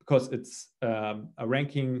because it's a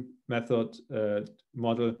ranking method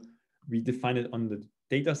model. We define it on the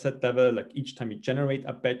data set level. Like each time we generate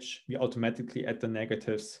a batch, we automatically add the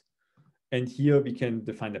negatives. And here we can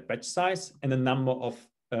define the batch size and the number of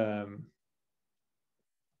the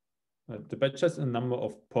batch size and number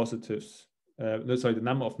of positives. Sorry, the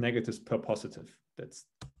number of negatives per positive. That's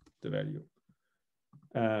the value.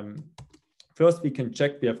 First, we can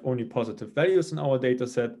check we have only positive values in our data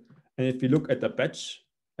set. And if we look at the batch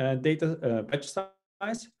batch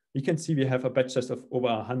size, you can see we have a batch size of over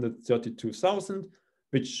 132,000,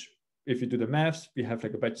 which if you do the maths, we have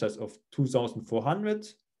like a batch size of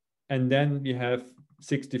 2,400. And then we have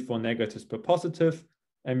 64 negatives per positive,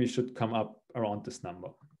 and we should come up around this number.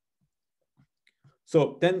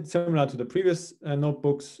 So then, similar to the previous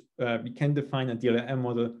notebooks, we can define a DLM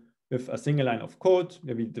model with a single line of code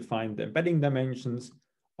where we define the embedding dimensions,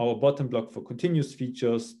 our bottom block for continuous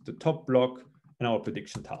features, the top block, and our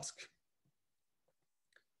prediction task.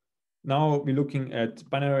 Now we're looking at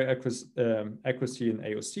binary accuracy in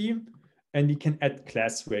AOC, and we can add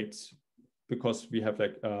class weights because we have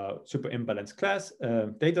like a super imbalanced class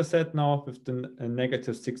data set now with the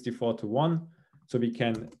negative 64 to 1. So we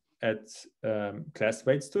can add class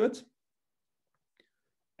weights to it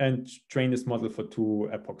and train this model for 2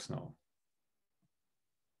 epochs now.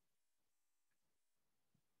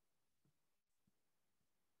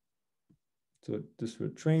 So this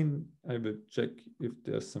will train. I will check if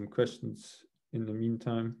there's some questions in the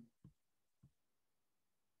meantime.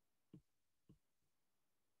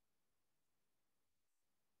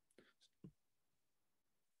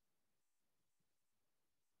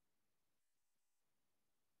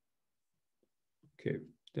 Okay,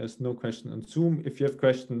 there's no question on Zoom. If you have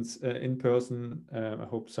questions in person, I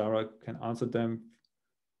hope Sarah can answer them.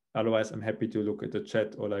 Otherwise, I'm happy to look at the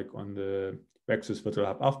chat or like on the RecSys Virtual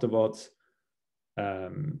Hub afterwards.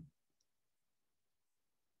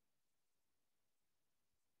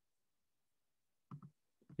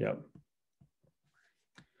 Yeah.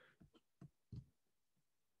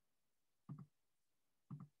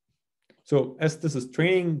 So as this is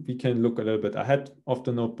training, we can look a little bit ahead of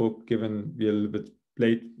the notebook, given we're a little bit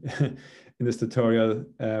late in this tutorial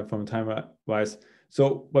from time-wise.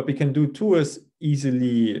 So what we can do too is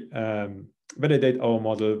easily validate our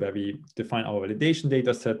model, where we define our validation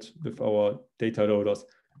data set with our data loaders,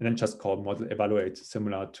 and then just call model evaluate,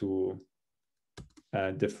 similar to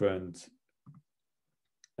different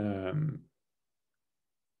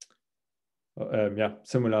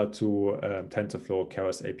similar to TensorFlow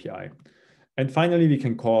Keras API. And finally, we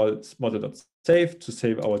can call model.save to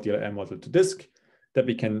save our DLM model to disk, that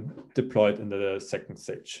we can deploy it in the second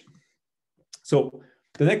stage. So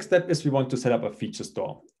the next step is we want to set up a feature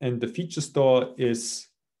store. And the feature store is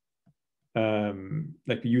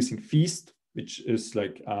like we're using Feast, which is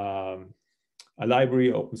like a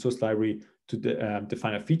library, open source library, to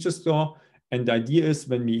define a feature store. And the idea is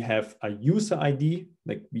when we have a user ID,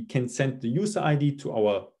 like we can send the user ID to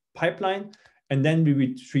our pipeline, and then we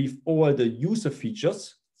retrieve all the user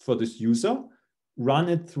features for this user, run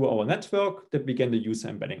it through our network, that we get the user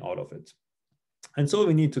embedding out of it. And so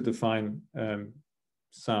we need to define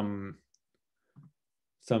some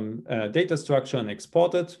data structure and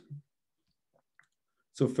export it.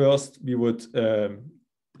 So first we would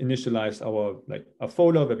initialize a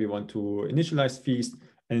folder where we want to initialize Feast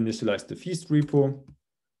and initialize the Feast repo.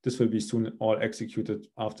 This will be soon all executed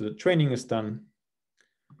after the training is done.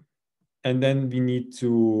 And then we need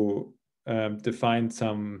to define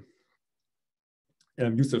some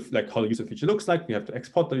user, like how the user feature looks like. We have to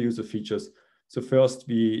export the user features. So first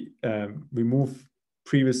we remove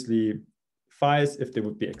previously files if they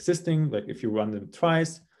would be existing, like if you run them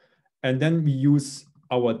twice. And then we use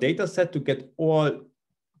our data set to get all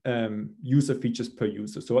user features per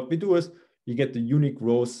user. So what we do is we get the unique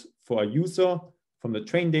rows for a user from the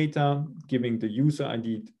train data, giving the user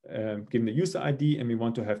ID, and we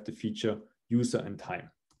want to have the feature user and time.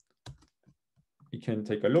 We can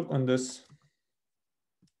take a look on this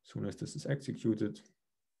as soon as this is executed.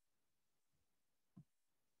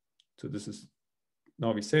 So this is,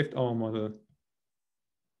 now we saved our model.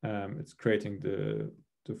 It's creating the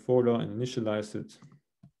folder and initialize it.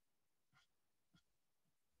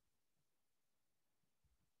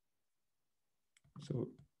 So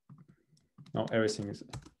now everything is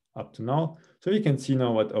up to now. So we can see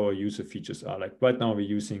now what our user features are. Like right now we're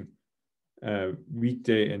using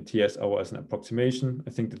weekday and TS hour as an approximation. I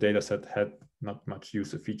think the data set had not much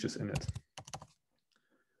user features in it.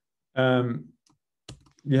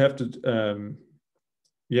 We have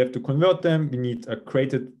to convert them. We need a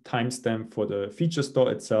created timestamp for the feature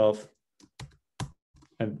store itself.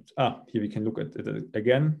 And here we can look at it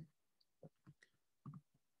again.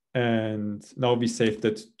 And now we saved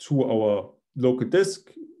it to our local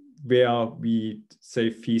disk, where we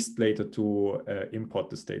save Feast later to import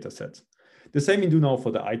this data set. The same we do now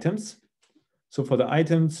for the items. So for the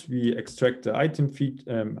items, we extract the item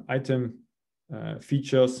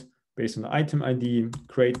features based on the item ID,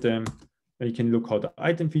 create them, and you can look how the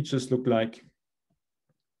item features look like.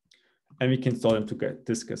 And we can store them to get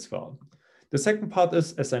disk as well. The second part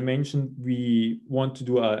is, as I mentioned, we want to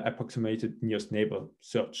do an approximated nearest neighbor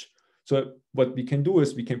search. So what we can do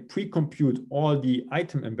is we can pre-compute all the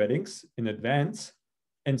item embeddings in advance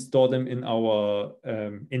and store them in our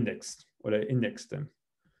index, or index them.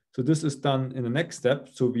 So this is done in the next step.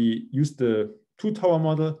 So we use the two-tower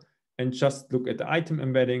model and just look at the item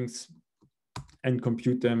embeddings and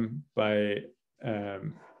compute them by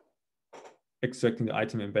extracting the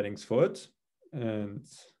item embeddings for it. And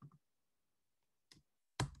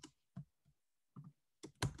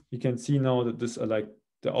you can see now that these are like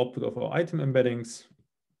the output of our item embeddings,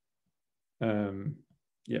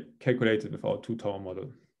 calculated with our two-tower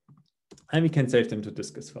model. And we can save them to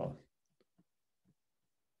disk as well.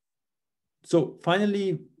 So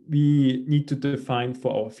finally, we need to define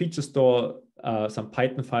for our feature store some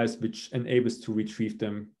Python files which enables to retrieve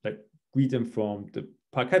them, like read them from the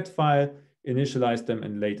Parquet file, initialize them,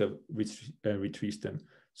 and later retrieve them.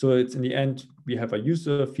 So it's in the end, we have a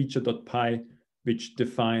user feature.py, which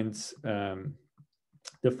defines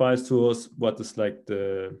the file source, what is like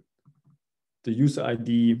the user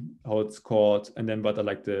ID, how it's called, and then what are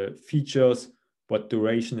like the features, what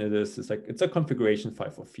duration it is. It's a configuration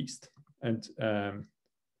file for Feast. And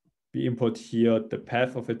we import here the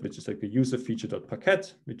path of it, which is like a user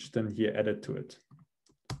feature.packet, which then here added to it.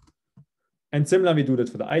 And similar, we do that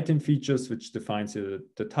for the item features, which defines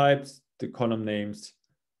the types, the column names,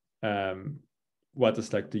 what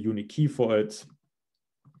is like the unique key for it,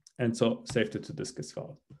 and so saved it to disk as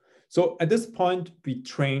well. So at this point, we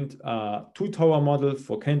trained a 2-tower model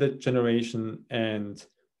for candidate generation and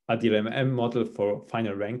a DLMM model for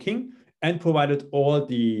final ranking, and provided all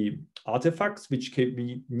the artifacts which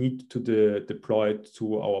we need to deploy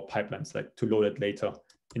to our pipelines, like to load it later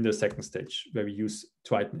in the second stage where we use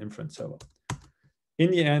Triton Inference Server. In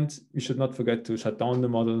the end, we should not forget to shut down the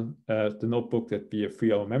model, the notebook, that be a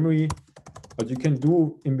 3-hour memory. But you can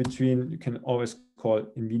do in between, you can always call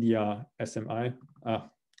NVIDIA SMI.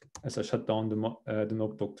 As I shut down the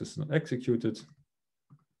notebook, this is not executed.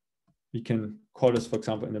 We can call this, for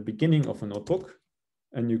example, in the beginning of a notebook,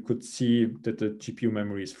 and you could see that the GPU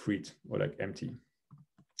memory is freed or like empty.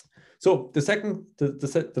 So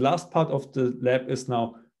the last part of the lab is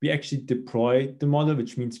now we actually deploy the model,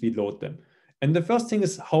 which means we load them. And the first thing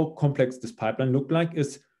is how complex this pipeline look like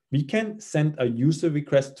is we can send a user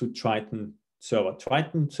request to Triton Server.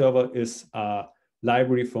 Triton Server is a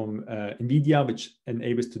library from NVIDIA, which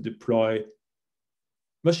enables to deploy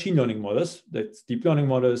machine learning models. That's deep learning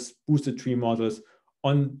models, boosted tree models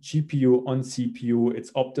on GPU, on CPU.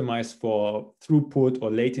 It's optimized for throughput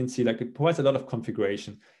or latency. Like it provides a lot of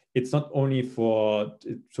configuration. It's not only it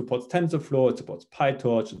supports TensorFlow, it supports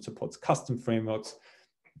PyTorch, it supports custom frameworks.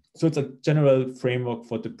 So it's a general framework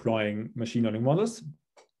for deploying machine learning models.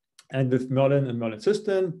 And with Merlin and Merlin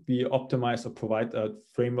System, we optimize or provide a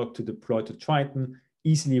framework to deploy to Triton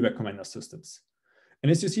easily recommender systems.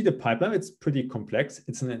 And as you see the pipeline, it's pretty complex.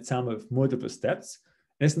 It's an example of multiple steps.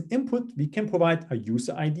 And as an input, we can provide a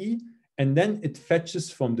user ID, and then it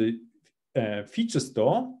fetches from the feature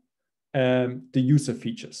store the user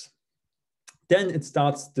features. Then it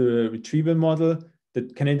starts the retrieval model. The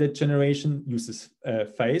candidate generation uses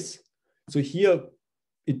phase. So here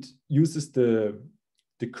it uses the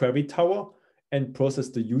query tower and process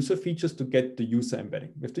the user features to get the user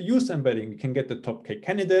embedding. With the user embedding, we can get the top K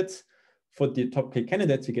candidates. For the top K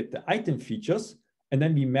candidates, we get the item features, and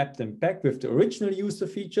then we map them back with the original user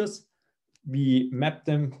features. We map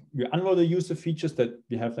them, we unroll the user features that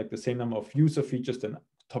we have like the same number of user features than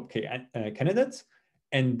top K candidates.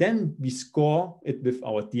 And then we score it with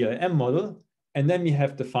our DLM model. And then we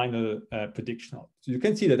have the final prediction out. So you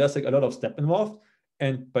can see that there's like a lot of step involved.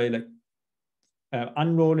 And by like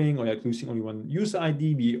unrolling or like losing only one user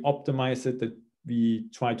ID, we optimize it that we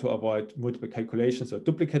try to avoid multiple calculations or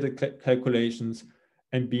duplicated calculations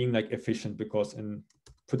and being like efficient, because in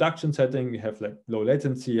production setting, we have like low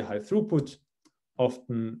latency, high throughput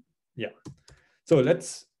often. Yeah. So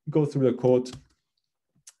let's go through the code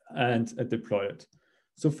and deploy it.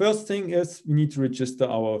 So first thing is we need to register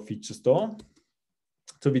our feature store.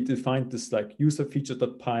 So we defined this like user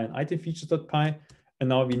feature.py and item features.py, and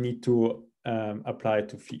now we need to apply it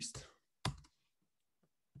to Feast.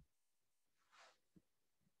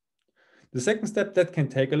 The second step that can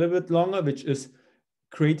take a little bit longer, which is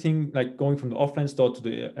creating, like going from the offline store to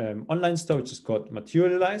the online store, which is called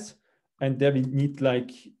materialize. And there we need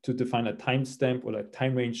like to define a timestamp or like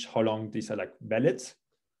time range, how long these are like valid.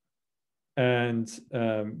 And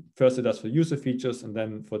first it does for user features, and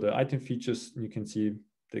then for the item features, you can see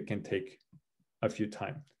they can take a few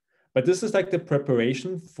time. But this is like the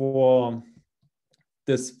preparation for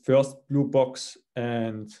this first blue box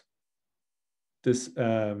and this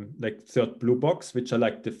like third blue box, which are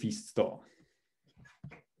like the Feast store.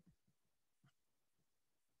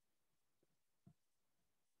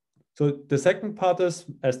 So the second part is,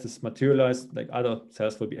 as this materialized, like other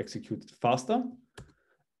cells will be executed faster,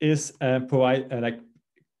 is setting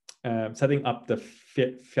up the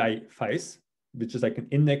phase, which is like an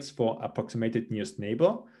index for approximated nearest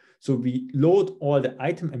neighbor. So we load all the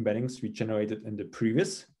item embeddings we generated in the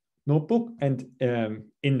previous notebook and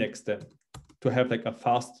index them to have like a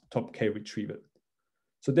fast top K retrieval.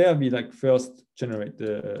 So there we like first generate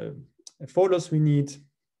the photos we need,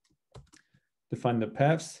 define the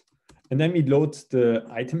paths, and then we load the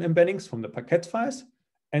item embeddings from the packet files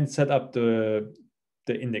and set up the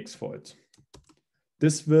index for it.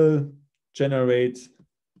 This will generate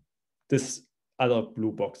this other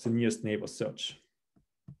blue box, the nearest neighbor search.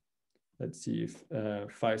 Let's see if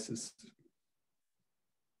FICE is.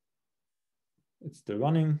 It's still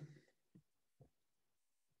running.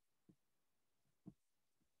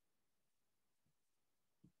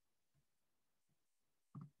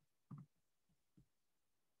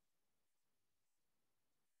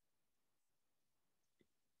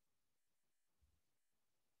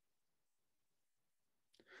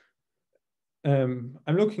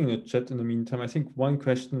 I'm looking in the chat in the meantime. I think one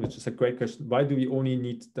question, which is a great question, why do we only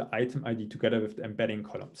need the item ID together with the embedding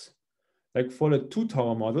columns? Like for the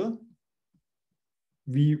 2-tower model,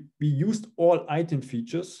 we used all item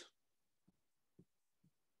features,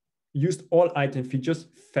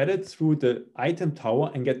 fed it through the item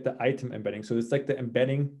tower and get the item embedding. So it's like the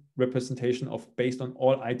embedding representation of based on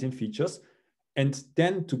all item features. And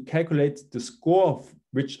then to calculate the score of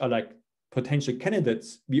which are like potential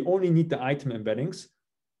candidates, we only need the item embeddings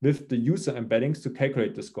with the user embeddings to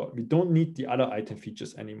calculate the score. We don't need the other item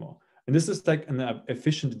features anymore. And this is like an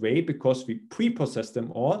efficient way because we pre-process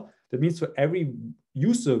them all. That means for every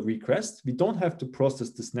user request, we don't have to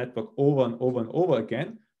process this network over and over and over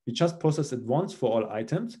again. We just process it once for all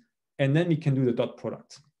items, and then we can do the dot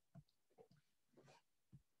product.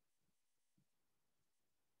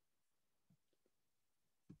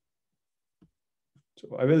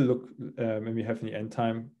 So I will look when we have any end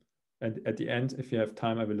time. And at the end, if you have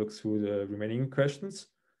time, I will look through the remaining questions.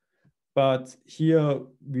 But here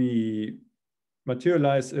we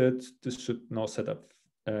materialize it. This should now set up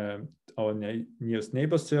our nearest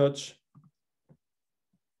neighbor search.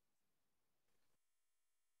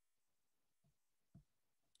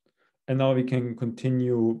 And now we can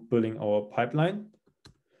continue building our pipeline.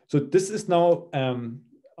 So this is now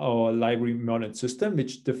our library model system,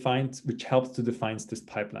 which helps to define this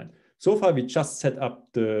pipeline. So far, we just set up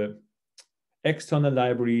the external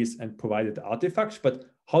libraries and provided the artifacts, but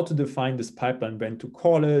how to define this pipeline, when to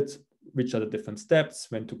call it, which are the different steps,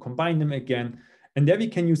 when to combine them again. And there we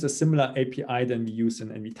can use a similar API than we use in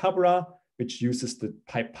NVTabra, which uses the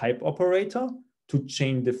pipe operator to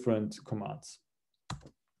chain different commands.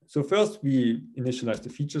 So first we initialize the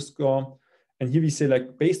feature score. And here we say,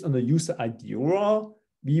 like, based on the user ID raw,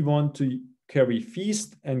 we want to carry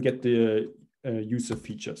feast and get the user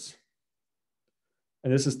features.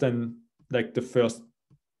 And this is then like the first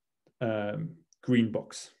green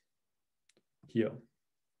box here.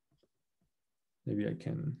 Maybe I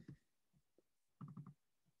can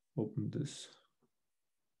open this.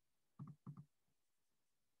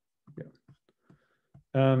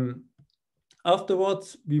 Yeah.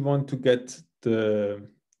 Afterwards, we want to get the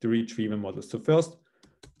retrieval model. So first,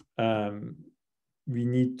 we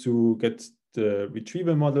need to get the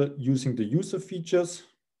retrieval model using the user features,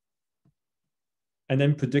 and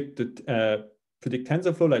then predict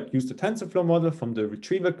TensorFlow, like use the TensorFlow model from the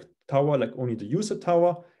retrieval tower, like only the user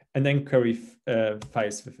tower, and then query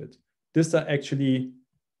files with it. These are actually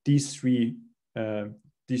these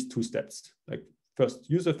two steps. Like first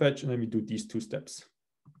user fetch, and then we do these two steps.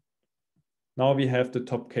 Now we have the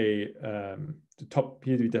top K,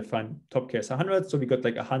 here we define top K as 100. So we got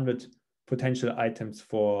like 100 potential items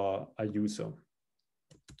for a user.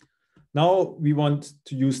 Now we want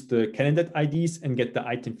to use the candidate IDs and get the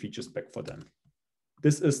item features back for them.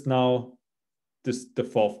 This is now the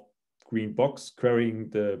fourth green box querying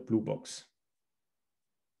the blue box.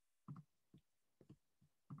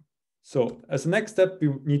 So as a next step, we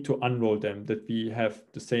need to unroll them, that we have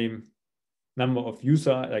the same number of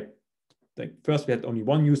user, like first we had only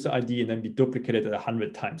one user ID and then we duplicated it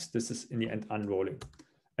 100 times. This is in the end unrolling.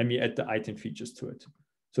 And we add the item features to it.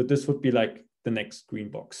 So this would be like the next green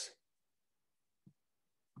box.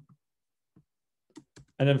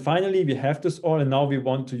 And then finally, we have this all, and now we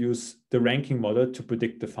want to use the ranking model to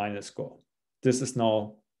predict the final score. This is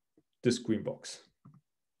now this green box.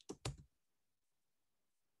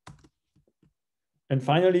 And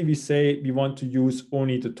finally, we say we want to use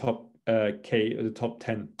only the top K, or the top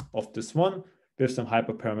 10 of this one, with some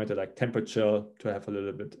hyperparameter like temperature to have a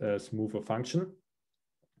little bit smoother function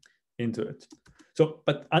into it. So,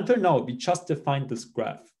 but until now, we just defined this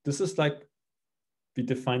graph. This is like, we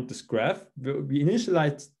defined this graph. We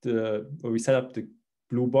initialized or we set up the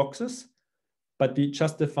blue boxes, but we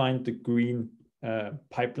just defined the green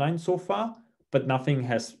pipeline so far, but nothing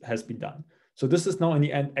has been done. So this is now in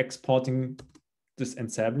the end exporting this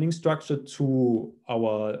ensembling structure to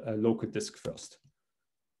our local disk first.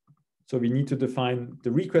 So we need to define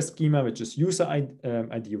the request schema, which is user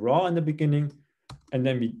ID raw in the beginning, and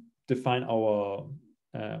then we define our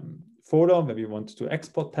folder where we want to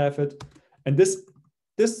export path it. And this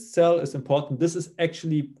cell is important. This is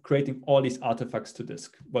actually creating all these artifacts to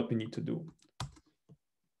disk, what we need to do.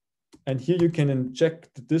 And here you can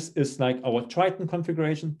inject, this is like our Triton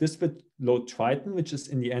configuration. This would load Triton, which is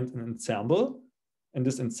in the end an ensemble, And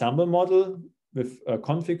this ensemble model with a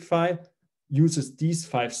config file uses these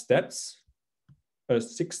 6 steps,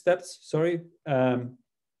 sorry,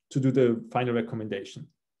 to do the final recommendation.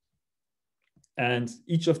 And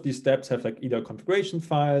each of these steps have like either configuration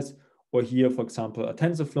files or here, for example, a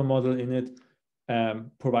TensorFlow model in it,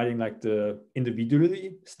 providing like the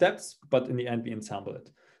individually steps, but in the end we ensemble it.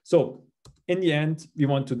 So in the end, we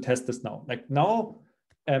want to test this now. Like now,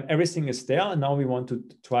 everything is there, and now we want to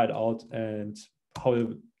try it out and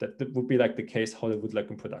how that would be like the case, how it would like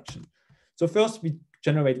in production. So first we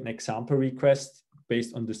generate an example request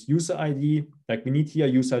based on this user ID. Like we need here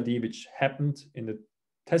user ID, which happened in the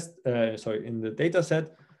in the data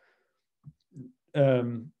set,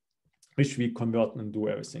 which we convert and do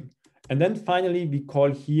everything. And then finally, we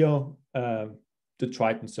call here the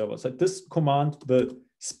Triton server. So this command will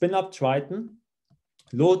spin up Triton,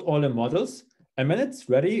 load all the models, and when it's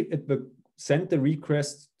ready, it will send the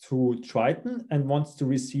request to Triton and wants to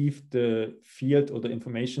receive the field or the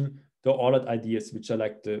information, the ordered IDs, which are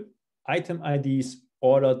like the item IDs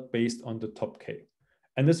ordered based on the top K.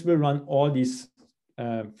 And this will run all these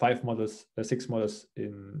 6 models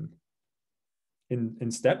in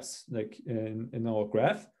steps, like in our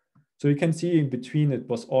graph. So you can see in between it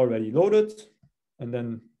was already loaded, and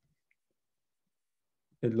then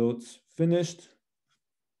it loads finished.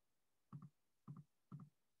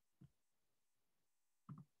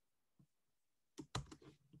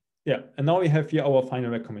 Yeah, and now we have here our final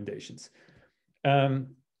recommendations.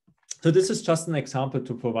 So this is just an example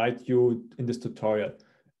to provide you in this tutorial.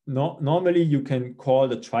 Normally you can call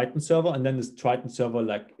the Triton server, and then this Triton server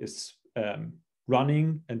like is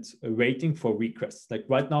running and waiting for requests. Like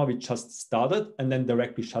right now we just started and then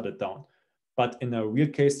directly shut it down. But in a real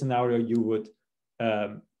case scenario, you would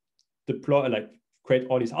deploy, like create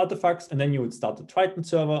all these artifacts, and then you would start the Triton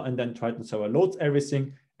server, and then Triton server loads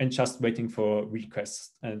everything and just waiting for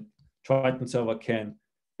requests. And Triton server can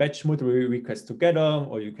batch multiple requests together,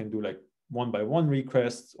 or you can do like 1-by-1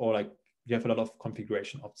 requests, or like you have a lot of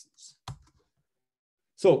configuration options.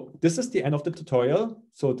 So this is the end of the tutorial.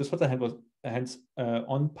 So this was the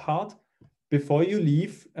hands-on part. Before you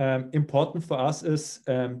leave, important for us is,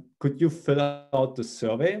 could you fill out the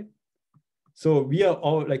survey? So we are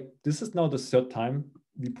all like, this is now the 3rd time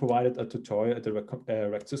we provided a tutorial at the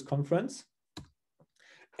RecSys conference.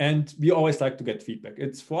 And we always like to get feedback.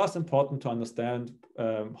 It's for us important to understand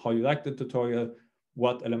how you like the tutorial,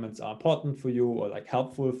 what elements are important for you or like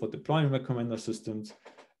helpful for deploying recommender systems.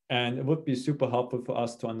 And it would be super helpful for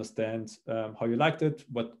us to understand how you liked it,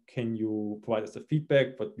 what can you provide us the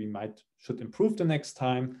feedback, what we should improve the next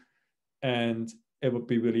time. And it would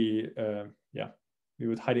be really, we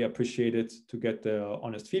would highly appreciate it to get the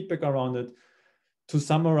honest feedback around it. To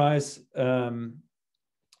summarize,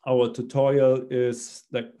 our tutorial is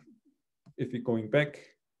like, if we're going back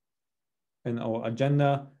in our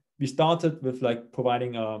agenda, we started with like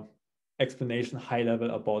providing a explanation high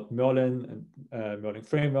level about Merlin and Merlin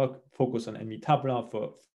framework, focus on NV Tabular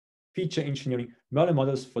for feature engineering, Merlin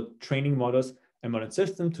models for training models, and Merlin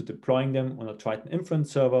system to deploying them on a Triton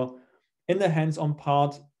inference server. In the hands-on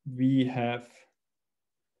part, we have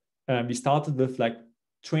we started with like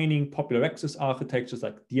training popular RecSys architectures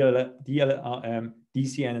like DLRM,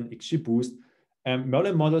 DCN, and XGBoost.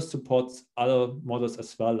 Merlin models supports other models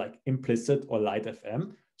as well, like implicit or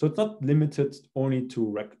LightFM. So it's not limited only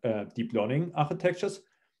to deep learning architectures.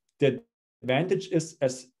 The advantage is,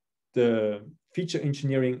 as the feature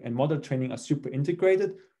engineering and model training are super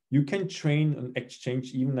integrated, you can train and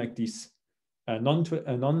exchange even like these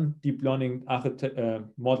non-deep learning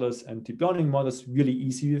models and deep learning models really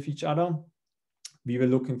easy with each other. We were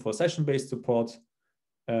looking for session-based support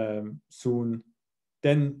soon.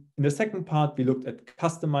 Then in the second part, we looked at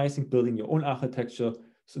customizing, building your own architecture.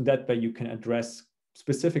 So that way you can address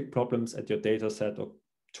specific problems at your data set or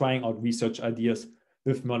trying out research ideas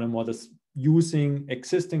with Merlin models using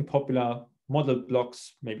existing popular model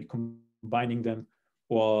blocks, maybe combining them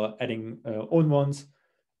or adding own ones.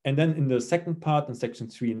 And then in the second part, in section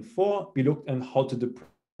 3 and 4, we looked at how to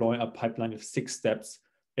deploy a pipeline with 6 steps,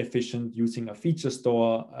 efficient, using a feature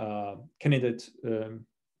store, candidate,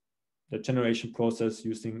 the generation process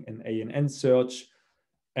using an ANN search,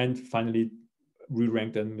 and finally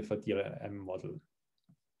re-rank them with a DLRM model.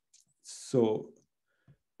 So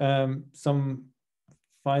some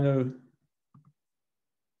final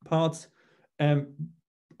parts.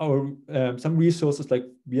 Some resources, like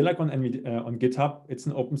we are like on GitHub, it's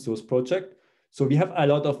an open source project. So we have a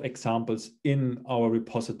lot of examples in our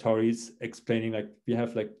repositories explaining, like we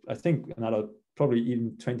have like, I think another probably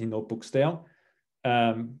even 20 notebooks there,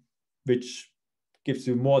 which gives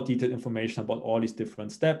you more detailed information about all these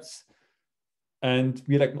different steps. And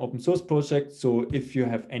we're like an open source project. So if you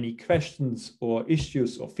have any questions or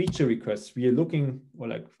issues or feature requests, we are looking, or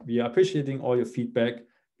like we are appreciating all your feedback.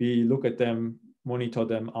 We look at them, monitor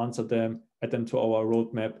them, answer them, add them to our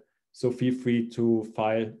roadmap. So feel free to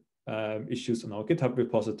file issues on our GitHub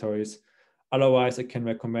repositories. Otherwise, I can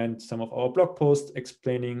recommend some of our blog posts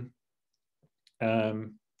explaining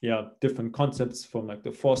different concepts, from like the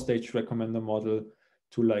 4-stage recommender model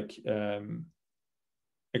to like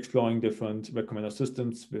exploring different recommender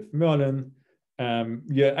systems with Merlin.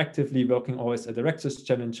 We are actively working always at the RecSys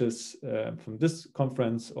challenges from this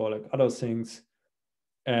conference or like other things.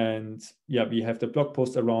 And yeah, we have the blog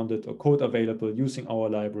post around it or code available using our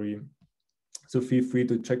library. So feel free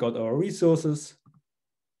to check out our resources.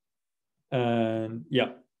 And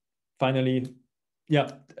yeah, finally,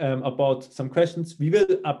 about some questions. We will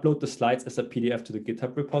upload the slides as a PDF to the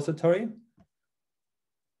GitHub repository.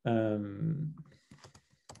 Let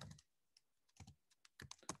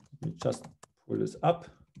me just pull this up.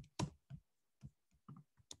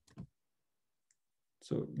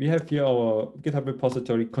 So we have here our GitHub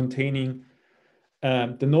repository containing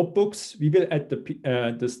the notebooks. We will add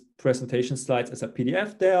this presentation slides as a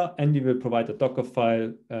PDF there, and we will provide a Docker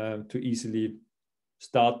file to easily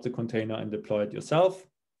start the container and deploy it yourself.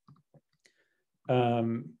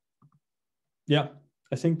 Yeah,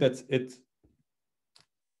 I think that's it.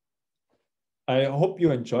 I hope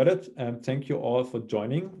you enjoyed it. Thank you all for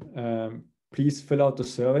joining. Please fill out the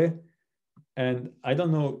survey. And I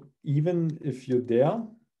don't know, even if you're there,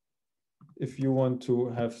 if you want to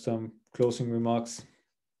have some closing remarks.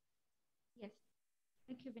 Yes,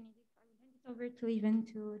 thank you, Benedict. I will hand it over to Ivan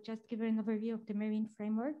to just give an overview of the Marine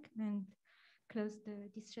framework and close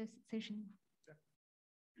this session.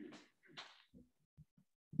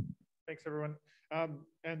 Thanks, everyone.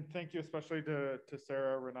 And thank you especially to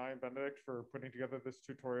Sarah, Renai, and Benedict for putting together this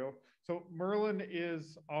tutorial. So Merlin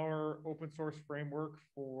is our open source framework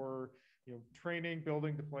for training,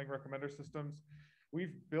 building, deploying recommender systems.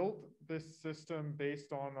 We've built this system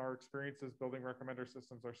based on our experiences building recommender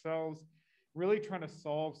systems ourselves, really trying to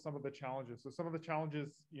solve some of the challenges. So some of the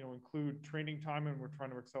challenges include training time, and we're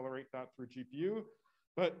trying to accelerate that through GPU.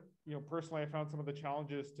 But personally, I found some of the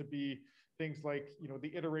challenges to be things like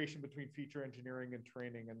the iteration between feature engineering and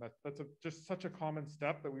training, and that's just such a common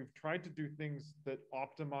step that we've tried to do things that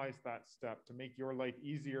optimize that step to make your life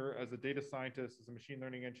easier as a data scientist, as a machine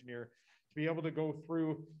learning engineer, to be able to go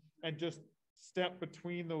through and just step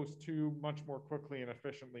between those two much more quickly and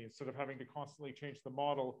efficiently. Instead of having to constantly change the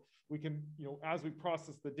model, we can, as we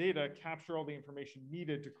process the data, capture all the information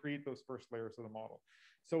needed to create those first layers of the model.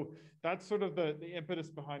 So that's sort of the impetus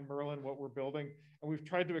behind Merlin, what we're building. And we've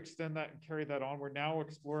tried to extend that and carry that on. We're now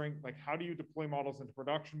exploring, like, how do you deploy models into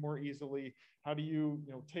production more easily? How do you,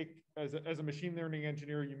 take, as a machine learning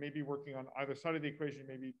engineer, you may be working on either side of the equation,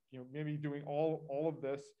 maybe doing all of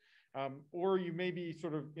this. Or you may be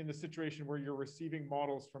sort of in the situation where you're receiving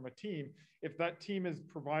models from a team. If that team is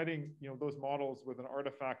providing those models with an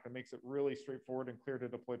artifact that makes it really straightforward and clear to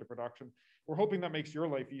deploy to production, we're hoping that makes your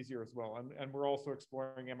life easier as well. And we're also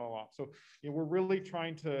exploring MLOps. So we're really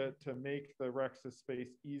trying to make the RecSys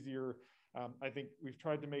space easier. I think we've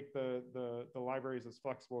tried to make the libraries as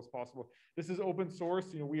flexible as possible. This is open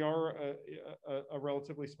source. We are a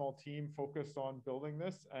relatively small team focused on building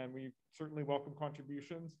this, and we certainly welcome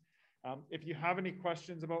contributions. If you have any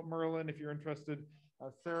questions about Merlin, if you're interested,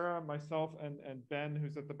 Sarah, myself, and Ben,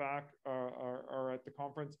 who's at the back, are at the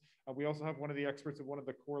conference. We also have one of the experts at one of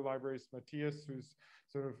the core libraries, Matthias, who's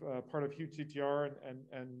sort of part of Huge CTR,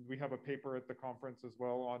 and we have a paper at the conference as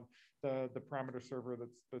well on the parameter server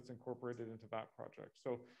that's incorporated into that project.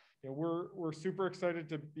 So we're super excited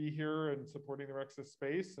to be here and supporting the RecSys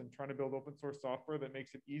space and trying to build open source software that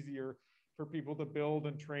makes it easier for people to build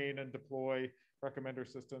and train and deploy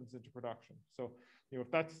recommender systems into production. So, if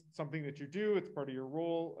that's something that you do, it's part of your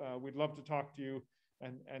role. We'd love to talk to you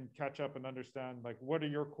and catch up and understand, like, what are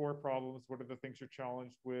your core problems? What are the things you're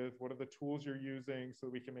challenged with? What are the tools you're using so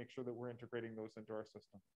that we can make sure that we're integrating those into our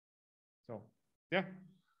system? So, yeah,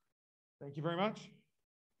 thank you very much.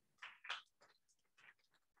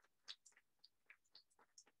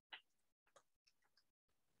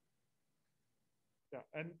 Yeah,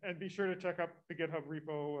 and be sure to check out the GitHub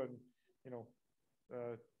repo, and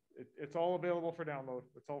it's all available for download.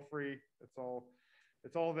 It's all free. It's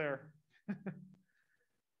all there.